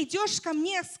sword. Ты идешь ко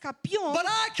мне с копьем, But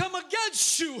I come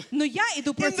against you но я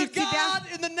иду in the против тебя God,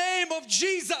 in the name of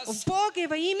Jesus, в Боге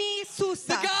во имя the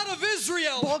Иисуса, God of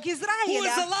Israel, Бог who is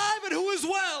Израиля, alive and who is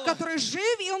well. который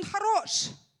жив и Он хорош.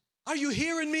 Are you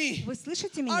hearing me? Вы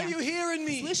слышите Are you меня? hearing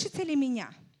me? Слышите ли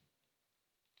меня?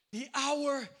 The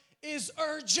hour is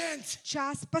urgent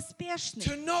Час поспешный,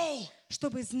 to know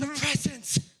чтобы the знать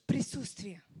presence.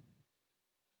 присутствие.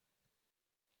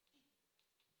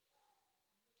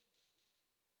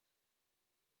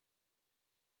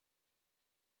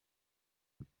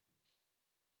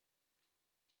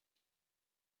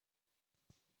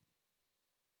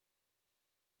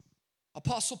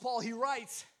 Apostle Paul, he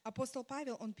writes Апостол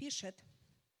Павел, он пишет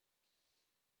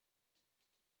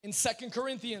in 2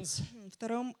 Corinthians, в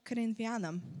 2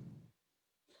 Коринфянам,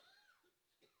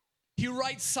 he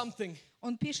writes something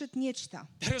он пишет нечто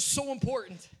that is so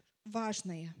important.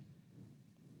 важное.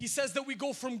 He says that we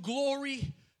go from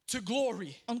glory to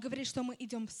glory. Он говорит, что мы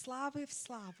идем в славы в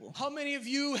славу. How many of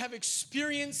you have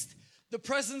experienced the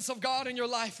presence of God in your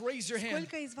life? Raise your hand.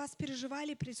 Сколько из вас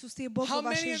переживали присутствие Бога How в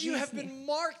many вашей of you have жизни? been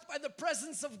marked by the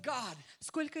presence of God?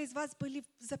 Сколько из вас были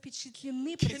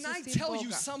запечатлены Can I присутствием tell you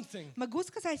Бога? something? Могу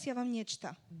сказать я вам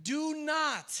нечто? Do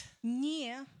not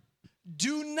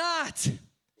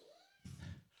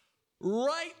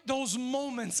write those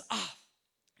moments off.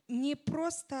 Не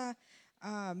просто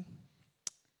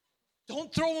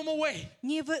Don't throw them away.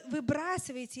 не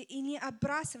выбрасывайте и не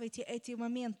отбрасывайте эти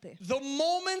моменты. The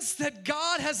moments that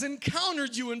God has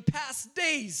encountered you in past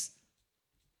days.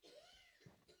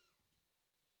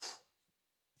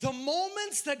 The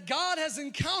moments that God has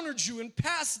encountered you in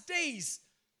past days.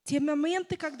 Те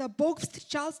моменты, когда Бог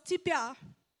встречал тебя,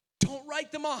 Don't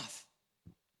write them off.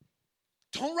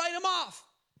 Don't write them off.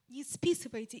 не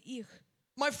списывайте их.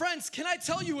 My friends, can I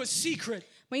tell you a secret?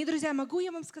 Мои друзья, могу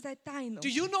я вам сказать тайну? Do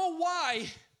you know why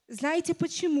Знаете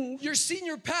почему? your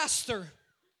senior pastor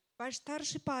Ваш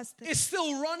старший пастор, is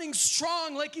still running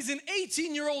strong like he's an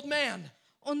 18-year-old man?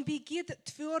 он бегит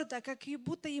твердо, как и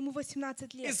будто ему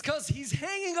 18 лет. It's because he's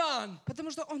hanging on Потому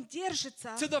что он держится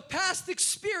to the past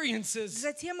experiences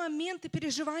за те моменты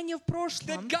переживания в that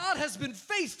прошлом, God has been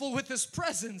faithful with his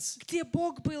presence. где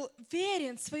Бог был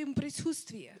верен в своем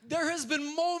присутствии. There has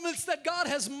been moments that God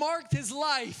has marked his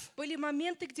life, Были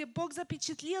моменты, где Бог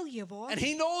запечатлел его, and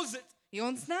he knows it. и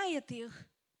он знает их.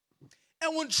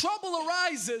 And when trouble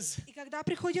arises, И когда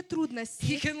приходят he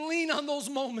трудности, can lean on those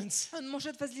moments. он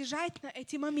может возлежать на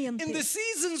эти In моменты. the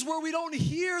seasons where we don't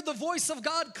hear the voice of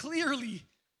God clearly,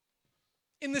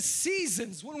 in the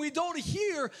seasons when we don't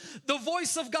hear the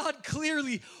voice of God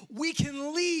clearly, we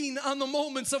can lean on the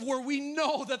moments of where we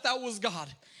know that that was God.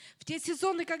 В те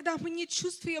сезоны, когда мы не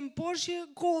чувствуем Божий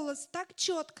голос так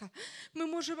четко, мы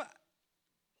можем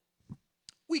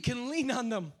We can lean on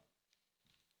them.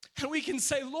 And we can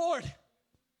say, Lord,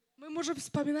 Мы можем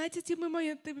вспоминать эти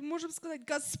моменты, мы можем сказать: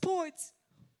 Господь,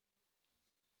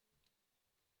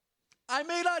 I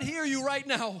may not hear you right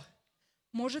now,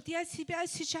 может, я себя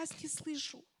сейчас не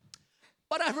слышу,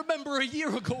 but I remember a year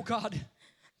ago, God,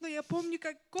 но я помню,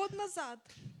 как год назад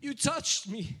you touched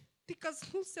me. Ты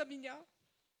коснулся меня.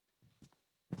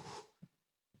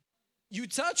 You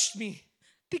touched me.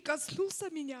 Ты коснулся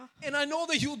меня. And I know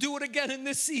that you'll do it again in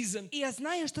this season. И я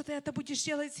знаю, что ты это будешь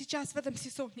делать сейчас в этом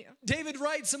сезоне. David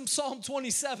writes in Psalm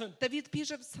 27. Давид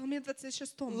пишет в Псалме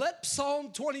 26. Let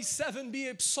Psalm 27 be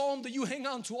a psalm that you hang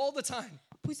on to all the time.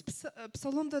 Пусть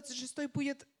Псалом 26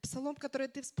 будет псалом, который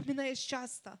ты вспоминаешь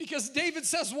часто. Because David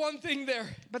says one thing there.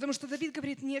 Потому что Давид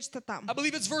говорит нечто там. I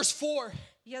believe it's verse 4.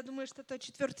 Я думаю, что это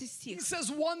 4 He стих. says,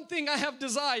 one thing I have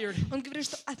desired Он говорит,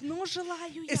 что одно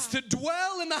желаю я. is to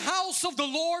dwell in the house of the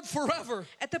Lord forever.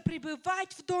 Это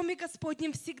пребывать в доме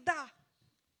Господнем всегда.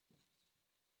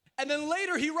 And then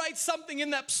later he writes something in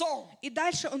that psalm. И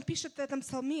дальше он пишет в этом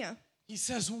псалме. He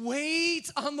says,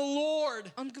 wait on the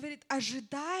Lord. Он говорит: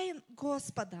 ожидай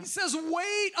Господа. He says,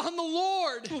 wait on the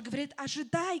Lord. Он говорит: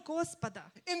 ожидай Господа.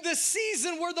 In the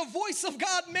season where the voice of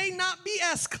God may not be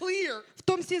as clear, В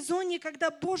том сезоне,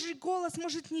 когда Божий голос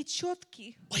может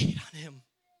нечеткий, wait on him.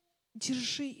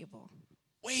 держи его.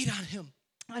 Wait on him.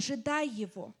 Ожидай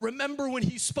Его. Remember when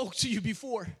He spoke to you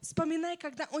before. Вспоминай,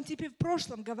 когда Он тебе в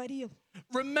прошлом говорил.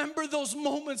 Remember those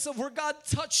moments of where God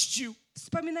touched you,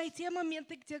 Вспоминай те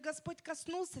моменты, где Господь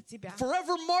коснулся тебя.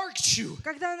 forever marked you.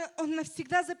 Когда Он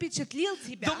навсегда запечатлел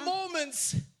тебя. The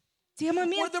moments Те where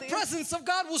моменты, the presence of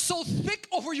God was so thick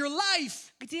over your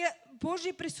life, где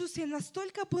Божье присутствие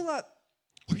настолько было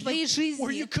в where твоей you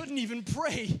жизни, couldn't even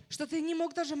pray, что ты не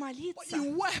мог даже but молиться.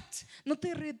 you wept Но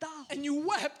ты рыдал. and you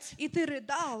wept, И ты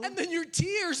рыдал. and then your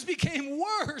tears became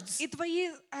words. И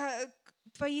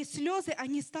твои слезы,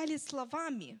 они стали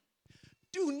словами.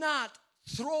 Do not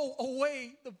throw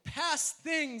away the past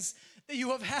things that you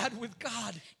have had with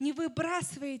God. Не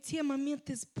выбрасывай те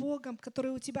моменты с Богом,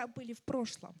 которые у тебя были в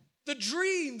прошлом. The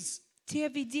dreams. Те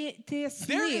There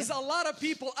сны. is a lot of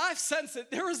people, I've sensed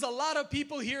it, there is a lot of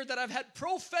people here that have had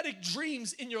prophetic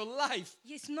dreams in your life.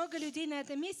 Есть много людей на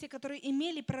этом месте, которые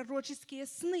имели пророческие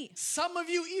сны. Some of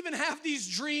you even have these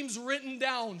dreams written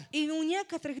down. И у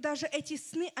некоторых даже эти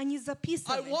сны, они I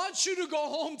записаны. want you to go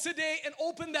home today and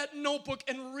open that notebook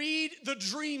and read the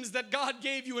dreams that God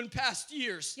gave you in past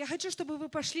years. Я хочу, чтобы вы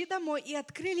пошли домой и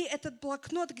открыли этот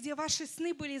блокнот, где ваши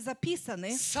сны были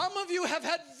записаны. Some of you have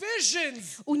had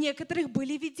visions. У некоторых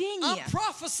были I'm видения.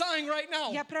 prophesying right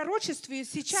now. Я пророчествую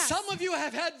сейчас. Some of you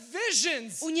have had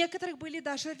visions. У некоторых были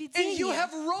даже And you видения.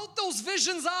 have wrote those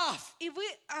visions off. И вы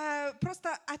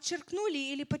просто отчеркнули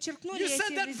или подчеркнули You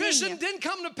said that эти vision видения. didn't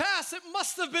come to pass. It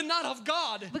must have been not of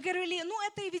God. Вы говорили, ну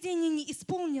это видение не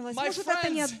исполнилось, My может это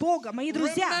не friends, от Бога. Мои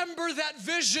друзья, remember that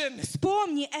vision.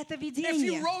 вспомни это If you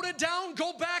видение. wrote it down,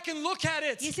 go back and look at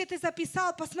it. Если ты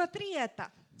записал, посмотри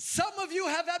это. Some of you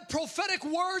have had prophetic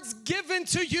words given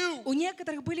to you У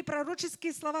некоторых были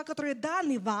пророческие слова, которые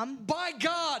даны вам by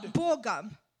God.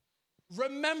 Богом.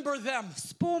 Remember them.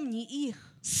 Вспомни их.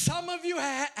 Some of you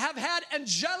have had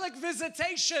angelic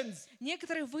visitations.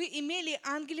 Некоторые вы имели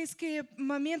ангельские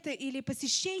моменты или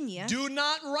посещения. Do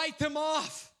not write them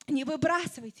off. Не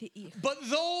выбрасывайте их. But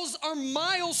those are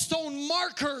milestone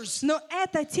markers. Но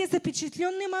это те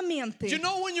запечатленные моменты. You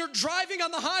know when you're driving on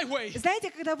the highway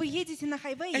Знаете, когда вы едете на and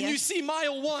you хайвее, see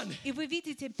mile 1, и вы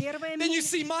видите первая then you миль,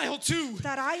 see mile 2,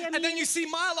 вторая and then миль, you see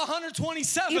mile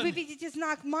и вы 127. видите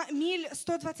знак миль The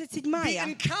 127.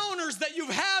 encounters that you've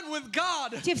had with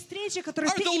God Те встречи, которые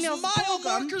are ты those имел с mile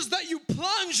Богом, markers that you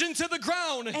plunge into the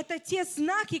ground. это те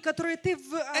знаки, которые ты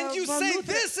And you say,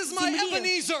 вовнутрь this is my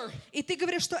земли. Ebenezer. И ты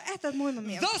говоришь, что это мой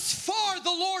момент. Thus far the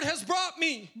Lord has brought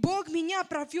me. Бог меня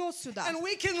провел сюда. And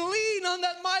we can lean on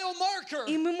that mile marker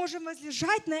И мы можем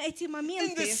возлежать на эти in the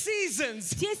моменты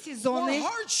seasons в те where сезоны,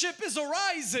 hardship is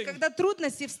arising. когда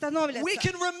трудности We становятся.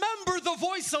 can remember the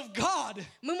voice of God.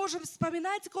 Мы можем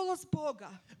вспоминать голос Бога.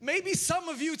 Maybe some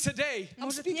of you today, I'm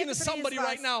Может, speaking to некоторые somebody из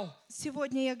right now. вас,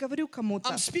 сегодня я говорю кому-то,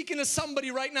 I'm speaking to somebody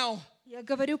right now. я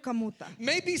говорю кому-то.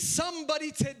 Maybe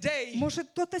somebody today Может,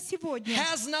 кто-то сегодня,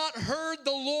 has not heard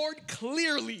the Lord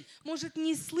clearly. может,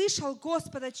 не слышал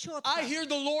Господа четко. I hear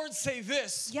the Lord say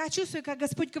this. Я чувствую, как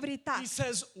Господь говорит так. He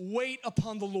says, wait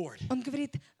upon the Lord. Он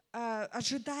говорит,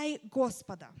 ожидай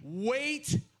Господа.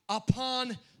 Wait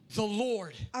upon the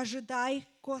Lord, Ожидай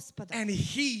Господа. and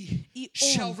He И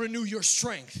shall Он. renew your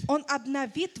strength. Он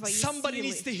обновит твои Somebody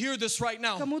needs to силы. hear this right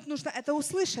now. Кому-то нужно это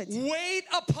услышать. Wait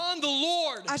upon the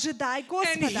Lord, Ожидай and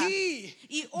Господа. He,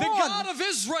 И the God Он, of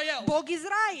Israel, Бог the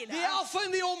Израиля, Alpha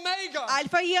and the Omega,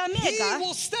 Альфа и He Омега,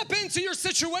 will step into your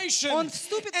situation, Он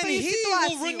вступит в and твою He will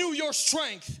ситуацию. renew your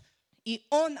strength. и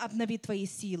Он обновит твои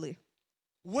силы.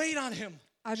 Wait on Him.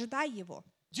 Ожидай Его.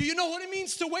 Do you know what it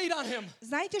means to wait on Him?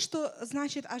 Знаете, что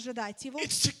значит ожидать Его?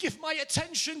 It's to give my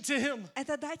attention to Him.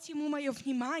 Это дать Ему мое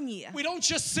внимание. We don't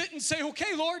just sit and say,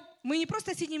 okay, Lord. Мы не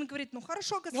просто сидим и говорим, ну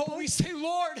хорошо, No, we Господь. say,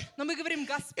 Lord, Но мы говорим, it's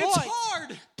Господь,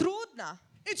 hard. трудно.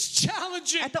 It's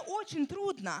challenging. Это очень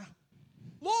трудно.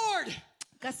 Lord,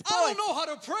 I Господь, don't know how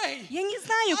to pray. я не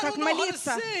знаю, I как don't know how to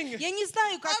молиться. sing. Я не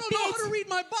знаю, I как don't know how to петь. read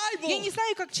my Я не Bible.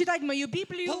 знаю, как читать мою But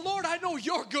Библию. Lord, I know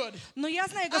you're good. Но я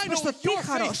знаю, I know Господь, что you're Ты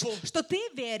хорош, faithful. что Ты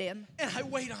верен. And I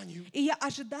wait on you. И я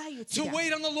ожидаю To Тебя.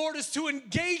 wait on the Lord is to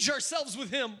engage ourselves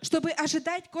with Him. Чтобы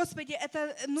ожидать, Господи,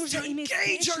 это нужно To иметь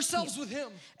engage встречу с ourselves Ним. with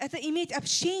Him. Это иметь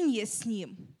общение с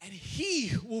Ним. And He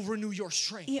will renew your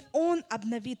strength. И Он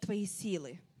обновит твои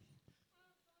силы.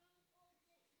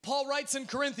 Paul writes in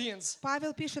Corinthians,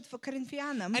 Павел пишет в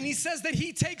Коринфянам, and he says that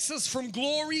He takes us from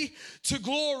glory to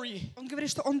glory. он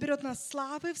говорит, что Он берет нас с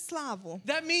славы в славу.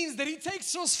 That means that He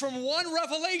takes us from one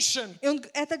revelation. И Он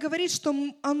это говорит, что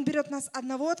Он берет нас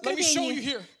одного Let me show you откровения.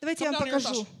 here. Давайте я Come вам down here,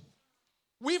 покажу. Natasha.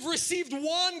 We've received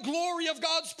one glory of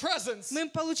God's presence. Мы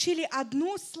получили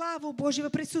одну славу Божьего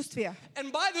присутствия.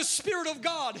 And by the Spirit of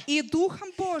God, И Духом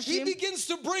He Божьим begins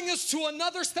to bring us to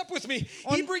another step with me.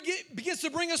 He begins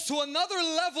to bring us to another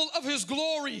level of His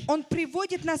glory. Он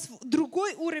приводит нас в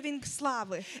другой уровень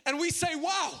славы. And we say,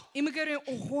 wow, И мы говорим,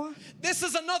 ого, this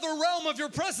is another realm of your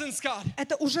presence, God.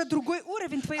 это уже другой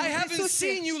уровень Твоего I haven't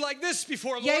seen присутствия. you like this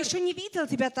before, Я Lord. еще не видел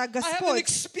Тебя так, I haven't Господь.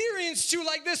 experienced you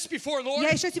like this before, Lord. Я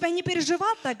еще Тебя не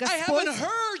переживал так, I haven't Господь.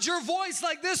 heard your voice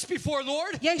like this before,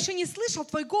 Lord. Я еще не слышал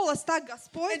Твой голос так, And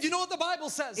Господь. you know what the Bible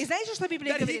says? И знаете, что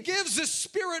Библия That He говорит? gives His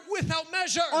Spirit without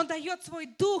measure. Он дает свой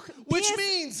дух Which без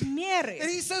means, and меры.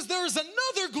 He says there is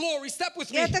another glory. Step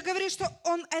with И me. это говорит, что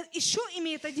Он еще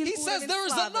имеет один He says уровень there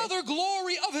is славы. another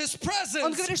glory of His Он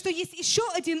presence. говорит, что есть еще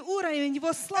один уровень Его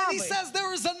And He славы. says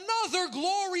there is another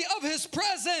glory of His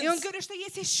И Он presence. говорит, что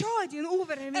есть еще один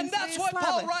уровень And that's своей what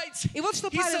Paul славы. writes. И вот что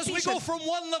He Павел says we go пишет. from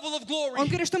one level of Он glory,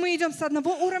 говорит, что мы идем с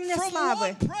одного уровня from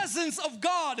славы, one presence of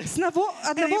God, с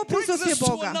одного He brings присутствия us to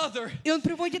Бога. another. И Он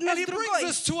приводит нас and He в brings другой.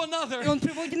 us to another. И Он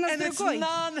приводит нас в And it's другой.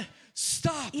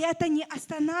 non-stop. И это не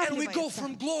And we go останавливается.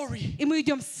 from glory И мы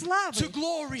идем с to славы,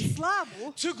 glory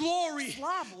славу, to glory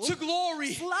славу, to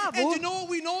glory. славу. And you know what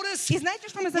we notice? И знаете,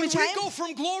 что мы When we замечаем? go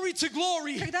from glory to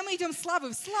glory, Когда мы идем с славы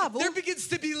в славу, there begins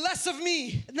to be less of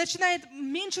me. начинает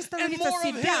меньше становиться more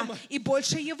of себя Him. и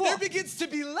больше Его. There begins to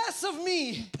be less of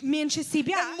me Меньше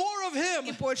себя and more of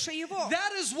и Him. больше Его.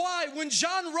 That is why when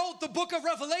John wrote the book of И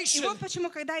Revelation, вот почему,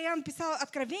 когда Иоанн писал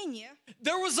Откровение,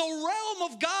 there was a realm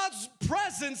of God's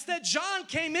presence that John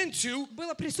came into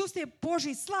было присутствие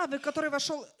Божьей славы, в которое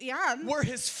вошел Иоанн, where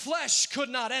his flesh could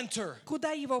not enter.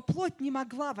 куда его плоть не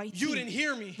могла You didn't войти.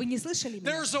 hear me. Вы не слышали меня?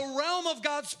 There's a realm of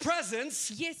God's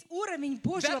presence Есть уровень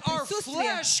Божьего that our присутствия,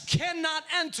 flesh cannot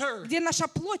enter. где наша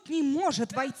плоть не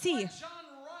может войти. John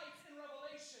writes in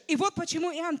Revelation, И вот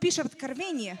почему Иоанн пишет в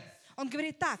Откровении. Он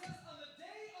говорит так. on the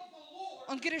day of the Lord,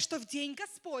 Он говорит, что в день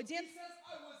Господень, he says,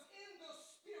 I was in the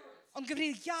Spirit. он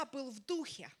говорит, я был в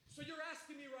духе. So you're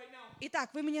asking me right now, Итак,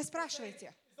 вы меня спрашиваете,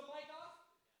 is the mic off?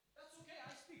 That's okay, I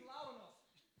speak loud enough.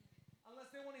 Unless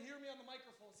they want to hear me on the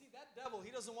microphone. See, that devil, he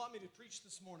doesn't want me to preach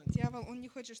this morning. дьявол, он не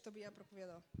хочет, чтобы я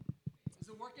проповедовал. Is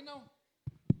it working now?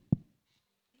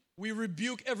 We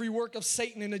rebuke every work of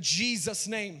Satan in a Jesus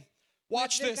name.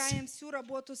 Watch this. Отвергаем всю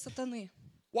работу сатаны.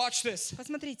 Watch this.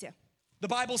 Посмотрите, The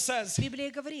Bible says,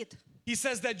 Библия говорит, he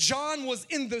says that John was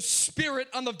in the Spirit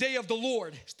on the day of the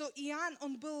Lord, что Иоанн,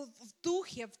 он был в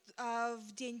духе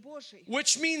в день Божий.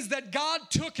 which means that God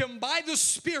took him by the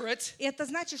Spirit. И это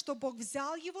значит, что Бог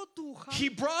взял его духом, He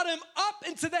brought him up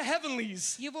into the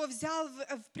heavenlies. его взял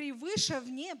превыше в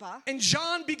небо, And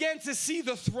John began to see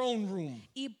the throne room.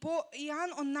 и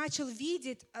Иоанн, он начал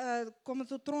видеть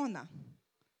комнату трона.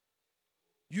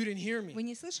 You didn't hear Вы me.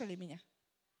 не слышали меня?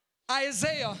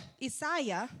 Isaiah,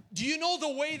 Исайя, do you know the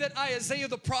way that Isaiah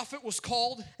the prophet was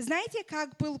called? знаете,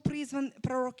 как был призван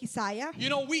пророк Исайя? You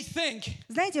know, we think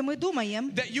Знаете, мы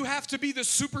думаем, that you have to be the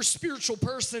super spiritual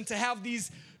person to have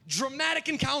these dramatic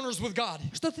encounters with God.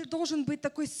 что ты должен быть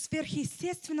такой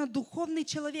сверхъестественно духовный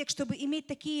человек, чтобы иметь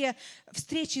такие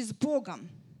встречи с Богом.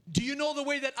 Do you know the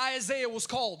way that Isaiah was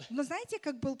called? Но знаете,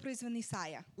 как был призван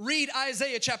Исайя? Read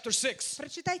Isaiah chapter 6.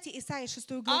 Прочитайте Исайя 6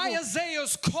 главу.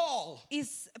 Isaiah's call,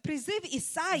 Призыв the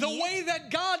Исаии, way that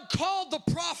God called the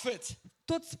prophet,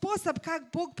 тот способ,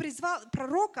 как Бог призвал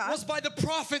пророка, was by the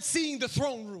prophet seeing the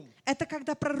throne room. это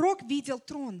когда пророк видел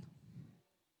трон.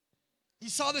 He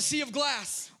saw the sea of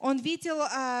glass. Он видел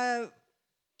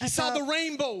He saw the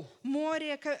rainbow.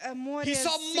 море He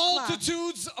saw стекла.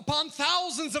 multitudes upon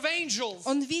thousands of angels.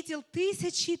 Он видел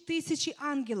тысячи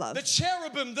ангелов, The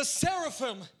cherubim, the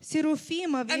seraphim.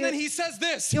 серафимов. And then he says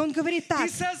this. И он говорит He так.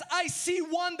 says, I see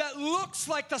one that looks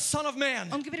like the Son of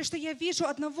Man. Он говорит, что я вижу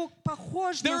одного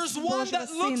похожего на There's one Божьего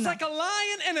that looks Сына. like a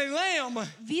lion and a lamb.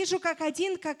 Вижу как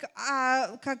один, как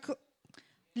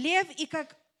лев и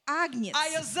как агнец.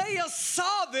 Isaiah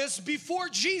saw this before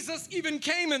Jesus even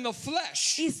came in the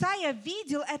flesh. Исайя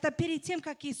видел это перед тем,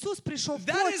 как Иисус пришел в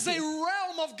That is a плоти.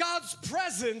 realm of God's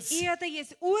presence И это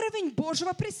есть уровень Божьего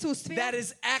that присутствия,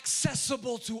 is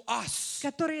accessible to us.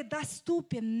 который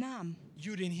доступен нам.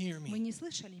 You didn't hear Вы me. не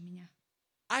слышали меня?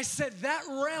 I said that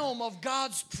realm of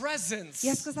God's presence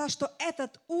Я сказала, что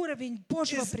этот уровень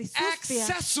Божьего is присутствия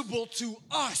accessible to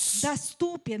us.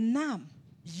 доступен нам.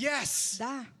 Yes,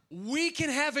 Да. we can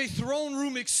have a throne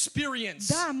room experience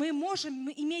Да, мы можем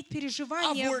иметь of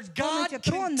переживание where в комнате God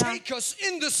can трона, take us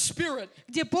in the spirit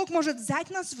где Бог может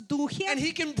взять нас в and духе,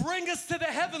 He can bring us to the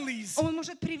heavenlies, Он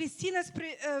может привести нас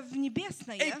в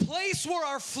небесное, a place where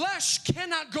our flesh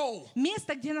cannot go.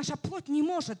 место, где наша плоть не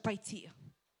может пойти.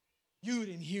 You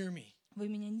didn't hear me. Вы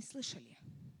меня не слышали.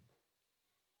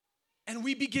 And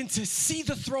we begin to see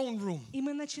the throne room. И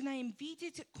мы начинаем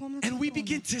видеть комнату And we трона.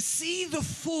 begin to see the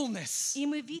fullness, И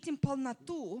мы видим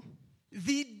полноту,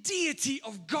 the deity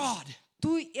of God.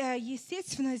 ту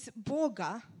естественность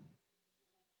Бога.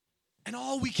 And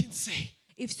all we can say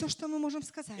И все, что мы можем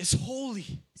сказать, is holy,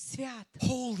 свят,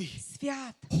 holy,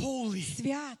 свят, holy,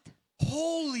 свят,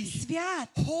 holy, свят,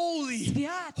 holy,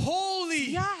 свят, holy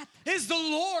свят. is the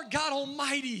Lord God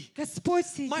Almighty. Господь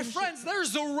My Всевышний. friends,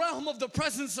 there's a realm of the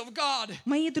presence of God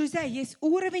Мои друзья, есть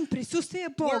уровень присутствия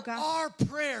where Бога, our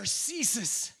prayer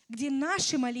ceases где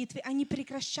наши молитвы, они and the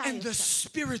прекращаются.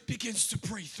 Spirit begins to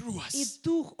pray through И us.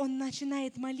 Дух, Он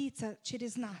начинает молиться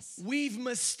через нас. We've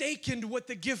mistaken what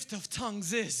the gift of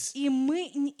tongues is. И мы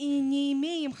не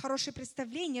имеем хорошее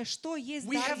представление, что есть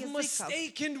We дар have языков.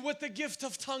 mistaken what the gift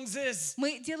of tongues is.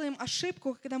 Мы делаем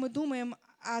ошибку, когда мы думаем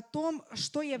о том,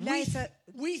 что является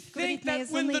We говорить think на that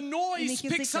when the noise иных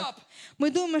picks языках. up, Мы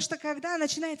думаем, что когда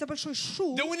начинается большой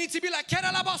шум, then we need to be like,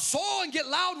 "Keralabaso," and get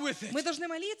loud with it. мы должны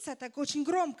молиться так очень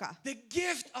громко. The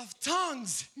gift of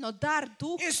tongues Но дар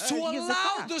Духа is to allow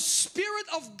языка the Spirit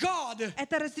of God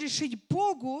это разрешить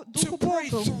Богу, to Духу pray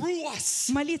Богу, through us.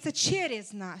 молиться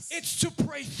через нас. It's to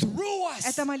pray through us.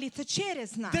 Это молиться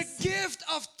через нас. The gift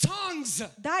of tongues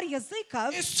Дар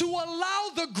языков is to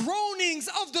allow the groanings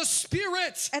of the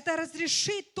Spirit это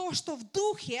разрешить то, что в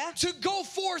Духе, to go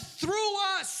forth through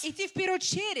us. идти вперед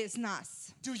через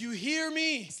нас. Do you hear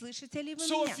me? Слышите ли вы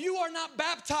So меня? if you are not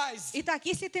baptized, Итак,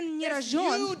 если ты не if you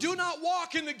рожден, do not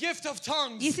walk in the gift of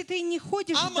tongues, если ты не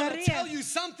ходишь I'm в going to tell даре, you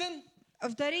something.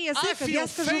 в даре I языков, feel я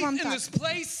скажу вам faith in так. this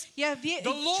place. Я The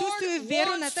чувствую Lord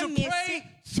веру на wants to этом pray месте.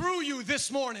 through you this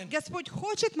morning. Господь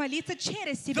хочет молиться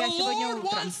через The тебя сегодня Lord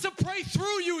утром. wants to pray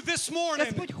through you this morning.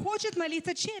 Господь хочет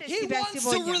молиться через He тебя wants to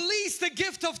сегодня. release the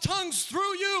gift of tongues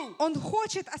through you Он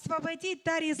хочет освободить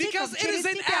дар because языков it is через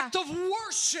an тебя. act of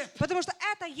worship. Потому что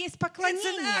это есть It's an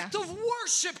поклонение. act of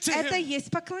worship to Это Him.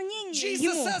 есть поклонение Jesus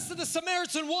Ему. says to the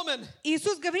Samaritan woman,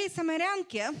 Иисус говорит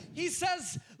самарянке, He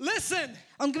says, listen,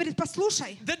 Он говорит,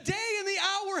 послушай, the day and the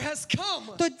hour has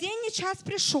come тот день и час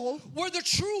пришел, where the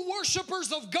true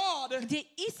worshipers of God, где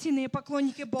истинные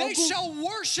поклонники Богу, they shall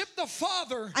worship the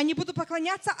Father они будут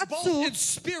поклоняться both Отцу in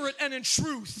spirit and in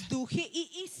truth. в Духе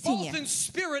и Both истине. in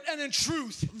spirit and in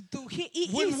truth. В Духе и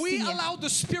When we истине. allow the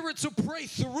Spirit to pray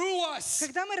through us,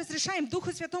 Когда мы разрешаем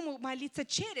Духу Святому молиться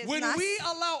через when нас, we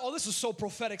allow, oh, this is so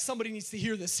prophetic. Somebody needs to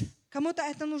hear this. кому-то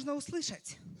это нужно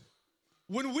услышать.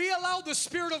 When we allow the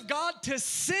Spirit of God to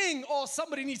sing, oh,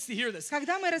 somebody needs to hear this.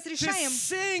 Когда мы To разрешаем,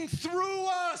 sing through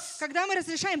us, когда мы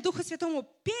разрешаем Духу Святому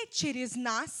петь через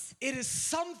нас, it is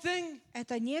something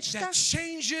это нечто, that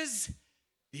changes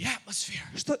the atmosphere.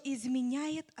 что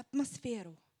изменяет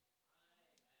атмосферу.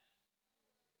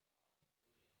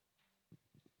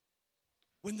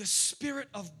 When the Spirit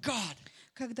of God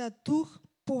Когда Дух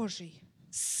Божий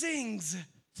sings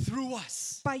through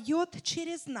us, поет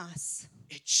через нас,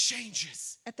 it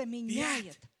changes это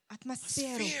меняет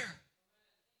атмосферу. atmosphere.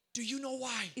 Do you know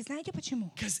why? И знаете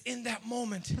почему? Because in that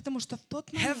moment, Потому что в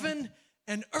тот момент heaven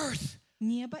and earth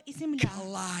небо и земля,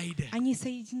 collide. они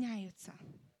соединяются.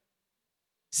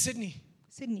 Sydney,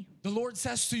 Сидни, the Lord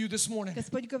says to you this morning,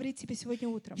 Господь говорит тебе сегодня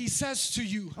утром. He says to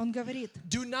you, Он говорит,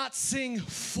 do not sing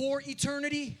for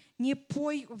eternity, не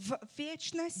пой в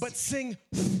вечность, but sing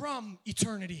from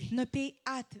eternity. но пей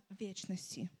от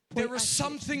вечности. Пой There от is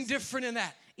something вечности. different in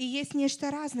that. И есть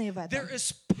нечто разное в There этом.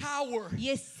 is power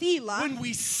Есть сила, when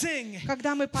we sing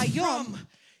когда мы поем from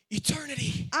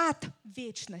eternity. от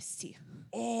вечности.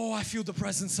 Oh, I feel the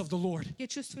presence of the Lord. Я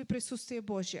чувствую присутствие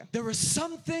Божье. There is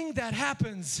something that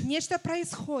happens Нечто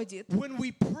происходит, when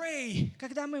we pray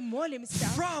когда мы молимся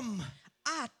from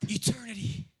от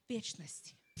eternity.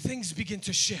 вечности. Things begin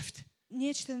to shift.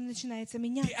 Нечто начинается The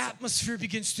меняться. atmosphere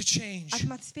begins to change.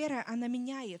 Атмосфера, она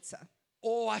меняется.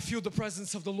 Oh, I feel the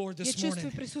presence of the Lord Я this чувствую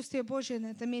morning. присутствие Божье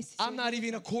на этом месте. I'm not even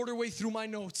сегодня a утром. quarter way through my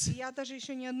notes. Я даже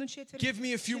еще не одну четверть. Give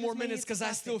me a few через more мои minutes because I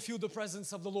цитаты. still feel the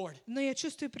presence of the Lord. Но я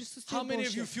чувствую присутствие How many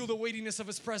of you Божье. feel the weightiness of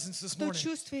His presence this Кто morning?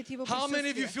 чувствует Его How many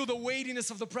of you присутствие? feel the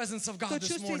weightiness of the presence of Кто God this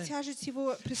чувствует morning? тяжесть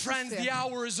Его Friends, the присутствия?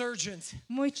 hour is urgent.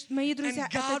 Мои друзья,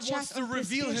 And God этот час, wants to он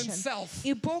reveal приспешен. Himself,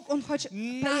 И Бог, Он хочет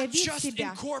Not проявить just in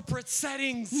себя corporate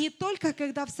settings, не только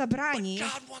когда в собрании,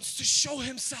 God wants to show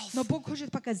Himself но Бог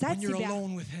хочет показать when you're себя,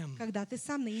 alone with Him. когда ты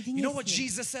сам You наедине know what с Ним.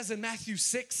 Jesus says in Matthew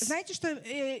 6 Знаете, что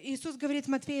Иисус говорит в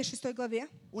Матфея 6 главе?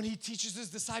 when He teaches His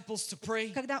disciples to pray?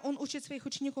 Когда Он учит своих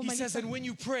учеников He says, молиться. and when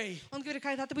you pray, Он говорит,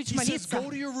 когда ты будешь He says, молиться, go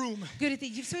to your room говорит,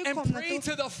 иди в свою and pray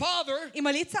комнату to the Father и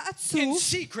молиться in Отцу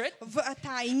secret, в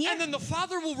тайне, and then the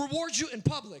Father will reward you in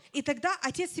public. и тогда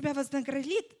Отец тебя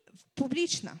вознаградит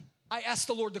публично. I asked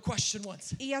the Lord the question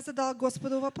once. И я задала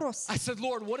Господу вопрос. I said,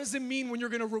 Lord, what does it mean when you're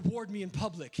going to reward me in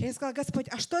public? Я сказала: Господь,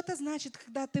 а что это значит,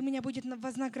 когда ты меня будешь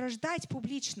вознаграждать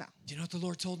публично? Do you know what the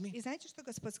Lord told me? И знаете, что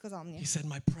Господь сказал мне? He said,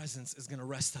 my presence is going to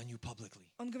rest on you publicly.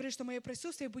 Он говорит, что мое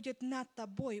присутствие будет над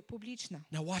тобой публично.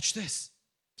 Now watch this.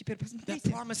 Теперь That посмотрите.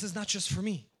 promise is not just for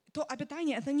me. То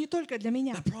обетание это не только для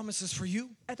меня. That promise is for you,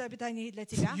 Это обетание и для for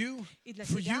тебя, you, и для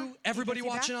for тебя, you, и для everybody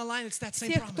watching тебя. online. It's that same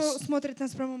Всех, кто promise. смотрит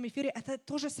нас в прямом эфире, это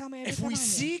то же самое If we обетование.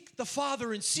 seek the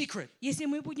Father in secret, Если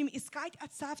мы будем искать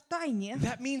Отца в тайне,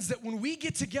 that means that when we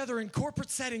get together in corporate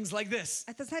settings like this,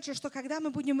 это значит, что когда мы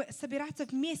будем собираться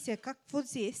вместе, как вот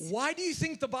здесь, why do you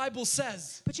think the Bible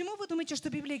says? почему вы думаете, что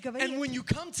Библия And говорит, when you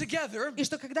come together, и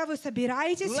что когда вы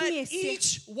собираетесь let вместе,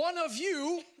 each one of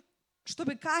you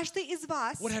чтобы каждый из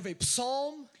вас would have a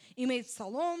psalm, имеет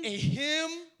псалом, a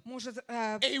hymn, может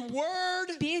a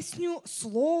word, песню,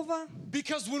 слово,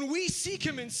 because when we seek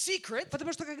Him in secret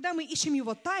потому что когда мы ищем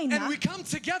Его and тайно, we come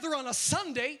together on a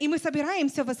Sunday, и мы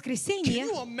собираемся в can воскресенье,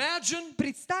 you imagine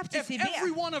представьте if себе,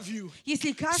 every one of you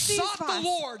если каждый sought из the вас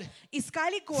Lord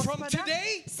искали from Господа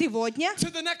today сегодня to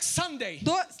the next Sunday?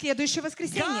 до следующего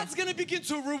воскресенья, God's going to begin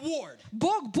to reward.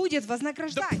 Бог будет The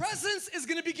вознаграждать. presence is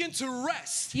going to begin to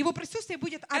rest. Его присутствие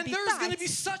будет And there's going to be обитать.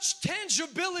 such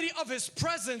tangibility of His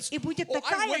presence. И будет Oh, I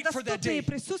такая wait for that доступное day.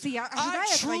 присутствие. Я I ожидаю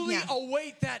этого truly дня.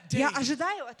 await that day Я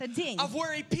ожидаю этот день, of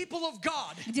where a people of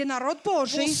God где народ will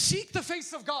Божий seek the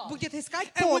face of God. будет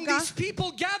искать And when Бога. these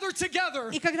people gather together,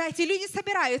 И когда эти люди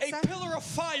собираются, a pillar of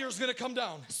fire is going to come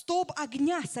down. столб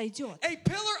огня сойдет. A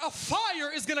pillar of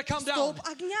fire is going to come down. Столб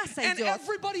огня And сойдет.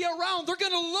 everybody around, they're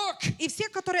going to look И все,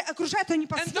 которые окружают, они and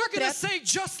they're going to посмотрят. say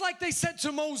just like they said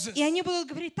to Moses. И они будут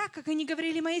говорить так, как они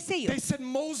говорили Моисею. They said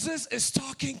Moses is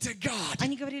talking to God.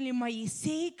 Они говорили: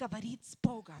 Моисей говорит с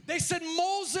Богом. They said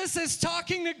Moses is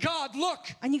talking to God. Look,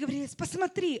 Они говорили: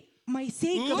 посмотри,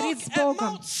 Моисей говорит look с at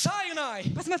Богом. Mount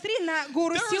Sinai. Посмотри на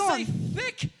гору There is a Сион.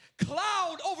 thick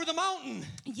cloud over the mountain.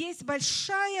 Есть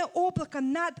большое облако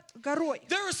над горой.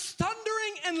 There is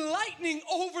thundering and lightning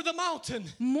over the mountain.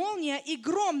 Молния и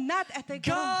гром над этой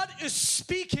горой. God is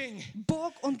speaking.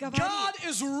 Бог, Он говорит. God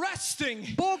is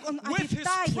resting Бог, Он with His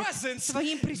обитает presence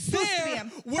своим there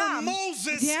присутствием where там,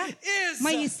 Moses где is.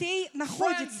 Моисей Friends,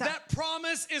 находится. that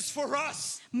promise is for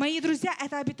us. Мои друзья,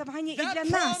 это обетование и That для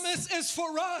нас. promise is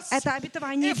for us. Это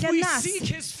обетование If для we нас. seek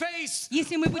His face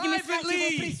Если мы будем искать Его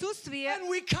privately присутствие and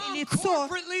we и come лицо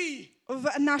corporately, в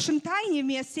нашем тайне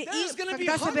вместе, и there's going to be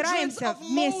когда hundreds собираемся of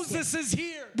вместе, Moseses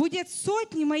here. будет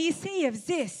сотни Моисеев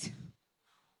здесь.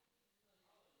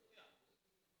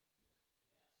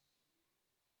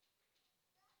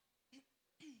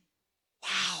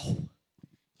 Wow.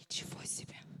 Ничего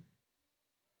себе.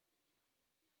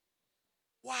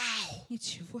 Wow.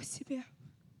 Ничего себе.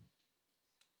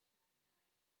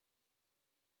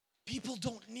 People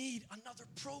don't need another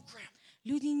program.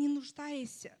 Люди не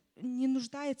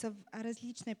нуждаются в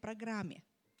различной программе.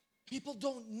 People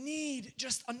don't need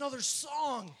just another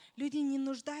song, Люди не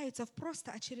нуждаются в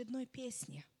просто очередной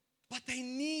песне. but they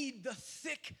need the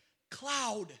thick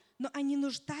cloud. Но они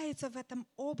нуждаются в этом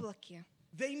облаке.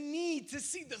 They need to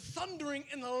see the thundering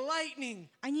and the lightning,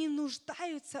 Они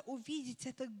нуждаются увидеть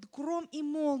этот гром и a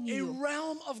молнию.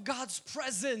 realm of God's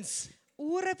presence.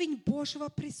 Уровень Божьего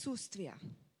присутствия.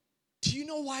 Do you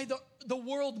know why the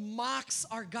world mocks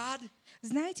our God?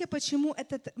 Знаете, почему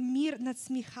этот мир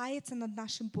надсмехается над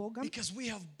нашим Богом? Because we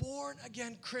have born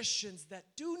again Christians that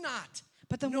do not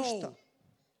Потому know, что,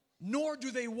 nor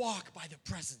do they walk by the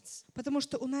presence. потому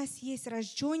что у нас есть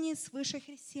рожденные свыше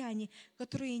христиане,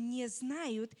 которые не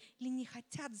знают или не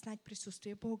хотят знать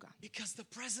присутствие Бога. Because the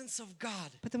presence of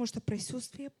God Потому что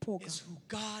присутствие Бога is who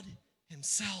God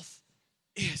Himself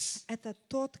is. — это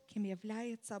тот, кем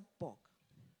является Бог.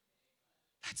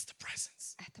 That's the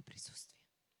presence. Это присутствие.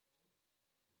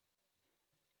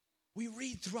 We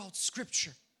read throughout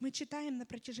Scripture Мы читаем на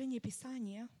протяжении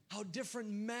Писания, how different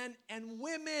men and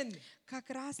women как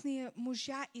разные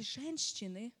мужья и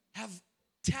женщины, have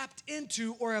tapped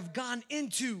into or have gone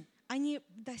into они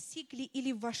достигли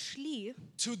или вошли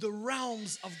to the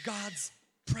realms of God's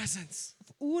presence.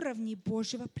 в уровни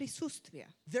Божьего присутствия.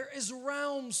 There is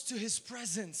realms to His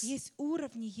presence. Есть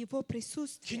уровни Его Can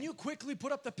присутствия. you quickly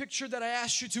put up the picture that I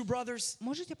asked you to, brothers?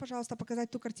 Можете, пожалуйста, показать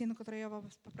ту картину, которую я вас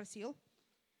попросил?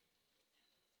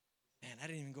 Man, I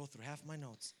didn't even go through half my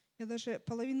notes. Я даже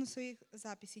половину своих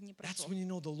записей не That's прошел. when you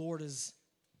know the Lord is.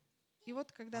 И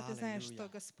вот когда ты знаешь, Аллилуйя. что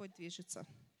Господь движется.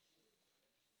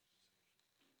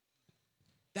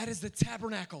 That is the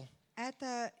tabernacle.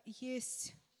 Это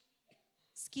есть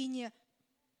скиния,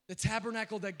 The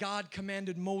tabernacle that God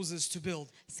commanded Moses to build.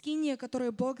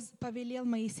 которую Бог повелел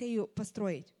Моисею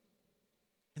построить.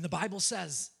 And the Bible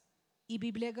says И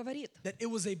Библия говорит, that it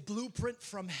was a blueprint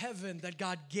from heaven that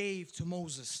God gave to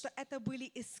Moses. что это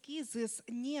были эскизы с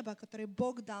неба, которые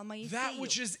Бог дал That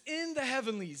which Моисею. is in the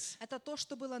heavenlies Это то,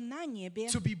 что было на небе,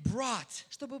 to be brought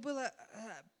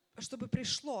чтобы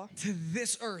пришло to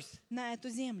this earth. на эту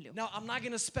землю. Now, I'm not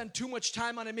going to spend too much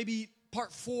time on it. Maybe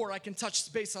part 4, I can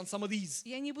touch base on some of these.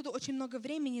 Я не буду очень много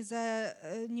времени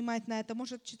занимать на это.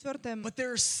 Может, четвертое But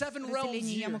there are 7 realms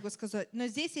разделение я here. могу сказать. Но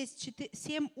здесь есть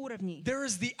 7 уровней. There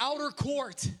is the outer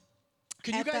court.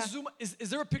 Can you guys Это- zoom? Is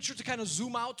there a picture to kind of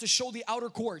zoom out to show the outer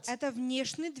court? Это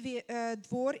внешний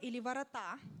двор или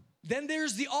ворота. Then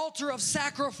there's the altar of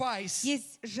sacrifice.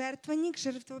 Есть жертвенник,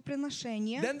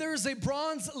 жертвоприношение. Then there's a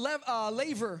bronze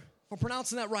laver, if I'm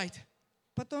pronouncing that right.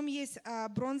 Потом есть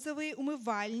бронзовый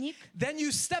умывальник. Then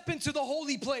you step into the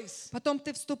holy place. Потом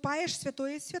ты вступаешь в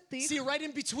святое святых. See, right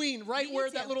in between, right where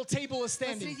Видите? that little table is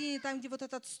standing. Посредине, там, где вот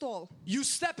этот стол. You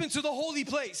step into the holy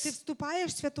Ты place.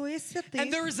 вступаешь в святое святых.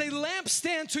 And there is a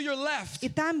lampstand to your left. И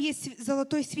там есть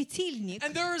золотой светильник.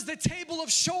 And there is the table of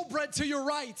showbread to your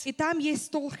right. И там есть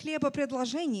стол хлеба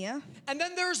предложения. And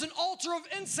then there's an altar of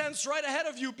incense right ahead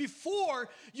of you before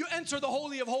you enter the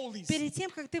Holy of Holies. Перед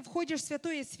тем, как ты входишь в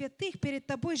святое святых, перед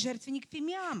тобой жертвенник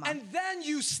фимиама. And then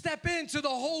you step into the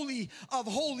Holy of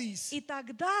Holies, И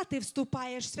тогда ты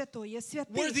вступаешь в святое where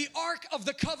святых, the Ark of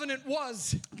the Covenant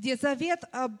was. где завет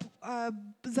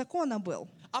закона был.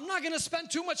 I'm not going to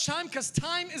spend too much time because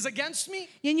time is against me.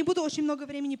 Я не буду очень много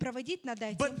времени проводить над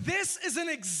этим. But this is an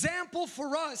example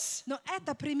for us Но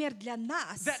это пример для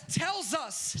нас, that tells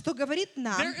us что говорит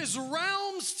нам, there is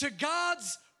realms to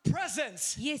God's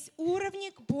presence. есть уровни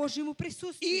к Божьему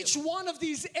присутствию. Each one of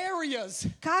these areas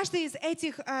Каждый из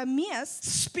этих мест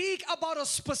speak about a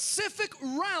specific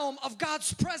realm of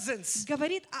God's presence.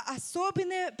 говорит о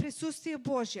особенное присутствие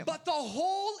Божьем. But the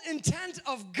whole intent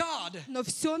of God Но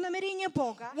все намерение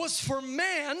Бога was for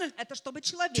man это чтобы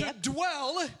to человек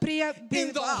dwell in the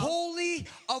пребывал Holy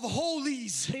of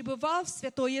Holies. в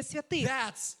святое святых.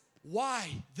 That's why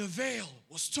the veil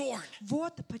was torn.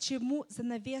 Вот почему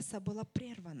занавеса была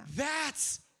прервана.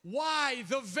 That's why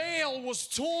the veil was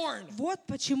torn. Вот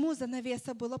почему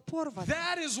занавеса была порвана.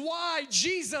 That is why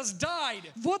Jesus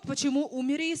died. Вот почему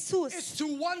умер Иисус. It's to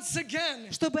once again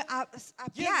Чтобы give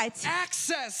опять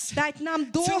access дать нам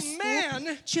to доступ man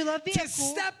to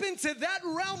человеку step into that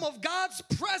realm of God's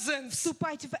presence,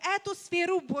 вступать в эту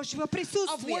сферу Божьего of where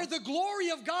присутствия, the glory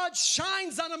of God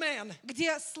shines on a man.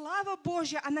 где слава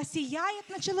Божья, она сияет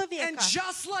на And человека.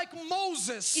 just like И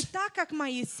Moses, так как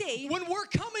Моисей, when we're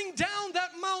coming down that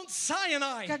Mount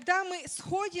Sinai, когда мы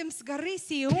сходим с горы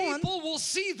Сион, people will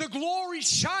see the glory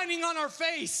shining on our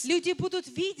face. люди будут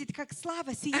видеть, как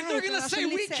слава And they're сияет на going to say, нашем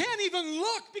we лице. can't even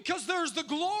look because there's the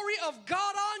glory of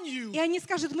God on you. И они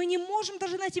скажут, мы не можем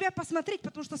даже на тебя посмотреть,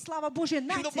 потому что слава Божья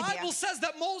на And the Bible тебе. says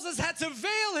that Moses had to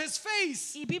veil his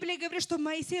face. И Библия говорит, что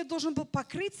Моисей должен был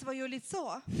покрыть свое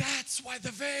лицо. That's why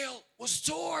the veil was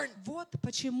torn. Вот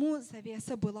почему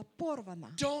завеса была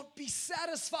порвана. Don't be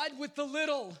satisfied with the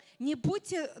little. Не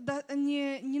будьте,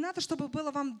 не надо, чтобы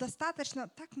было вам достаточно,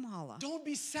 так мало. Don't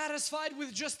be satisfied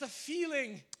with just a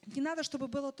feeling. Не надо, чтобы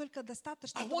было только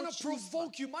достаточно I одного want to чувства.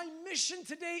 provoke you. My mission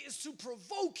today is to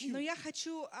provoke Но you. я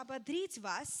хочу ободрить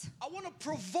вас. I want to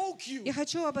provoke you Я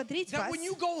хочу ободрить that вас, when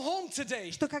you go home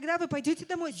today, что когда вы пойдете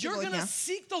домой you're going сегодня, to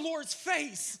seek the Lord's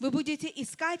face вы будете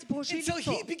искать Божье until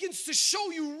лицо, He begins to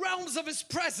show you realms of His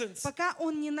presence, пока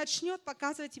Он не начнет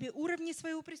показывать тебе уровни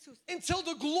своего присутствия, until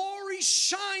the glory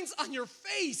shines on your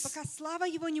face, пока слава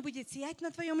Его не будет сиять на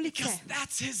твоем лице, because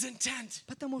that's His intent.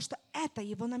 потому что это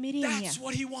Его намерение. That's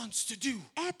what He wants to do.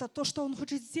 Это то, что Он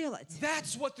хочет сделать.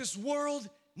 That's what this world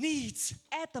needs.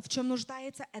 Это в чем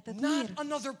нуждается этот Not мир.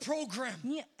 another program,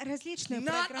 Не различные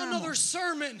not программы, another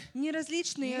sermon, не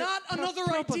различные not another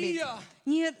проповеди, idea,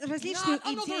 не различную not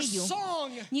another идею,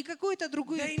 song. не какую-то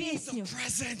другую They need the песню,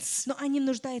 presence но они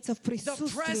нуждаются в the присутствии,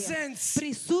 presence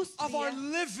of our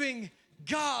присутствии living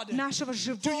God. нашего Do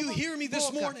живого you hear me this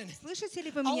Бога. morning? Слышите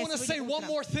ли вы I меня want to say сегодня one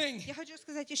more утром? thing. Я хочу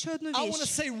сказать еще одну I want to вещь.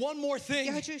 say one more Я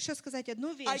thing. хочу еще сказать одну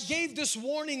I вещь. gave this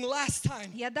warning last time,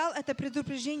 Я дал это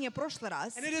предупреждение в прошлый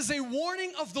раз. and it is a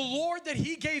warning of the Lord that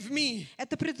He gave me.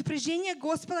 Это предупреждение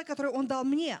Господа, которое Он дал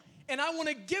мне. And I want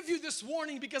to give you this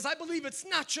warning because I believe it's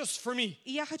not just for me.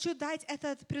 И я хочу дать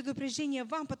это предупреждение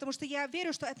вам, потому что я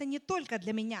верю, что это не только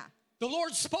для меня. The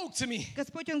Lord spoke to me,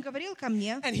 Господь, Он говорил ко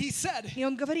мне, and He said, и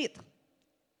Он говорит,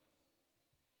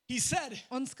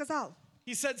 Он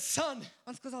said, son,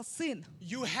 Он сказал, сын,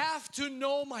 you have to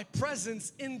know my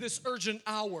presence in this urgent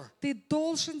hour. ты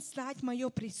должен знать мое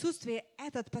присутствие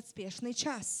этот поспешный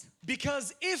час.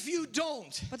 Because if you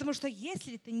don't, Потому что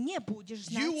если ты не будешь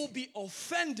you will знать, be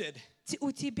offended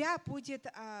у тебя будет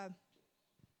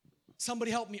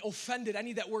Somebody help me. Offended. I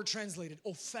need that word translated.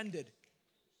 Offended.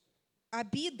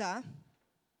 обида,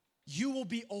 You will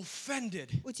be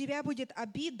offended у тебя будет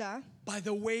обида, by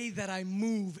the way that I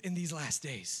move in these last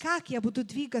days. как я буду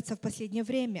двигаться в последнее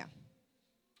время.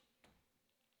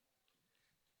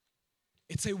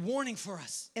 It's a warning for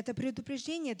us. Это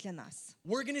предупреждение для нас.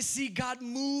 We're going to see God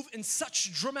move in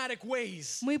such dramatic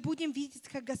ways. Мы будем видеть,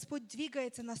 как Господь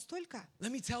двигается настолько.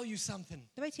 Let me tell you something.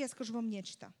 Давайте я скажу вам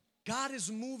нечто. God is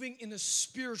moving in the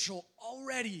spiritual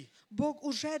already Бог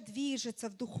уже движется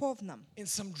в духовном. in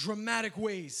some dramatic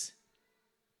ways.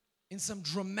 In some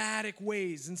dramatic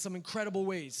ways, in some incredible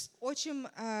ways. Очень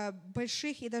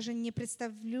больших и даже не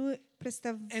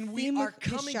And we are представимых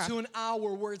coming вещах. to an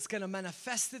hour where it's going to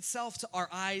manifest itself to our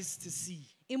eyes to see.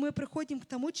 И мы приходим к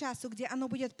тому часу, где оно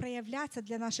будет проявляться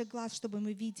для наших глаз, чтобы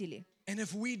мы видели. And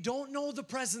if we don't know the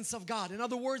presence of God, in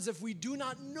other words, if we do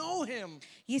not know Him,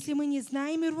 Если мы не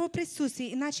знаем Его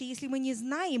присутствия, иначе, если мы не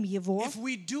знаем Его, if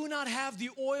we do not have the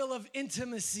oil of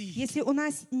intimacy, если у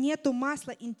нас нету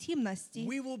масла интимности,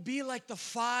 we will be like the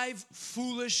 5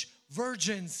 foolish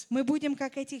virgins. мы будем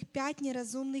как этих 5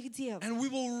 неразумных дев. And we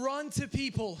will run to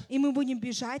people И мы будем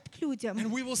бежать к людям.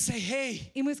 and we will say, hey,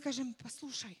 И мы скажем: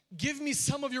 послушай, give me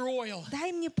some of your oil.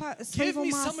 дай мне Give своего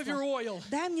me some of your масла. oil.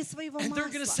 Дай мне своего And they're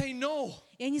going to масла. say, no,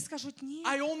 И они скажут: нет,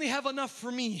 I only have enough for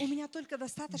у me. меня только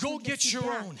достаточно Go для get your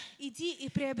себя. own. Иди и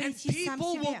And приобрети сам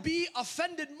people will себе. be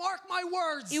offended. Mark my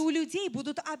words. И у людей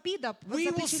будут обида. We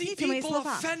will see Запечатлите мои people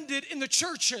слова. offended in the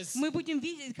churches. Мы будем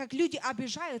видеть, как люди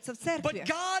обижаются в But церкви.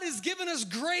 God has given us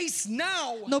grace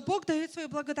now. Но Бог дает свою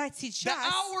благодать The сейчас.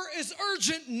 hour is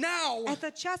urgent now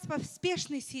Этот час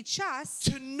поспешный сейчас,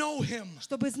 to know Him,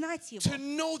 чтобы знать to Его,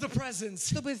 know the presence,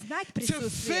 чтобы знать to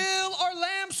присутствие, fill our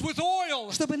lamps with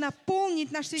oil, чтобы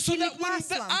наполнить наш so светильник that when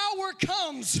the маслом, hour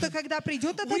comes, что когда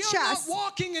придет we этот are not час,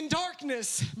 walking in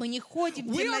darkness. мы не ходим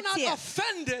в We are not темноте,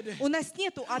 offended. у нас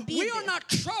нету We обиды, are not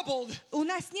troubled. у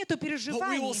нас нету But we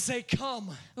will переживаний. say,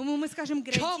 come. Мы скажем: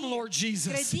 Come, Lord гради,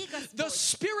 Jesus. гради, The Господь.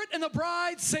 Spirit and the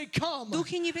bride say, come.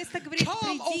 Дух и невеста говорит: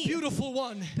 Come, oh приди, beautiful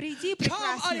one. приди, Come,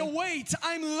 I прекрасный, await.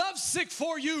 I'm lovesick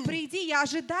for you. приди, я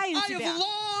ожидаю I тебя. have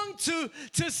longed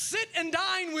to sit and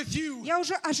dine with you. Я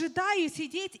уже ожидаю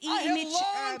сидеть и I have иметь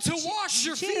longed to wash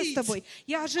your вечерю feet. с тобой.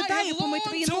 Я I ожидаю have помыть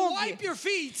твои longed to ноги. wipe your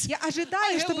feet. Я I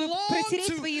ожидаю, have чтобы longed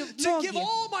протереть твои to give ноги.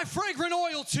 all my fragrant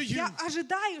oil to you. Я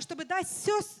ожидаю, чтобы дать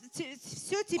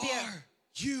все тебе. Are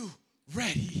you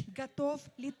ready? Готов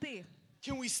ли ты?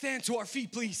 Can we stand to our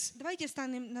feet, please? Давайте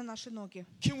встанем на наши ноги.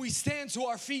 Can we stand to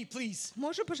our feet, please?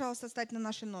 Можем, пожалуйста, встать на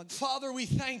наши ноги? Father, we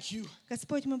thank you.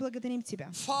 Господь, мы благодарим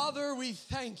Тебя. Father, we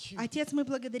thank you. Отец, мы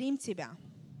благодарим Тебя.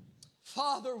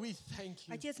 Father, we thank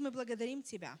you. Отец, мы благодарим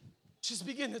Тебя. Just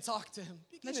begin to talk to Him.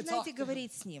 Begin to talk Начинайте to Him.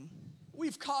 говорить с Ним.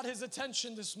 We've caught His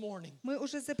attention this morning. Мы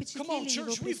уже Come on, запечатлели Его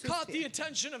church. We've caught the присутствие.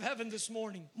 attention of heaven this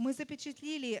morning. Мы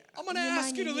запечатлели I'm going to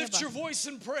ask you to внимание lift your неба. voice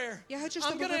in prayer. Я хочу,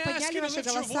 I'm чтобы going вы to ask подняли you to ваши lift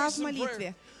your голоса voice в in prayer.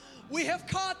 молитве. We have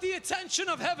caught the attention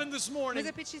of heaven this Мы morning.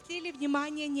 запечатлели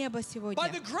внимание неба By сегодня.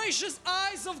 the gracious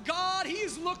eyes of God, He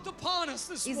has looked upon us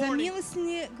this И за morning.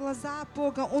 милостные глаза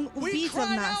Бога Он We увидел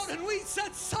cried нас. out and we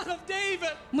said, Son of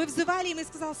David. Мы взывали им и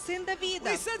сказал: Сын Давида,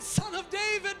 We said, Son of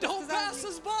David, don't pass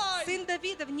us by. Сын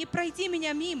Давидов, не пройди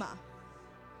меня мимо.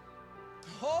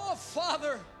 Oh,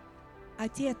 Father.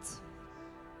 Отец,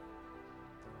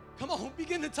 Come on,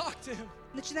 begin to talk to Him.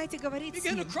 начинайте говорить с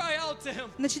Begin to Ним. cry out to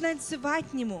Him. Начинайте взывать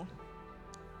к Нему.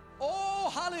 Oh,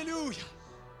 hallelujah.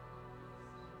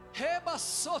 Heba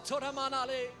sotora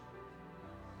manale.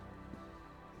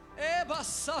 Eba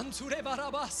santure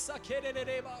barabasa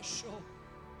kerere basho.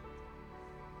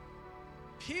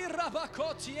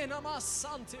 Pirabakoti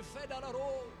enamasante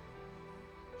federaro.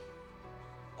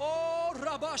 Oh,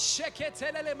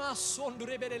 rabasheketelele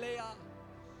masondure berelea.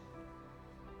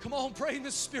 Come on, pray in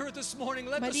the Spirit this morning.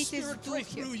 Let the Молитесь Spirit в pray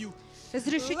Духе. through you.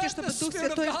 Разрешите, Let чтобы the Дух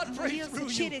Spirit of Святой God pray through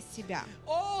молился you. через тебя.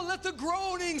 Oh, let the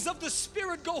groanings of the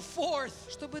Spirit go forth.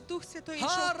 Чтобы Дух Святой шел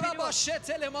вперед.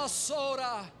 Harabashetele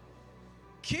masora.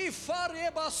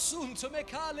 Kifare basunto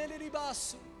mekale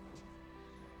libasu.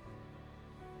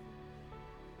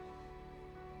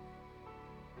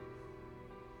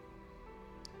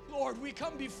 Lord, we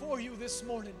come before you this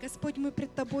morning. Господь, мы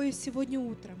пред Тобою сегодня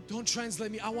утром. Don't translate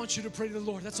me. I want you to pray to the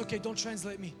Lord. That's okay. Don't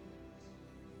translate me.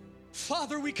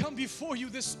 Father, we come before you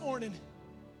this morning.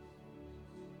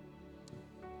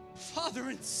 Father,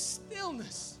 in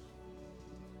stillness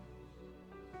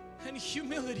and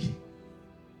humility,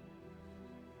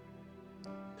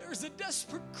 there's a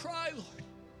desperate cry, Lord.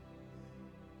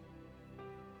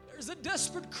 There's a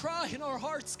desperate cry in our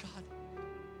hearts, God.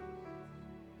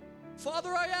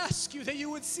 Father, I ask you that you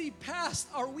would see past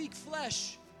our weak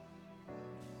flesh.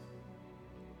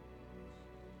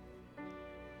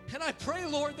 And I pray,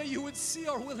 Lord, that you would see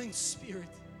our willing spirit.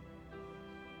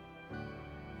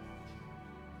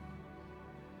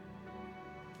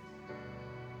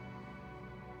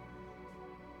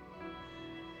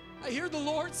 I hear the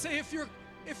Lord say, if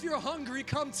you're hungry,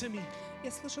 come to me. Я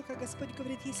слышу, как Господь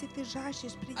говорит, если ты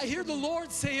жаждешь, приди I hear ко the мне.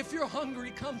 Lord say, if you're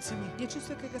hungry, come to me. Я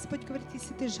чувствую, как Господь говорит,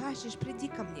 если ты жаждешь, приди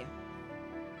ко мне.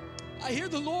 I hear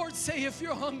the Lord say, if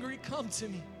you're hungry, come to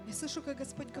me. Я слышу, как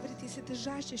Господь говорит, если ты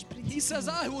жаждешь, приди He ко says,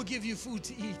 мне. I will give you food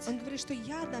to eat. Он говорит, что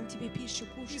я дам тебе пищу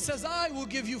He кушать. says, I will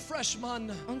give you fresh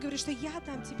manna. Он говорит, что я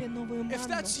дам тебе новую If манну.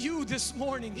 that's you this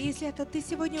morning, И если это ты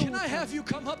сегодня can I have утром, you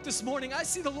come up this morning? I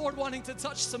see the Lord wanting to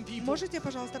touch some people. можете,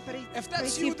 пожалуйста, If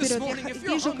that's пройти you this вперед? morning, Я if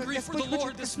you're вижу, как hungry for the Господь Lord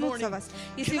хочет this коснуться morning, вас.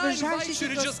 Если can вы I invite you жаждете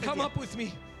to just come Господи, up with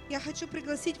me? я хочу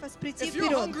пригласить вас прийти If you're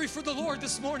вперед. hungry for the Lord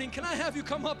this morning, can I have you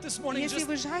come up this morning? Если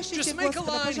вы жаждете Just make a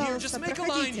Господа, line here. пожалуйста, Just make a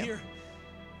line проходите. here.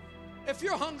 If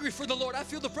you're hungry for the Lord, I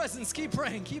feel the presence. Keep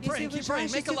praying, keep Если praying, вы keep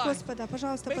praying. Make a жаждете line. Господа,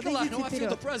 пожалуйста, Make a line. подойдите Oh, I feel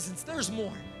the вперед. presence. There's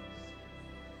more.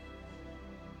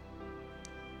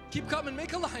 Keep coming.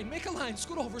 Make a line. Make a line.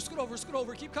 Scoot over, scoot over, scoot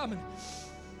over. Keep coming.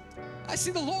 I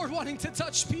see the Lord wanting to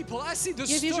touch people. I see the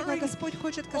Я вижу, как stirring. Господь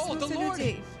хочет Oh, the коснуться Lord.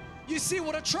 людей. You see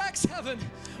what attracts heaven?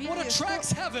 What Видите,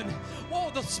 attracts heaven?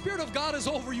 Whoa, the Spirit of God is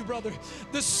over you, brother.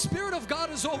 The Spirit of God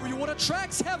is over you. What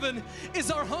attracts heaven is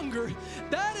our hunger.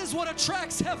 That is what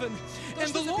attracts heaven. То,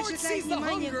 And the что Lord запечатляет sees the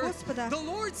внимание hunger. Господа, The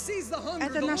Lord sees the hunger.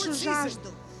 это The Lord нашу sees it.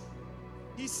 жажду.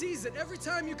 He sees it. Every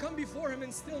time you come before Him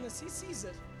in stillness, He sees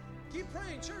it. Keep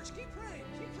praying, church. Keep praying.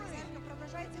 Keep praying.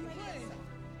 Keep praying.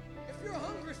 If you're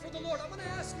hungry for the Lord, I'm going to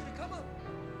ask you to come up.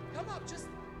 Come up. Just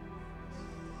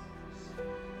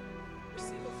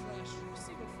receive a fresh.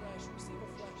 Receive a fresh. Receive a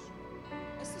fresh.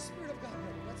 That's the Spirit of God,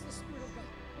 brother. That's the Spirit of God.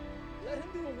 Let Him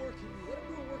do a work in you. Let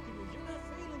Him do a work in you. You're not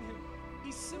failing Him.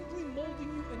 He's simply molding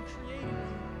you and creating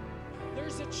you.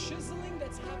 There's a chiseling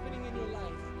that's happening in your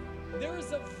life. There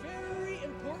is a very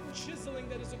important chiseling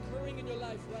that is occurring in your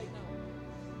life right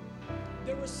now.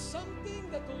 There is something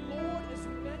that the Lord is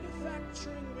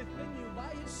manufacturing within you by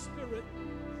His Spirit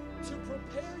to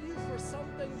prepare you for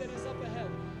something that is up ahead.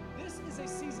 This is a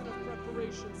season of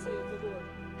preparation, saith the Lord.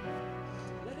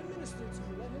 Let Him minister to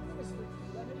you. Let Him minister to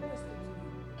you. Let Him minister to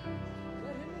you.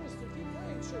 Let Him minister. Keep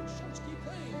praying, church. Church, keep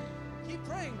praying. Keep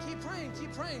praying. Keep praying.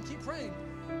 Keep praying. Keep praying.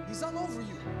 He's all over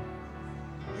you.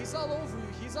 He's all over you.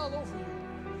 He's all over you.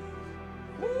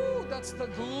 Woo! That's the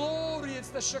glory. It's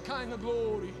the Shekinah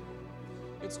glory.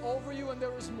 It's over you and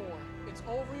there is more. It's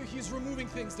over you. He's removing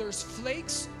things. There's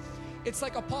flakes. It's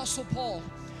like Apostle Paul.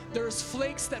 There's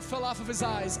flakes that fell off of his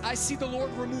eyes. I see the Lord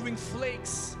removing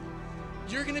flakes.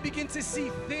 You're going to begin to see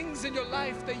things in your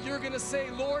life that you're going to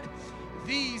say, Lord,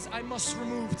 these I must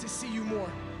remove to see you more.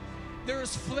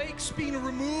 There's flakes being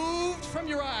removed from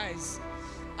your eyes.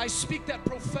 I speak that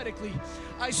prophetically.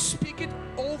 I speak it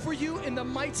over you in the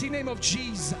mighty name of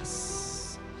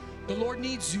Jesus. The Lord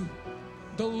needs you.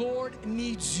 The Lord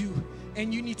needs you,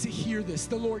 and you need to hear this.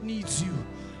 The Lord needs you.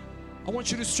 I want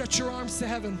you to stretch your arms to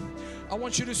heaven. I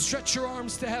want you to stretch your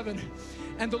arms to heaven.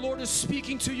 And the Lord is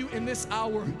speaking to you in this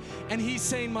hour, and He's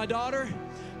saying, my daughter,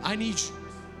 I need you.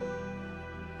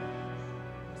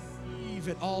 Receive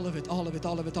it, all of it, all of it,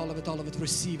 all of it, all of it, all of it.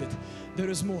 Receive it. There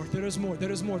is more, there is more,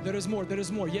 there is more, there is more, there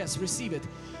is more. Yes, receive it.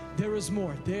 There is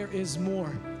more, there is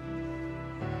more.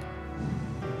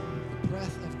 The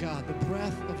breath of God, the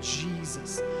breath of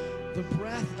Jesus, the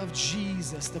breath of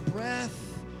Jesus, the breath.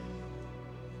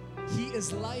 He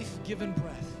is life-giving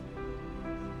breath.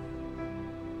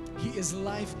 He is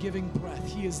life-giving breath.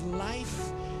 He is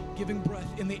life-giving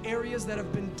breath. In the areas that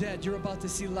have been dead, you're about to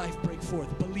see life break forth.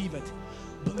 Believe it.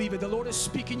 Believe it. The Lord is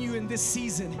speaking to you in this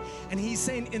season, and He's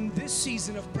saying, in this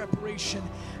season of preparation,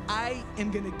 I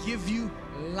am going to give you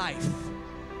life.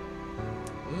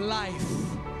 Life.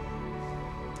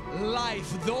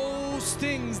 Life. Those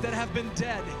things that have been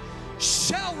dead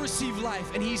shall receive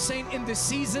life. And He's saying, in this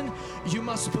season, you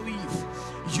must believe.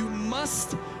 You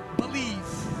must believe.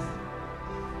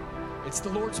 It's the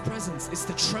Lord's presence. It's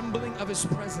the trembling of His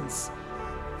presence.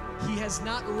 He has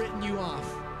not written you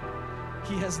off.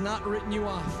 He has not written you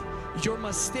off. Your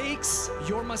mistakes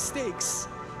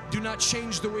do not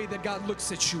change the way that God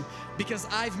looks at you, because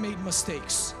I've made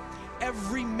mistakes.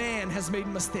 Every man has made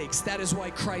mistakes. That is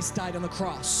why Christ died on the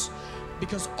cross,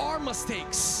 because our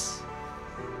mistakes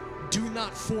do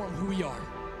not form who we are.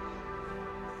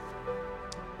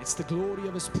 It's the glory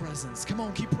of His presence. Come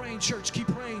on, keep praying, church, keep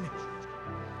praying.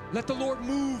 Let the Lord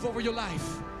move over your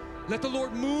life. Let the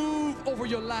Lord move over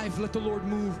your life. Let the Lord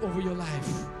move over your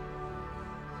life.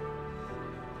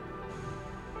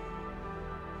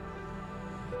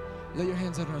 Lay your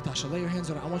hands on her, Natasha. Lay your hands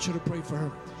on her. I want you to pray for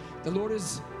her. The Lord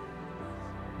is,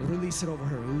 release it over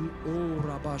her. Oh,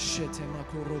 Rabashete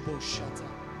Makorobo Shata.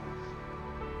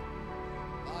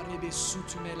 Arebe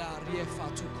Sutumela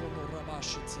Riefatu Komo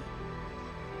Rabashiti.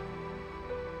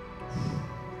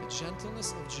 The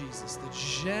gentleness of Jesus. The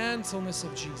gentleness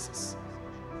of Jesus.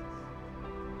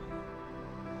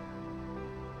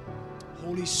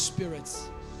 Holy Spirit.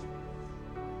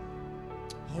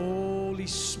 Holy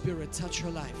Spirit, touch her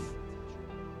life.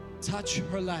 Touch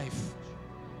her life.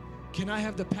 Can I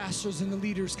have the pastors and the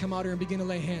leaders come out here and begin to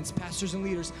lay hands? Pastors and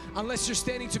leaders, unless you're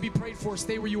standing to be prayed for,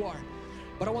 stay where you are.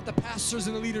 But I want the pastors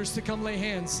and the leaders to come lay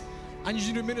hands. I need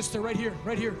you to minister right here,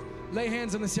 right here. Lay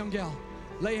hands on this young gal.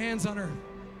 Lay hands on her.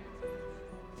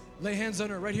 Lay hands on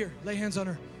her, right here. Lay hands on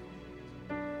her.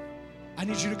 I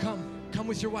need you to come. Come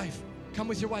with your wife. Come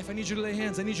with your wife. I need you to lay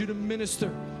hands. I need you to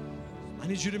minister. I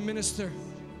need you to minister.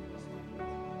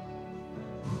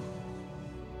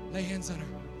 Lay hands on her.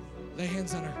 Lay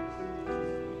hands on her.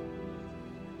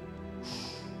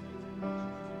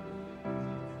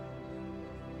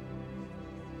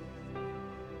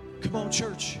 Come on,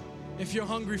 church. If you're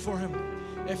hungry for Him,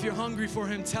 if you're hungry for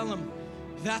Him, tell Him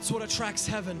that's what attracts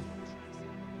heaven.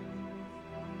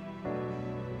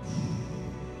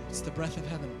 It's the breath of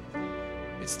heaven.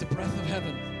 It's the breath of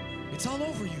heaven. It's all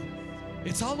over you.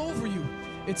 It's all over you.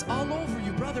 It's all over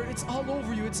you, brother. It's all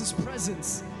over you. It's His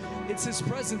presence. It's His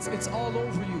presence. It's all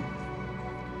over you.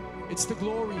 It's the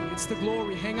glory. It's the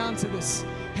glory. Hang on to this.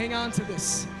 Hang on to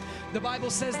this. The Bible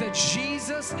says that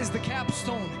Jesus is the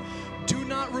capstone. Do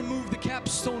not remove the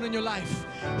capstone in your life.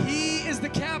 He is the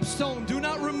capstone. Do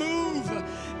not remove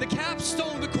the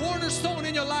capstone, the cornerstone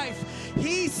in your life.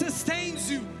 He sustains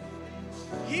you.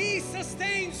 He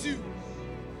sustains you.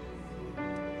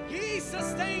 He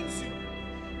sustains you.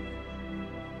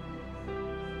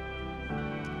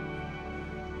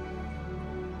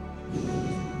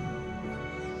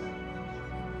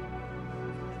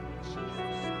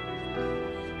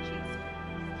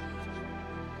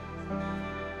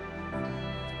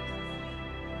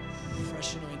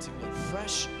 Fresh anointing oil.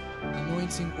 Fresh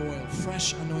anointing oil.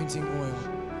 Fresh anointing oil.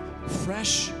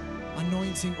 Fresh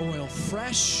anointing oil.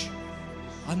 Fresh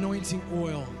anointing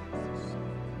oil.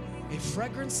 A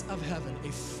fragrance of heaven.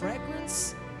 A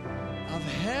fragrance of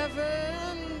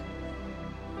heaven.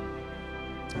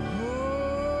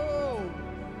 Oh.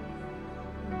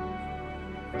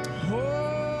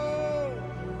 Oh.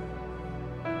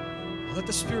 Let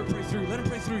the Spirit pray through you. Let Him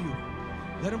pray through you.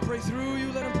 Let Him pray through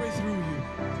you. Let Him pray through you.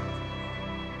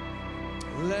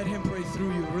 Let Him pray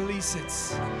through you. Release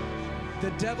it.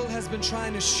 The devil has been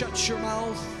trying to shut your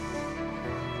mouth.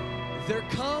 There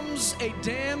comes a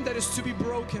dam that is to be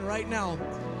broken right now.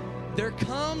 There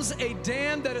comes a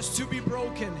dam that is to be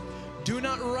broken. Do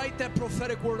not write that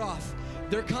prophetic word off.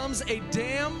 There comes a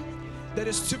dam that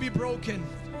is to be broken.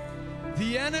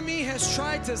 The enemy has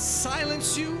tried to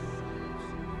silence you.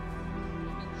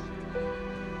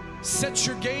 Set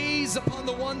your gaze upon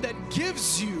the one that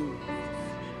gives you.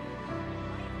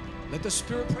 Let the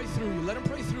Spirit pray through you. Let Him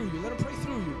pray through you. Let Him pray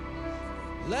through you.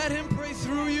 Let Him pray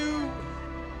through you.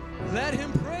 Let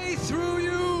Him pray through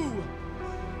you.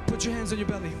 Put your hands on your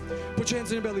belly. Put your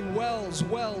hands on your belly. Wells,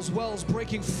 wells, wells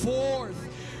breaking forth.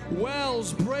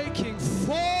 Wells breaking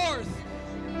forth.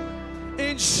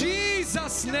 In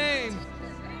Jesus' name.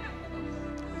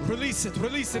 Release it.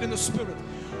 Release it in the Spirit.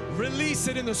 Release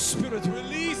it in the Spirit.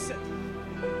 Release it.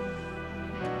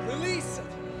 Release it.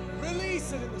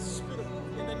 Release it in the Spirit.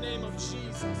 In the name of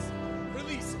Jesus.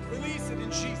 Release it. Release it in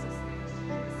Jesus.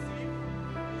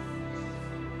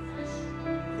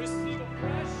 Receive a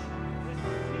fresh.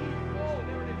 Receive. Oh,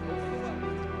 there it is.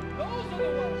 Those are the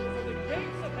ones. The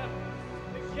gates of heaven.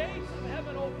 The gates of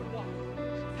heaven open wide.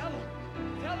 Tell Him.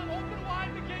 Tell Him, open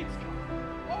wide the gates.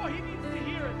 Oh, He needs to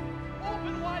hear it.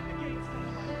 Open wide the gates.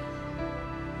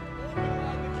 Open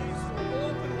wide the gates, Lord.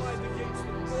 Open wide the gates,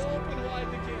 Lord. Open wide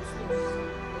the gates,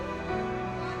 Lord.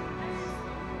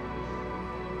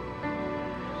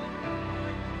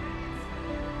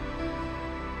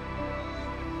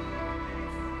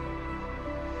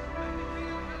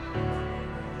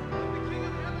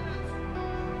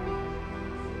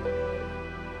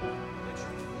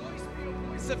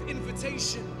 Of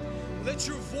invitation. Let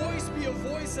your voice be a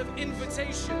voice of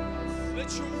invitation.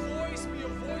 Let your voice be a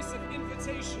voice of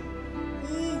invitation.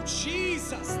 Ooh,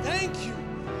 Jesus, thank you.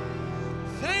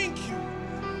 Thank you.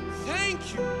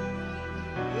 Thank you.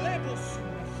 Lebosu,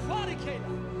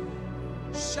 farikela.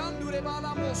 Shandure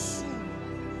balamosu.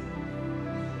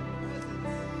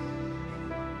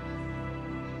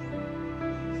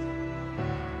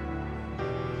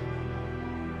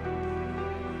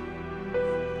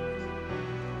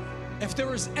 If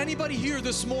there is anybody here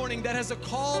this morning that has a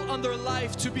call on their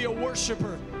life to be a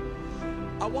worshiper,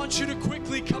 I want you to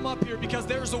quickly come up here because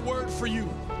there's a word for you.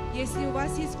 Если у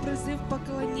вас есть призыв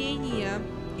поклонения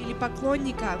или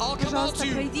поклонника, I'll come out пожалуйста, to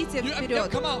you. пройдите Yeah,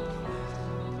 вперед. come out.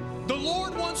 The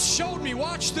Lord once showed me,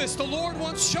 watch this, the Lord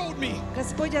once showed me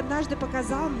Господь однажды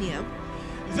показал мне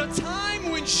the time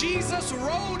when Jesus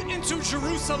rode into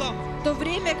Jerusalem. то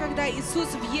время, когда Иисус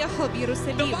въехал в The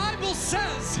Иерусалим. Bible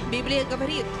says Библия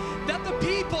говорит, that the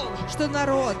people, что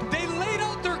народ, they laid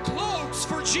out their cloaks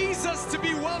for Jesus to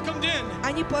be welcomed in.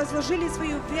 они возложили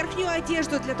свою верхнюю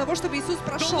одежду для того, чтобы Иисус The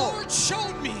прошел. Lord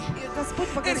showed me, И Господь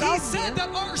and показал He said мне,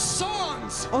 that our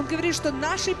songs Он говорит, что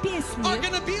наши are песни,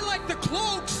 going to be like the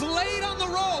cloaks laid on the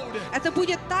road. это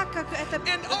будет так, как эта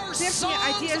And our верхняя songs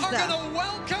are одежда. going to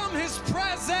welcome His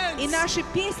presence. И наши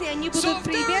песни, они So будут if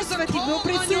there is a приветствовать Его call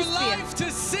on your присутствие. life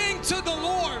to sing to the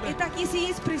Lord, Итак, если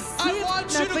есть I призыв want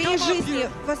you на to твоей come up жизни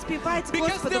here. воспевать because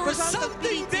Господу, there is пожалуйста,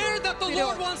 something there that the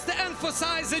Lord вперед. wants to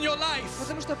emphasize in your life.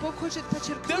 Потому что Бог хочет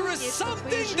подчеркнуть There is нечто в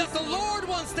твоей something that the жизни. Lord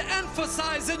wants to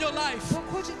emphasize in your life. Бог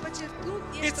хочет подчеркнуть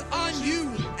It's нечто в твоей on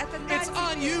you. жизни. Это на It's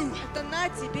on тебе. you. Это на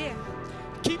тебе.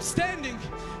 Keep standing.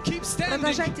 Keep standing.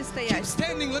 Продолжайте Keep стоять.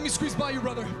 standing. Let me squeeze by you,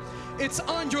 brother. It's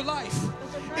on your life.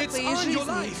 Это на It's твоей on your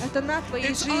жизни. life. Это на твоей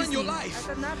It's on your жизни. life.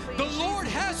 Это на The твоей Lord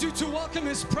жизни. has you to welcome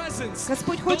His presence.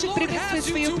 Господь The хочет Lord приветствовать has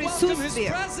you свое to welcome His присутствие.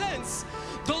 presence.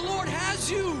 The Lord has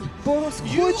you. Бог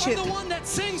You are хочет. the one that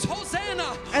sings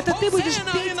Hosanna. Это ты будешь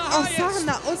Hosanna петь in the highest.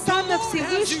 Осанна, Осанна The Lord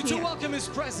has you to Всевышний. welcome His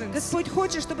presence. Господь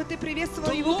хочет, чтобы ты приветствовал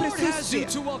The Его Lord has you присутствие.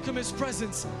 to welcome His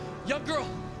presence.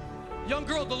 Young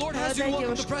girl, the Lord has you to Молодая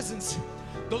welcome the девушка. presence.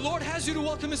 The Lord has you to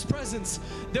welcome His presence.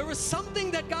 There is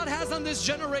something that God has on this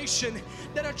generation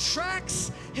that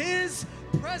attracts His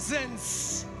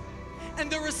presence. And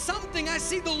there is something, I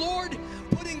see the Lord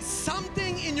putting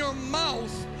something in your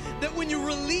mouth that when you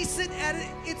release it,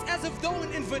 it's as if though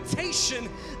an invitation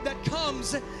that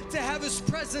comes to have His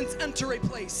presence enter a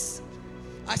place.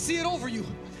 I see it over you.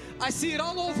 I see it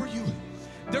all over you.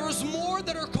 There is more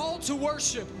that are called to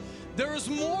worship. There is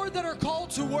more that are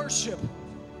called to worship.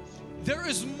 There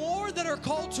is more that are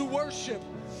called to worship.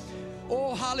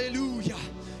 Oh, hallelujah.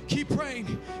 Keep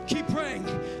praying, keep praying,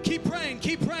 keep praying,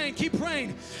 keep praying, keep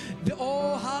praying.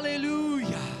 Oh,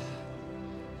 hallelujah.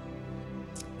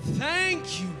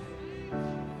 Thank you.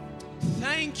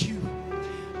 Thank you.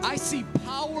 I see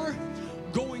power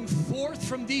going forth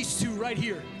from these two right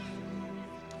here.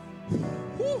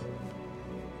 Woo.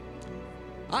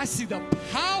 I see the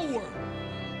power.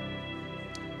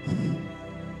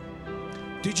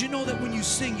 Did you know that when you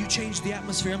sing, you change the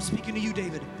atmosphere? I'm speaking to you,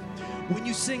 David. When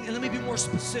you sing, and let me be more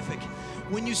specific.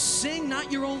 When you sing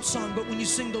not your own song, but when you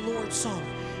sing the Lord's song,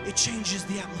 it changes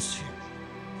the atmosphere.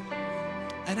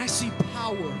 And I see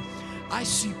power. I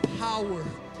see power.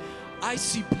 I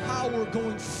see power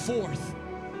going forth.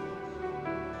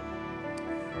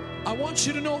 I want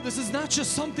you to know this is not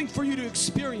just something for you to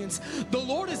experience. The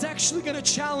Lord is actually going to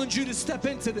challenge you to step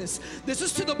into this. This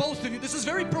is to the both of you. This is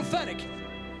very prophetic.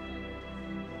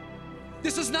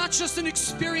 This is not just an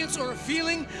experience or a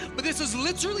feeling, but this is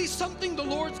literally something the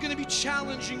Lord's going to be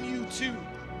challenging you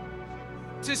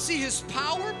to see His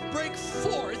power break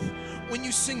forth when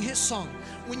you sing His song,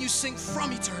 when you sing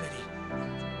from eternity.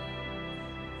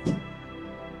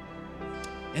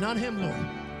 And on Him, Lord.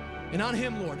 And on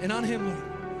Him, Lord. And on Him, Lord.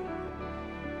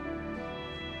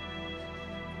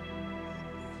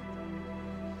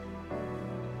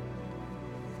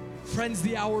 Friends,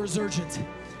 the hour is urgent.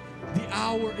 The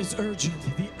hour is urgent.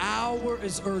 The hour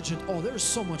is urgent. Oh, there's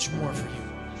so much more for you.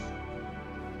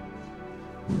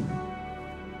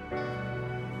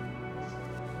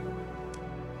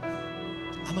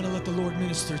 I'm going to let the Lord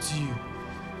minister to you.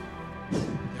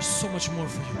 There's so much more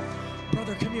for you.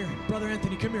 Brother, come here. Brother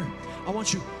Anthony, come here. I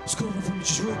want you, scoot over for me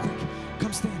just real quick.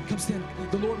 Come stand, come stand.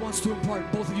 The Lord wants to impart,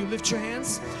 both of you, lift your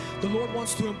hands. The Lord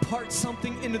wants to impart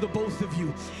something into the both of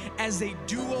you as a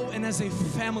duo and as a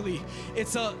family.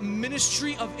 It's a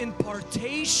ministry of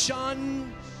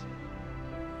impartation.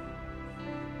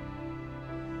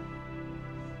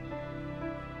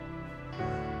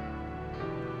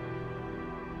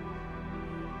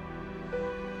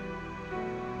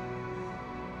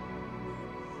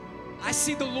 I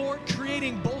see the Lord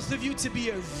creating both of you to be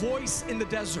a voice in the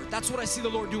desert. That's what I see the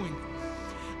Lord doing.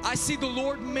 I see the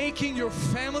Lord making your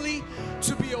family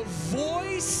to be a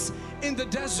voice in the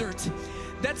desert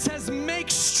that says,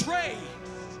 make straight,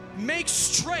 make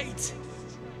straight.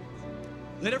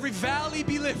 Let every valley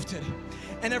be lifted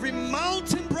and every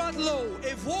mountain brought low.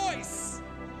 A voice.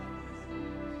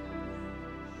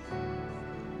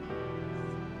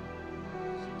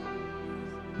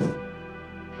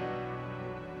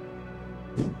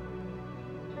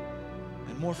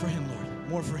 More for him, Lord.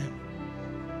 More for him.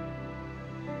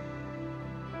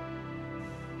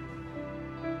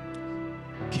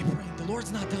 Keep praying. The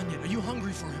Lord's not done yet. Are you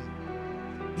hungry for him?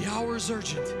 The hour is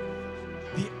urgent.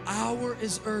 The hour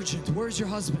is urgent. Where's your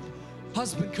husband?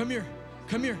 Husband, come here.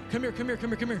 Come here. Come here. Come here. Come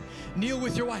here. Come here. Kneel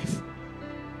with your wife.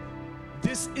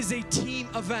 This is a team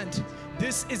event.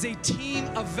 This is a team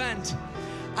event.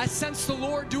 I sense the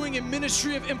Lord doing a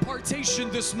ministry of impartation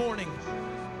this morning.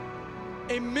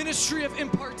 A ministry of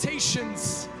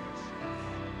impartations.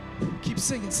 Keep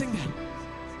singing. Sing that.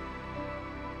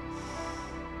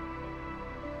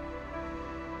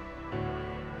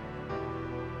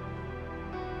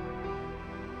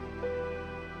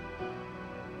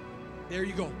 There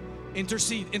you go.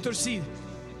 Intercede, intercede.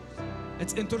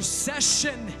 It's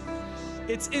intercession.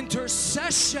 It's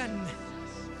intercession.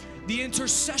 The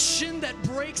intercession that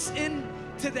breaks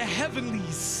into the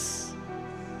heavenlies.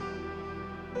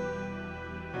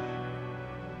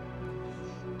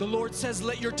 The Lord says,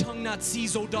 let your tongue not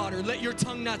cease, O daughter. Let your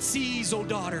tongue not cease, O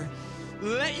daughter.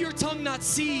 Let your tongue not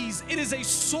cease. It is a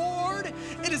sword.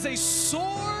 It is a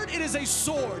sword. It is a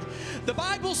sword. The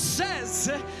Bible says,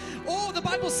 the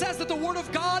Bible says that the Word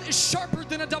of God is sharper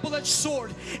than a double-edged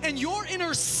sword. And your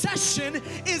intercession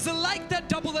is like that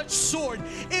double-edged sword.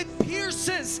 It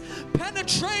pierces,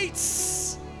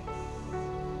 penetrates.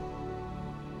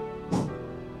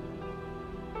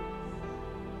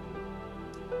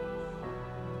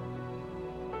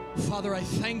 Father, I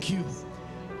thank you.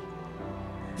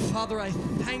 Father, I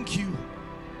thank you.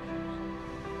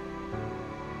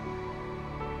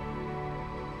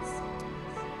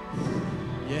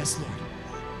 Yes, Lord.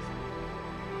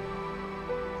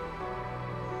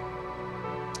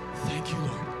 Thank you,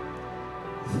 Lord.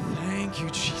 Thank you,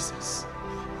 Jesus.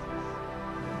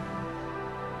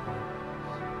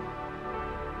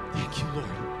 Thank you,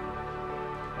 Lord.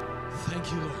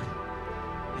 Thank you, Lord.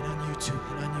 And on you too,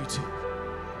 and on you too.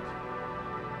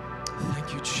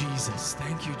 Thank you, Jesus.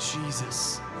 Thank you,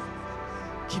 Jesus.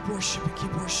 Keep worshiping,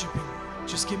 keep worshiping.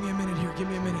 Just give me a minute here, give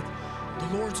me a minute.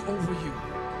 The Lord's over you.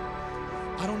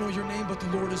 I don't know your name, but the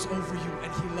Lord is over you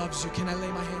and He loves you. Can I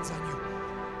lay my hands on you?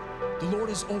 The Lord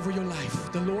is over your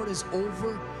life. The Lord is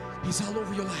over, He's all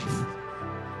over your life.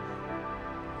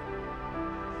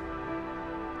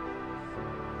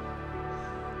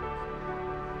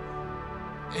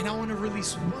 And I want to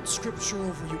release one scripture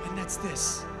over you, and that's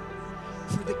this.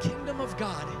 For the kingdom of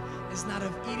God is not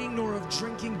of eating nor of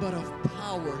drinking, but of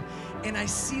power. And I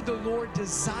see the Lord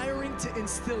desiring to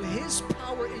instill His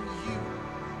power in you,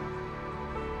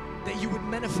 that you would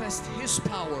manifest His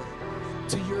power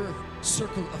to your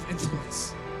circle of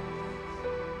influence.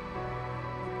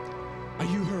 Are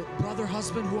you her brother,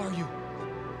 husband? Who are you?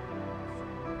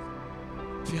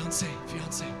 Fiance,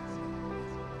 fiance.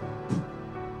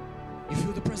 You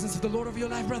feel the presence of the Lord over your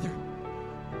life, brother?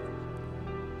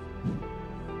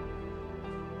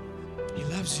 He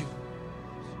loves you.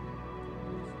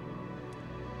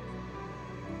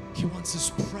 He wants His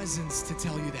presence to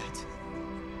tell you that.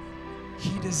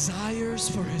 He desires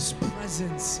for His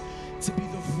presence to be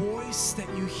the voice that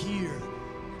you hear.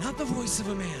 Not the voice of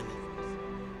a man,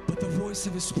 but the voice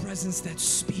of His presence that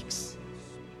speaks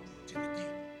to the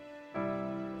deep.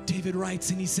 David writes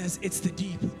and he says, it's the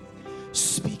deep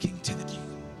speaking to the deep.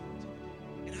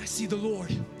 And I see the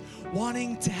Lord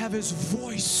wanting to have His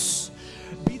voice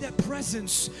be that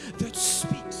presence that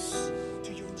speaks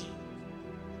to your deep.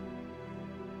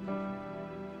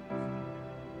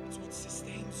 It's what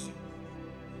sustains you.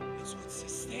 It's what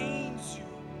sustains you.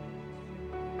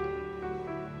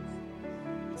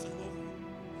 It's all over you.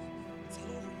 It's all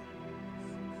over you.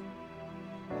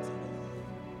 It's all over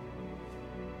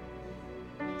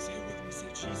you. Say it with me. Say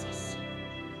Jesus.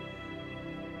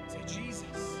 Say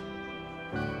Jesus.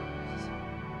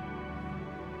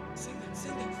 Sing that.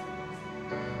 Sing that.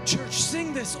 Church,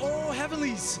 sing this. Oh,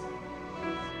 heavenlies.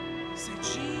 Say,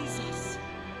 Jesus,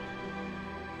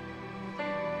 you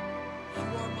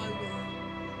are my world,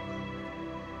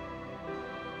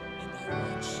 and I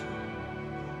want you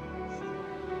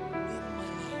in my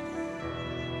life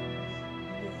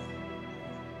more.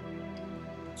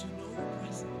 To know your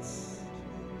presence,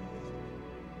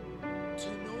 to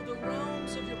know the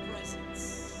realms of your presence,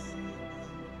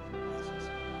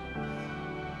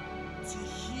 to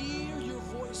hear your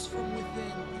voice from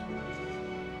within.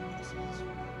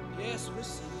 Yes,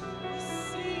 receive it.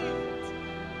 Receive it.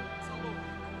 It's all over.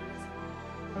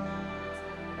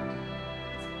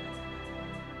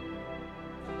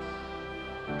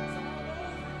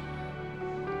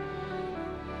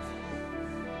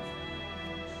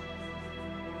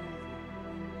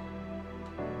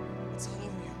 It's all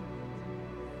over you.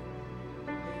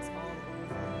 It's all over you.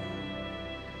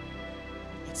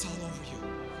 It's all over you.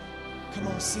 Come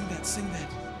on, sing that, sing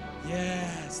that.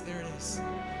 Yes, there it is.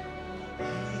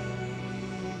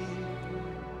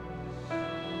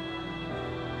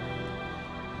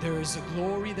 There is a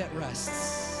glory that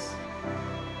rests.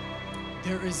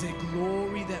 There is a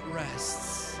glory that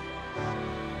rests.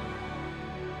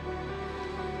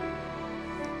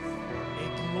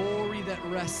 A glory that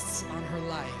rests on her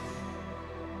life.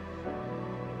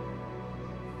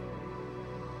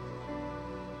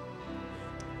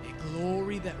 A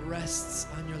glory that rests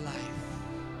on your life.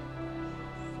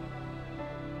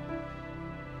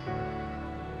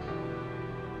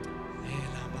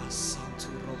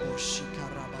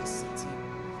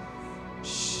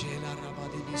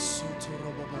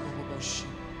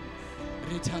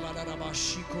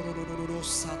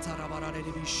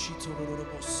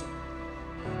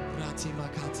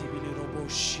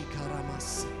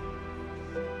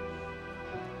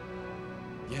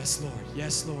 Yes, Lord.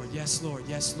 Yes, Lord. Yes, Lord.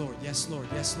 Yes, Lord. Yes, Lord.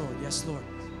 Yes, Lord. Yes, Lord.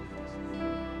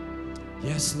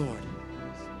 Yes, Lord.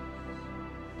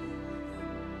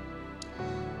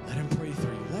 Let him pray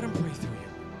through you. Let him pray through you.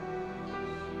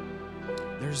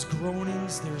 There's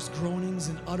groanings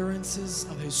and utterances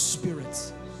of his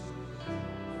spirit.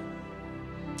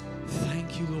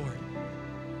 Thank you, Lord.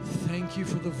 Thank you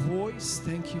for the voice.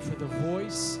 Thank you for the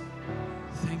voice.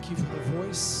 Thank you for the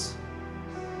voice.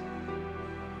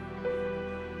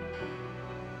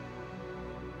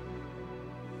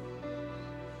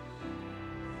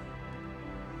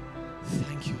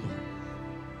 Thank you, Lord.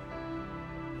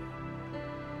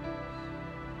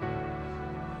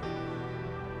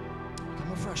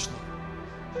 Come afresh,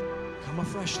 Lord. Come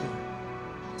afresh, Lord.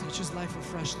 Touch his life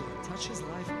afresh, Lord. Touch his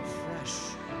life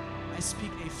afresh. I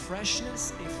speak a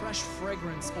freshness, a fresh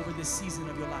fragrance over this season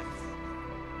of your life.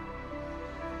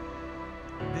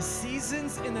 The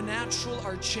seasons in the natural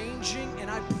are changing, and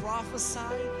I prophesy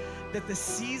that the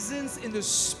seasons in the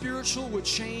spiritual would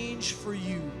change for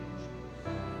you.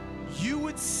 You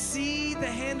would see the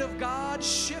hand of God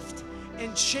shift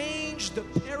and change the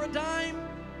paradigm,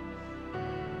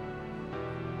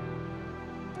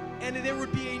 and there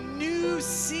would be a new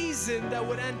season that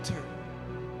would enter.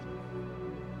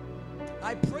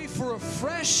 I pray for a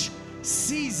fresh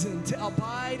season to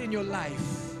abide in your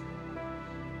life.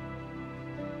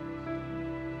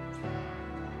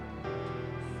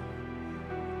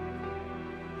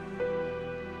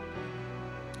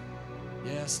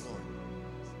 Yes,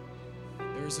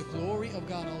 Lord. There is a glory of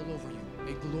God all over you.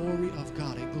 A glory of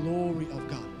God. A glory of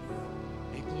God.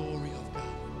 A glory of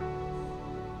God.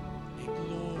 A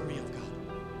glory of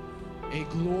God. A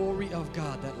glory of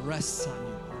God that rests on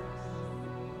you.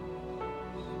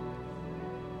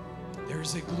 There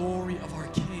is a glory of our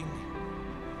King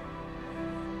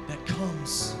that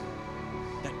comes.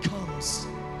 That comes.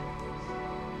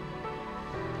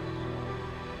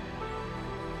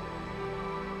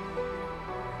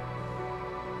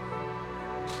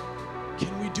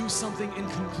 Can we do something in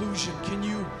conclusion? Can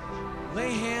you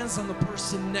lay hands on the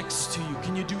person next to you?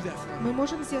 Can you do that for me? Мы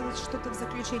можем сделать что-то в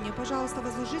заключение. Пожалуйста,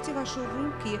 возложите ваши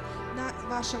руки на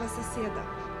вашего соседа.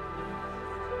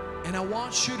 And I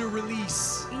want you to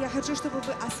release И я хочу, чтобы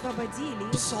вы освободили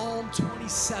Psalm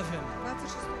 27,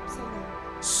 26-й псалом.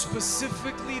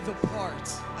 specifically the part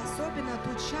Особенно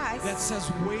ту that часть,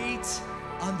 says, wait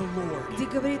on the где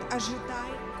Lord. говорит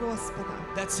 «ожидай Господа»,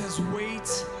 That says,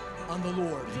 wait on the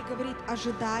Lord. где говорит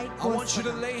 «ожидай I want you to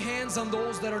Господа». lay hands on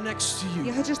those that are next to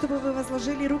Я you. хочу, чтобы вы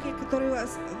возложили руки, которые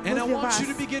And I возле want вас. you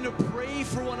to begin to pray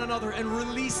for one another and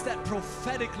release that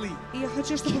prophetically. И я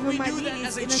хочу, чтобы Can вы we do that молились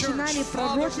as a и начинали church?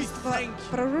 Father, we пророчество, thank you.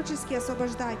 пророчески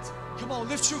освобождать. Come on,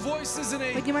 lift your voices in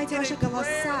a Поднимайте ваши prayer.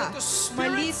 голоса Let the в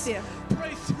Spirit молитве,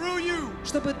 pray through you.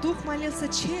 чтобы Дух молился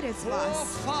через Oh, вас.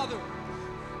 Father,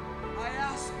 I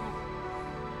ask you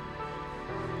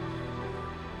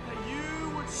that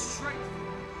you would strengthen.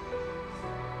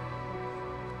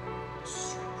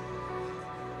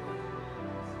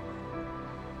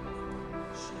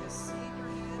 She has seen your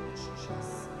hand and she shall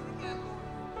see it again, Lord.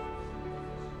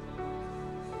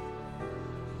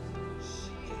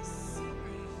 She has seen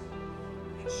your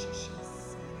hand and she shall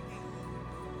see it again.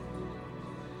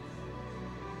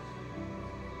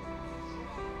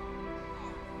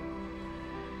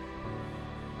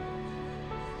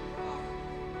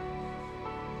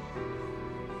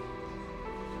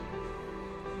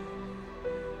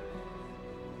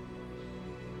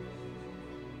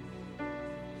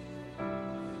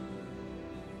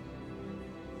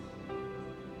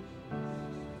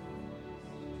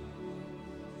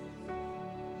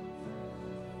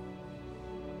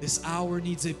 This hour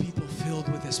needs a people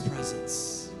filled with His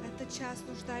presence. Этот час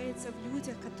нуждается в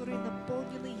людях, которые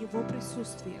наполнены Его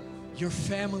присутствием. Your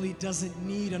family doesn't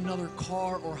need another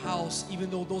car or house, even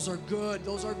though those are good.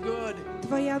 Those are good.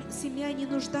 Твоя семья не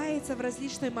нуждается в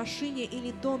различной машине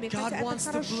или доме, God хотя это wants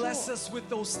to bless хорошо. us with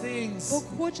those things. Бог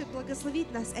хочет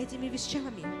благословить нас этими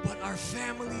вещами. But our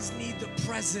families need the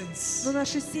presence. Но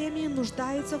наши семьи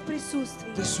нуждаются в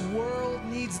присутствии. This world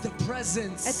needs the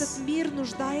presence. Этот мир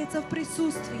нуждается в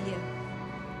присутствии.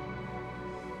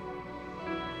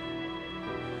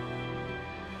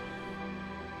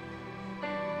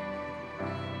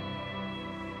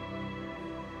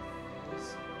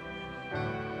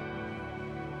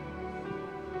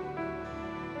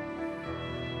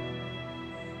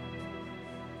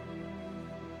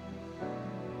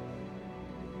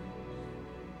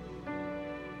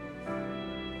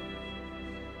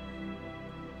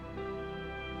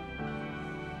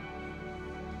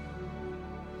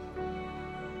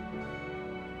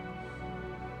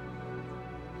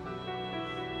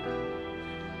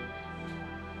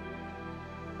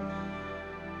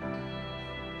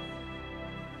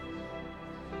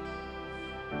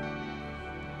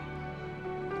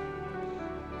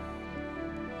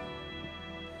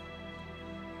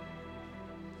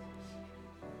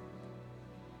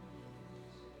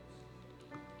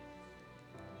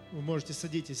 Вы можете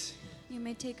садитесь. You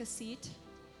may take a seat.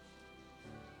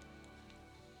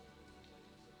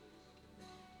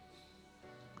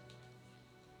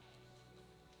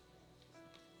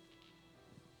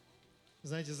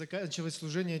 Знаете, заканчивать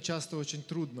служение часто очень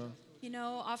трудно. You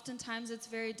know, oftentimes it's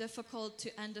very difficult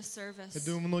to end a service. Я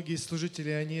думаю, многие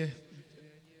служители,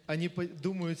 они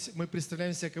думают, мы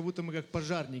представляем себя, как будто мы как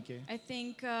пожарники. I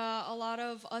think a lot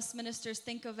of us ministers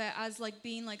think of it as like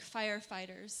being like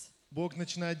firefighters. Бог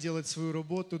начинает делать свою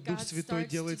работу, Дух God Святой starts to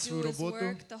делает свою do His работу,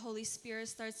 work, the Holy Spirit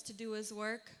starts to do His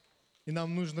work, и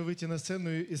нам нужно выйти на сцену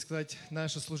и сказать,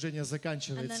 наше служение and then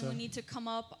заканчивается. we need to come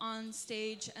up on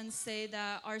stage and say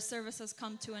that our service has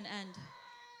come to an end.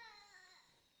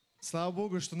 Слава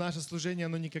Богу, что наше служение,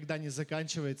 оно никогда не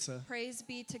заканчивается. Praise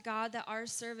be to God that our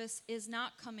service is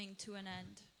not coming to an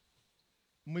end.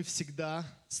 Мы всегда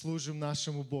служим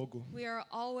нашему Богу. We are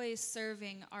always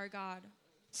serving our God.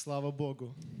 Слава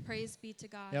Богу. Praise be to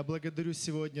God. Я благодарю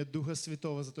сегодня Духа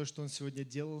Святого за то, что Он сегодня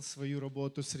делал свою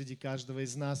работу среди каждого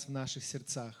из нас в наших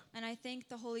сердцах. And I thank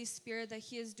the Holy Spirit that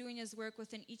He is doing His work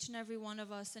within each and every one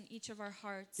of us and each of our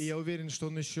hearts. И я уверен, что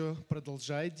Он еще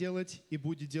продолжает делать и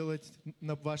будет делать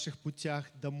на ваших путях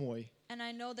домой. And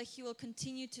I know that He will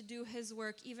continue to do His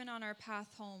work even on our path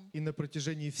home. И на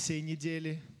протяжении всей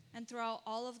недели And throughout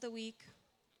all of the week,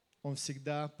 Он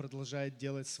всегда продолжает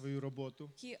делать свою работу.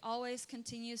 He always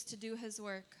continues to do His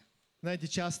work. Знаете,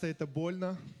 часто это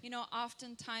больно, You know,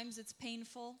 oftentimes it's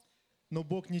painful, но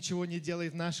Бог ничего не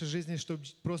делает в нашей жизни, чтобы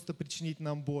просто причинить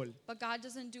нам боль. but God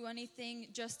doesn't do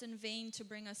anything just in vain to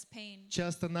bring us pain.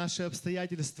 Часто наши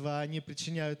обстоятельства, они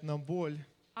причиняют нам боль,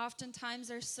 Oftentimes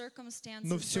our circumstances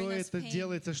но все bring us это pain.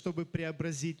 делается, чтобы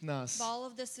преобразить нас. But all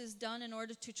of this is done in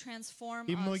order to transform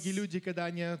И многие us. люди, когда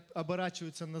они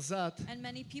оборачиваются назад, And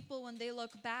many people, when they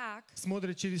look back,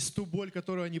 смотрят через ту боль,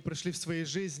 которую они прошли в своей they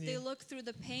жизни, look through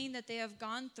the pain that they have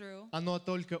gone through, оно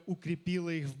только укрепило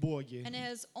их в Боге. and it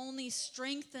has only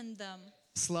strengthened them.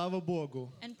 Слава Богу.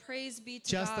 And praise be to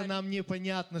Часто God. нам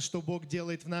непонятно, что Бог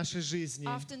делает в нашей жизни.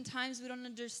 Oftentimes we don't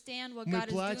understand what Мы God is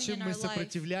doing плачем, in мы our life.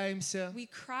 сопротивляемся, We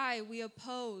cry, we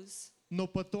oppose, но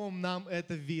потом нам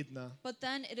это видно. but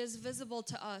then it is visible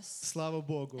to us. Слава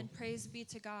Богу. And praise be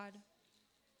to God.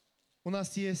 У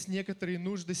нас есть некоторые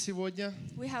нужды сегодня.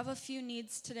 We have a few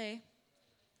needs today.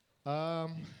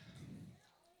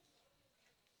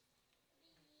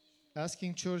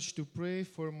 Asking church to pray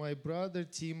for my brother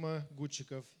Tima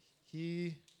Guchikov.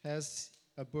 He has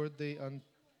a birthday on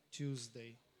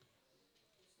Tuesday.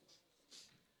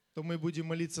 То мы будем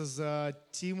молиться за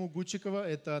Тиму Гучикова.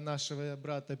 Это нашего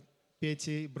брата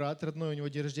Пети, брат родной. У него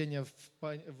день рождения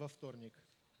во вторник.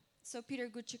 So Peter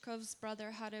Guchikov's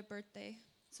brother had a birthday,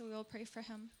 so we will pray for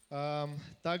him.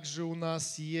 Также у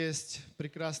нас есть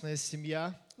прекрасная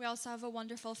семья, We also have a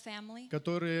wonderful family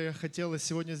которая хотела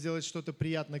сегодня сделать что-то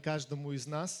приятное каждому из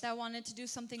нас. that wanted to do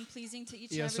something pleasing to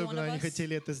each И and every one особенно of они us.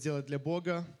 хотели это сделать для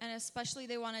Бога. And especially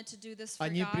they wanted to do this for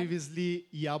Они God. привезли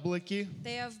яблоки.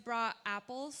 They have brought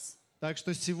apples. Так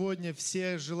что сегодня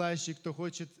все желающие, кто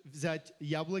хочет взять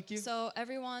яблоки, So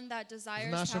everyone that desires to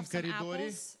нашем have some коридоре.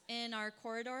 apples in our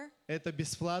corridor, это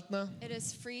бесплатно. it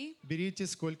is free. Берите,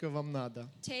 сколько вам надо.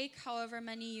 Take however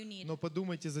many you need. Но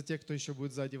подумайте за тех, кто еще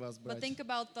будет сзади вас But брать. think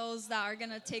about those that are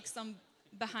going to take some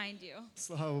behind you.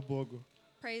 Слава Богу.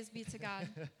 Praise be to God.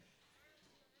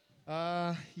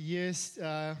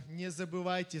 Не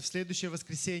забывайте, в следующее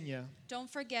воскресенье Don't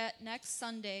forget, next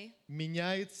Sunday,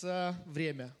 меняется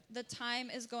время. the time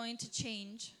is going to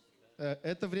change.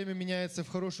 Это время меняется в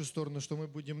хорошую сторону, что мы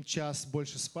будем час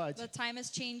больше спать. The time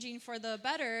is changing for the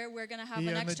better. We're going to have И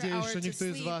an я extra надеюсь, hour что to никто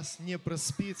из sleep. вас не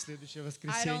проспит в следующее I don't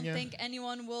воскресенье. think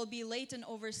anyone will be late and И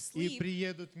oversleep.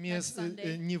 приедут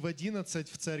Sunday. не в 11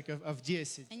 в церковь, а в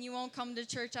 10. And you won't come to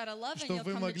church at 11, Чтобы you'll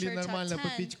вы come to могли church нормально at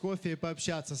 10. попить кофе и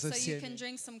пообщаться со So you can всеми.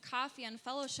 drink some coffee and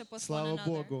fellowship with Слава one another.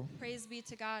 Богу. Praise be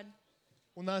to God.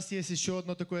 У нас есть еще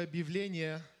одно такое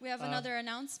объявление We have another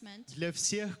announcement для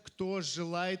всех, кто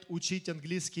желает учить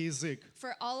английский язык.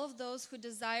 for all of those who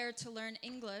desire to learn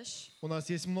English. У нас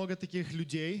есть много таких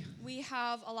людей. We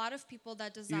have a lot of people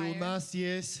that И у desire. нас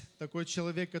есть такой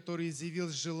человек, который изъявил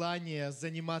желание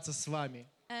заниматься с вами.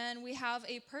 And we have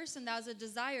a person that has a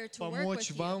desire to work Помочь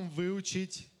with you, вам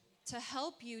выучить. to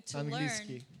help you to learn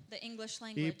английский. the English И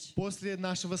language. после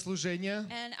нашего служения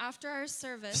And after our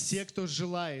service, все, кто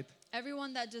желает,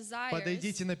 everyone that desires,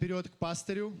 подойдите наперед к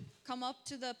пастырю, come up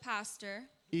to the pastor,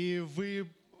 и вы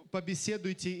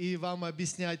побеседуйте, и вам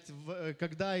объяснять,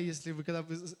 когда, если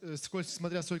вы,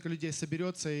 смотря сколько людей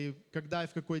соберется, и когда, и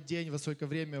в какой день, во сколько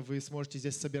время вы сможете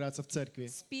здесь собираться в церкви.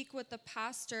 speak with the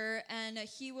pastor, and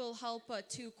he will help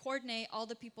to coordinate all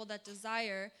the people that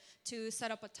desire to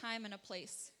set up a time and a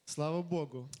place. Слава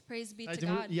Богу. Praise be to Знаете,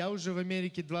 God. я уже в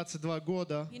Америке 22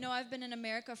 года, You know, I've been in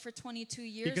America for 22 и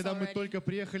years когда мы already. только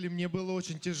приехали, мне было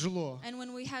очень тяжело. And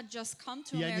when we had just come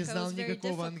to Я не America, it знал was very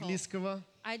никакого difficult. английского.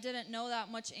 I didn't know that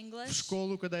much В English.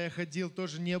 школу, когда я ходил,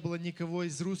 тоже не было никого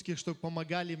из русских, чтобы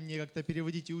помогали мне как-то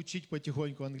переводить и учить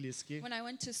потихоньку английский. When I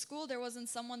went to school, there wasn't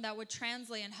someone that would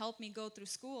translate and help me go through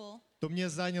school. То мне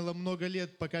заняло много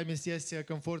лет, пока я себя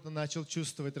комфортно начал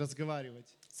чувствовать, разговаривать.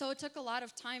 So it took a lot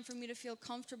of time for me to feel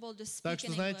comfortable to Так speak что,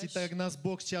 in знаете, English. так как нас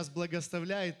Бог сейчас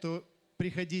благословляет, то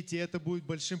приходите, это будет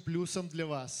большим плюсом для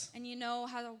вас. And you know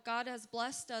how God has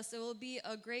blessed us, it will be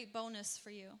a great bonus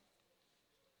for you.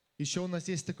 Еще у нас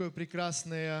есть такое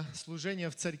прекрасное служение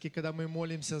в церкви, когда мы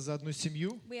молимся за одну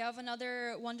семью. We have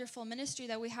another wonderful ministry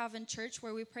that we have in church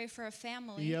where we pray for a И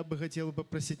family. я бы хотел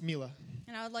попросить Мила.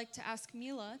 And I would like to ask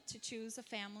Mila to choose a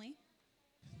family.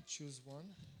 Choose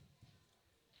one.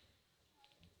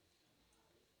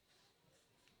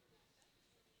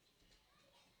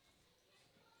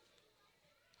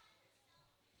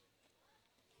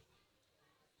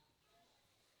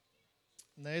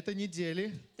 На этой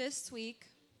неделе This week,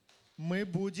 мы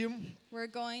будем we're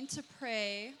going to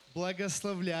pray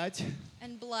благословлять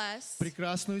and bless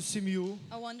прекрасную семью,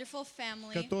 a wonderful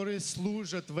family которые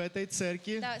служат в этой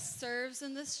церкви. that serves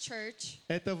in this church.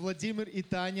 Это Владимир и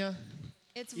Таня,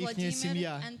 It's ихняя Vladimir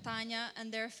семья. and Tanya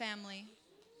and their family.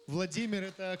 Владимир —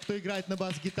 это кто играет на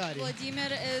бас-гитаре.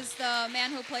 Vladimir is the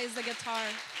man who plays the guitar.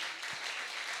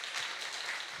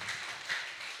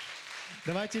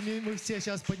 Давайте мы все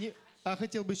сейчас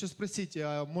хотел бы еще спросить,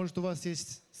 может у вас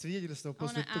есть свидетельство I want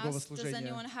после to такого ask, does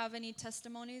anyone служения? have any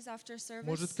testimonies after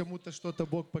Может service? кому-то что-то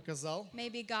Бог показал?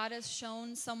 Maybe God has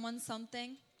shown someone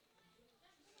something.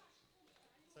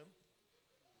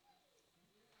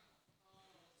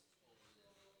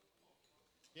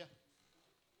 Yeah.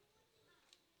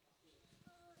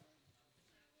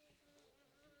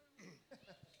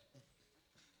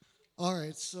 All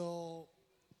right, so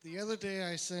the other day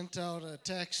I sent out a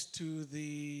text to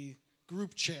the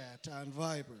group chat on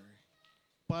Viber.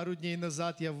 Пару дней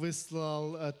назад я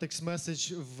выслал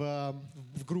текст-месседж в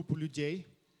группу людей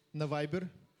на Viber.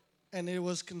 And it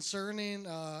was concerning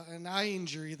an eye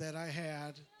injury that I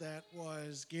had that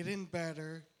was getting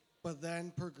better, but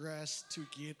then progressed to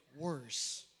get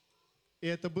worse. И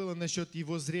это было насчет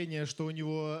его зрения, что у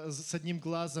него с одним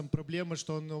глазом проблема,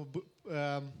 что он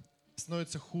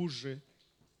становится хуже.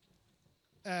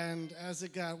 And as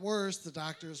it got worse, the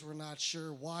doctors were not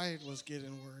sure why it was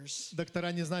getting worse.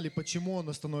 Доктора не знали, почему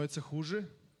оно становится хуже.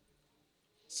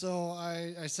 So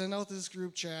I sent out this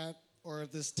group chat or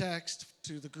this text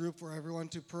to the group for everyone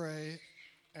to pray,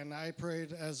 and I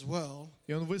prayed as well.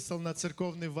 И он выслал на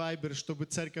церковный Viber, чтобы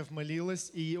церковь молилась,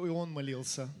 и он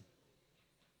молился.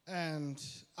 And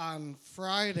on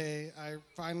Friday, I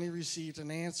finally received an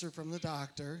answer from the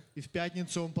doctor. И в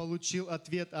пятницу он получил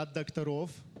ответ от докторов.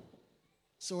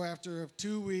 So after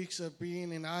 2 weeks of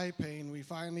being in eye pain, we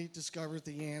finally discovered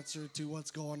the answer to what's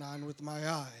going on with my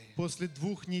eye. После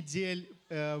 2 недель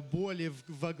боли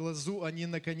во глазу они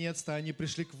наконец-то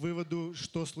пришли к выводу,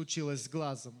 что случилось с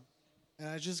глазом. And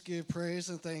I just give praise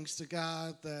and thanks to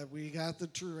God that we got the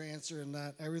true answer and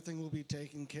that everything will be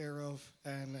taken care of.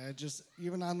 And I just,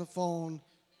 even on the phone,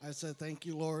 I said, thank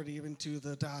you, Lord, even to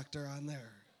the doctor on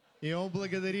there. И он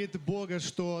благодарит Бога,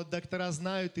 что доктора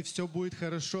знают, и все будет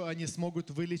хорошо, они смогут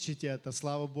вылечить это.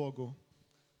 Слава Богу.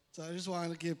 So I just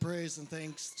wanted to give praise and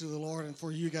thanks to the Lord and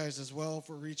for you guys as well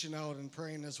for reaching out and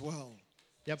praying as well.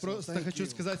 Я просто thank хочу you.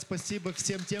 сказать спасибо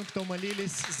всем тем, кто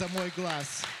молились за мой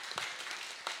глаз.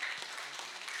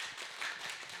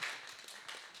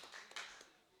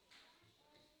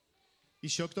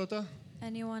 Еще кто-то?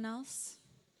 Anyone else?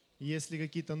 Есть ли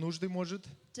какие-то нужды, может?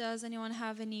 Does anyone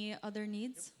have any other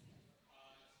needs?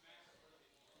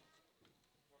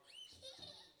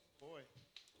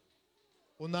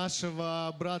 У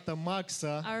нашего брата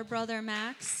Макса, Our brother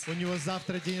Max, у него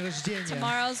завтра день рождения.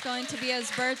 tomorrow's going to be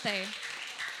his birthday.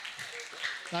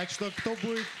 Так что кто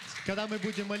будет, когда мы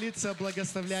будем молиться,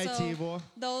 благословляйте So его.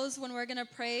 those, when we're going to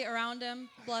pray around him,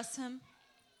 bless him.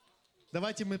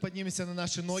 Давайте мы поднимемся на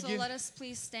наши So ноги. let us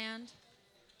please stand.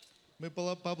 Мы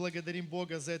поблагодарим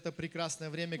Бога за это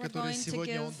прекрасное время, We're которое going to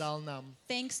сегодня Он give дал нам.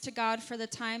 Thanks to God for the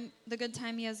good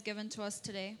time he has given to us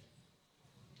today.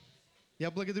 Я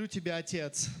благодарю Тебя,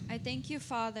 Отец, I thank you,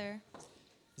 Father,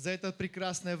 за это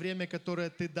прекрасное время,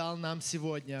 которое Ты дал нам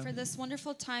сегодня. for this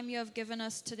wonderful time you have given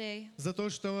us today. За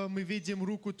то, что мы видим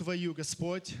руку Твою,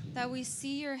 Господь. That we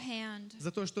see your hand.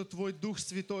 За то, что Твой Дух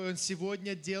Святой, Он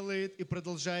сегодня делает и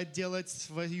продолжает делать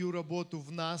свою работу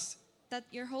в нас. That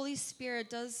your Holy Spirit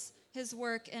does his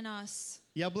work in us.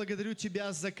 Я благодарю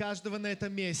Тебя за каждого на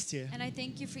этом месте. And I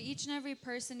thank you for each and every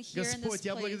person here in this Господь,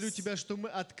 я благодарю place. Тебя, что мы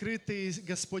открыты,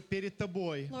 Господь, перед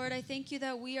Тобой. Lord, I thank you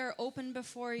that we are open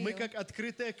before you. Мы как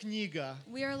открытая книга.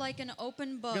 We are like an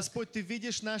open book. Господь, Ты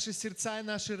видишь наши сердца и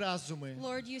наши разумы.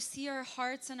 Lord, you see our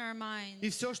hearts and our minds. И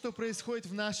все, что происходит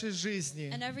в нашей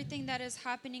жизни. And everything that is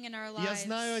happening in our Я lives.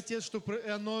 знаю, Отец, что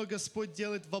оно, Господь,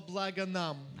 делает во благо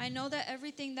нам. I know that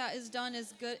everything that is done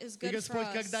is good И, for Господь,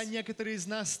 us. когда некоторые из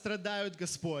нас страдают,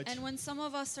 Господь, And when some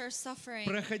of us are suffering,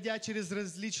 проходя через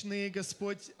различные,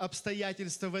 Господь,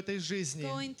 обстоятельства в этой жизни,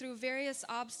 going through various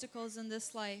obstacles in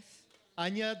this life,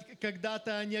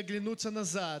 когда-то они оглянутся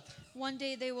назад, one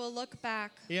day they will look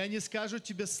back и они скажут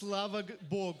Тебе слава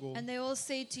Богу. and they will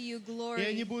say to you, И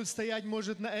они glory. будут стоять,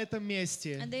 может, на этом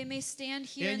месте. And they may stand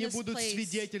И here in они this будут place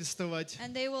свидетельствовать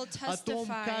and they will о том,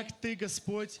 testify как Ты,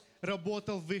 Господь,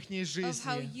 работал в их of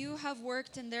how жизни. you have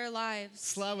worked in their lives.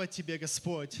 Слава Тебе,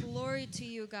 Господь. Glory to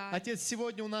you, God. Отец,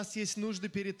 сегодня у нас есть нужды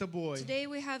перед Тобой. Today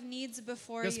we have needs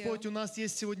before Господь, you. у нас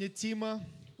есть сегодня Тима,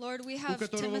 Lord, we у have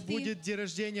которого Timothy будет день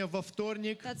рождения во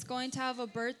вторник. that's going to have a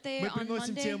birthday Мы on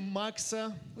приносим Тебе Monday.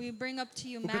 Макса, We bring up to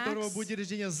you у которого Max. будет день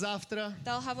рождения завтра.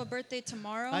 They'll have a birthday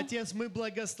tomorrow. Отец, мы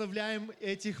благословляем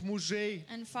этих мужей.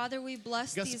 And Father, we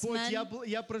bless these Господь, men.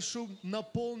 я прошу,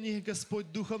 наполни их,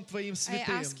 Господь, Духом Твоим I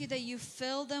Святым. ask you that you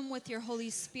fill them with your Holy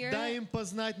Spirit. Дай им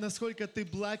познать, насколько Ты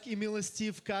благ и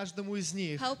милостив каждому из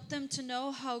них. Help them to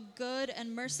know how good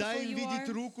and merciful Дай им you видеть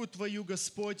are. руку Твою,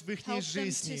 Господь, в их Help them to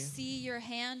жизни. see your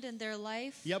hand in their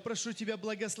life. Я прошу Тебя,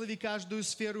 благослови каждую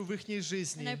сферу в их And I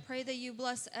жизни. pray that you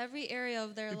bless every area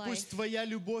of their И пусть life. Твоя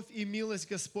любовь и милость,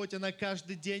 Господь, она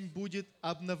каждый день будет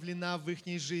обновлена в их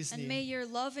And may жизни. your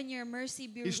love and your mercy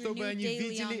be И чтобы renewed они daily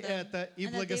видели on them. это и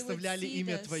And that they would благословляли see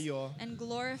имя this Твое. and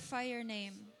glorify your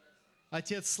name.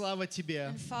 Отец, слава Тебе.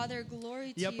 And Father,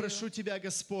 glory to Я you. прошу Тебя,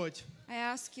 Господь, I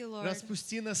ask you, Lord,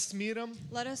 распусти нас с миром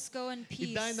let us go in и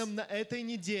peace дай нам на этой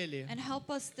неделе and help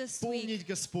us this week помнить,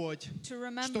 Господь, to что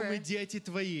remember мы дети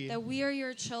Твои, that we are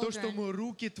your то, что children, мы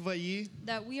руки Твои,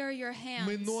 that we are your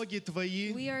мы hands, ноги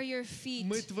Твои, we are your feet,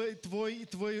 мы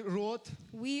Твой род.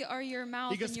 we are your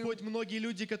mouth, И, Господь, многие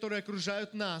люди, которые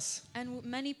окружают нас, and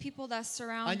many people that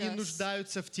surround они us,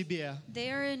 нуждаются в Тебе. they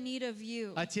are in need of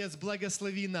you. Отец,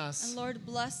 благослови And нас. Lord,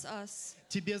 bless us.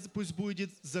 Тебе пусть будет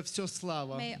за все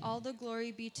слава. May all the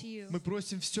glory be to you. Мы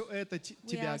просим все это We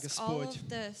Тебя, ask all Господь, of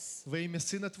this во имя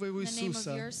Сына Твоего in the name of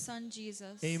Иисуса. your Son,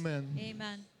 Jesus. Amen.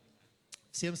 Amen.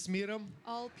 Всем с миром.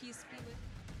 All peace be with you.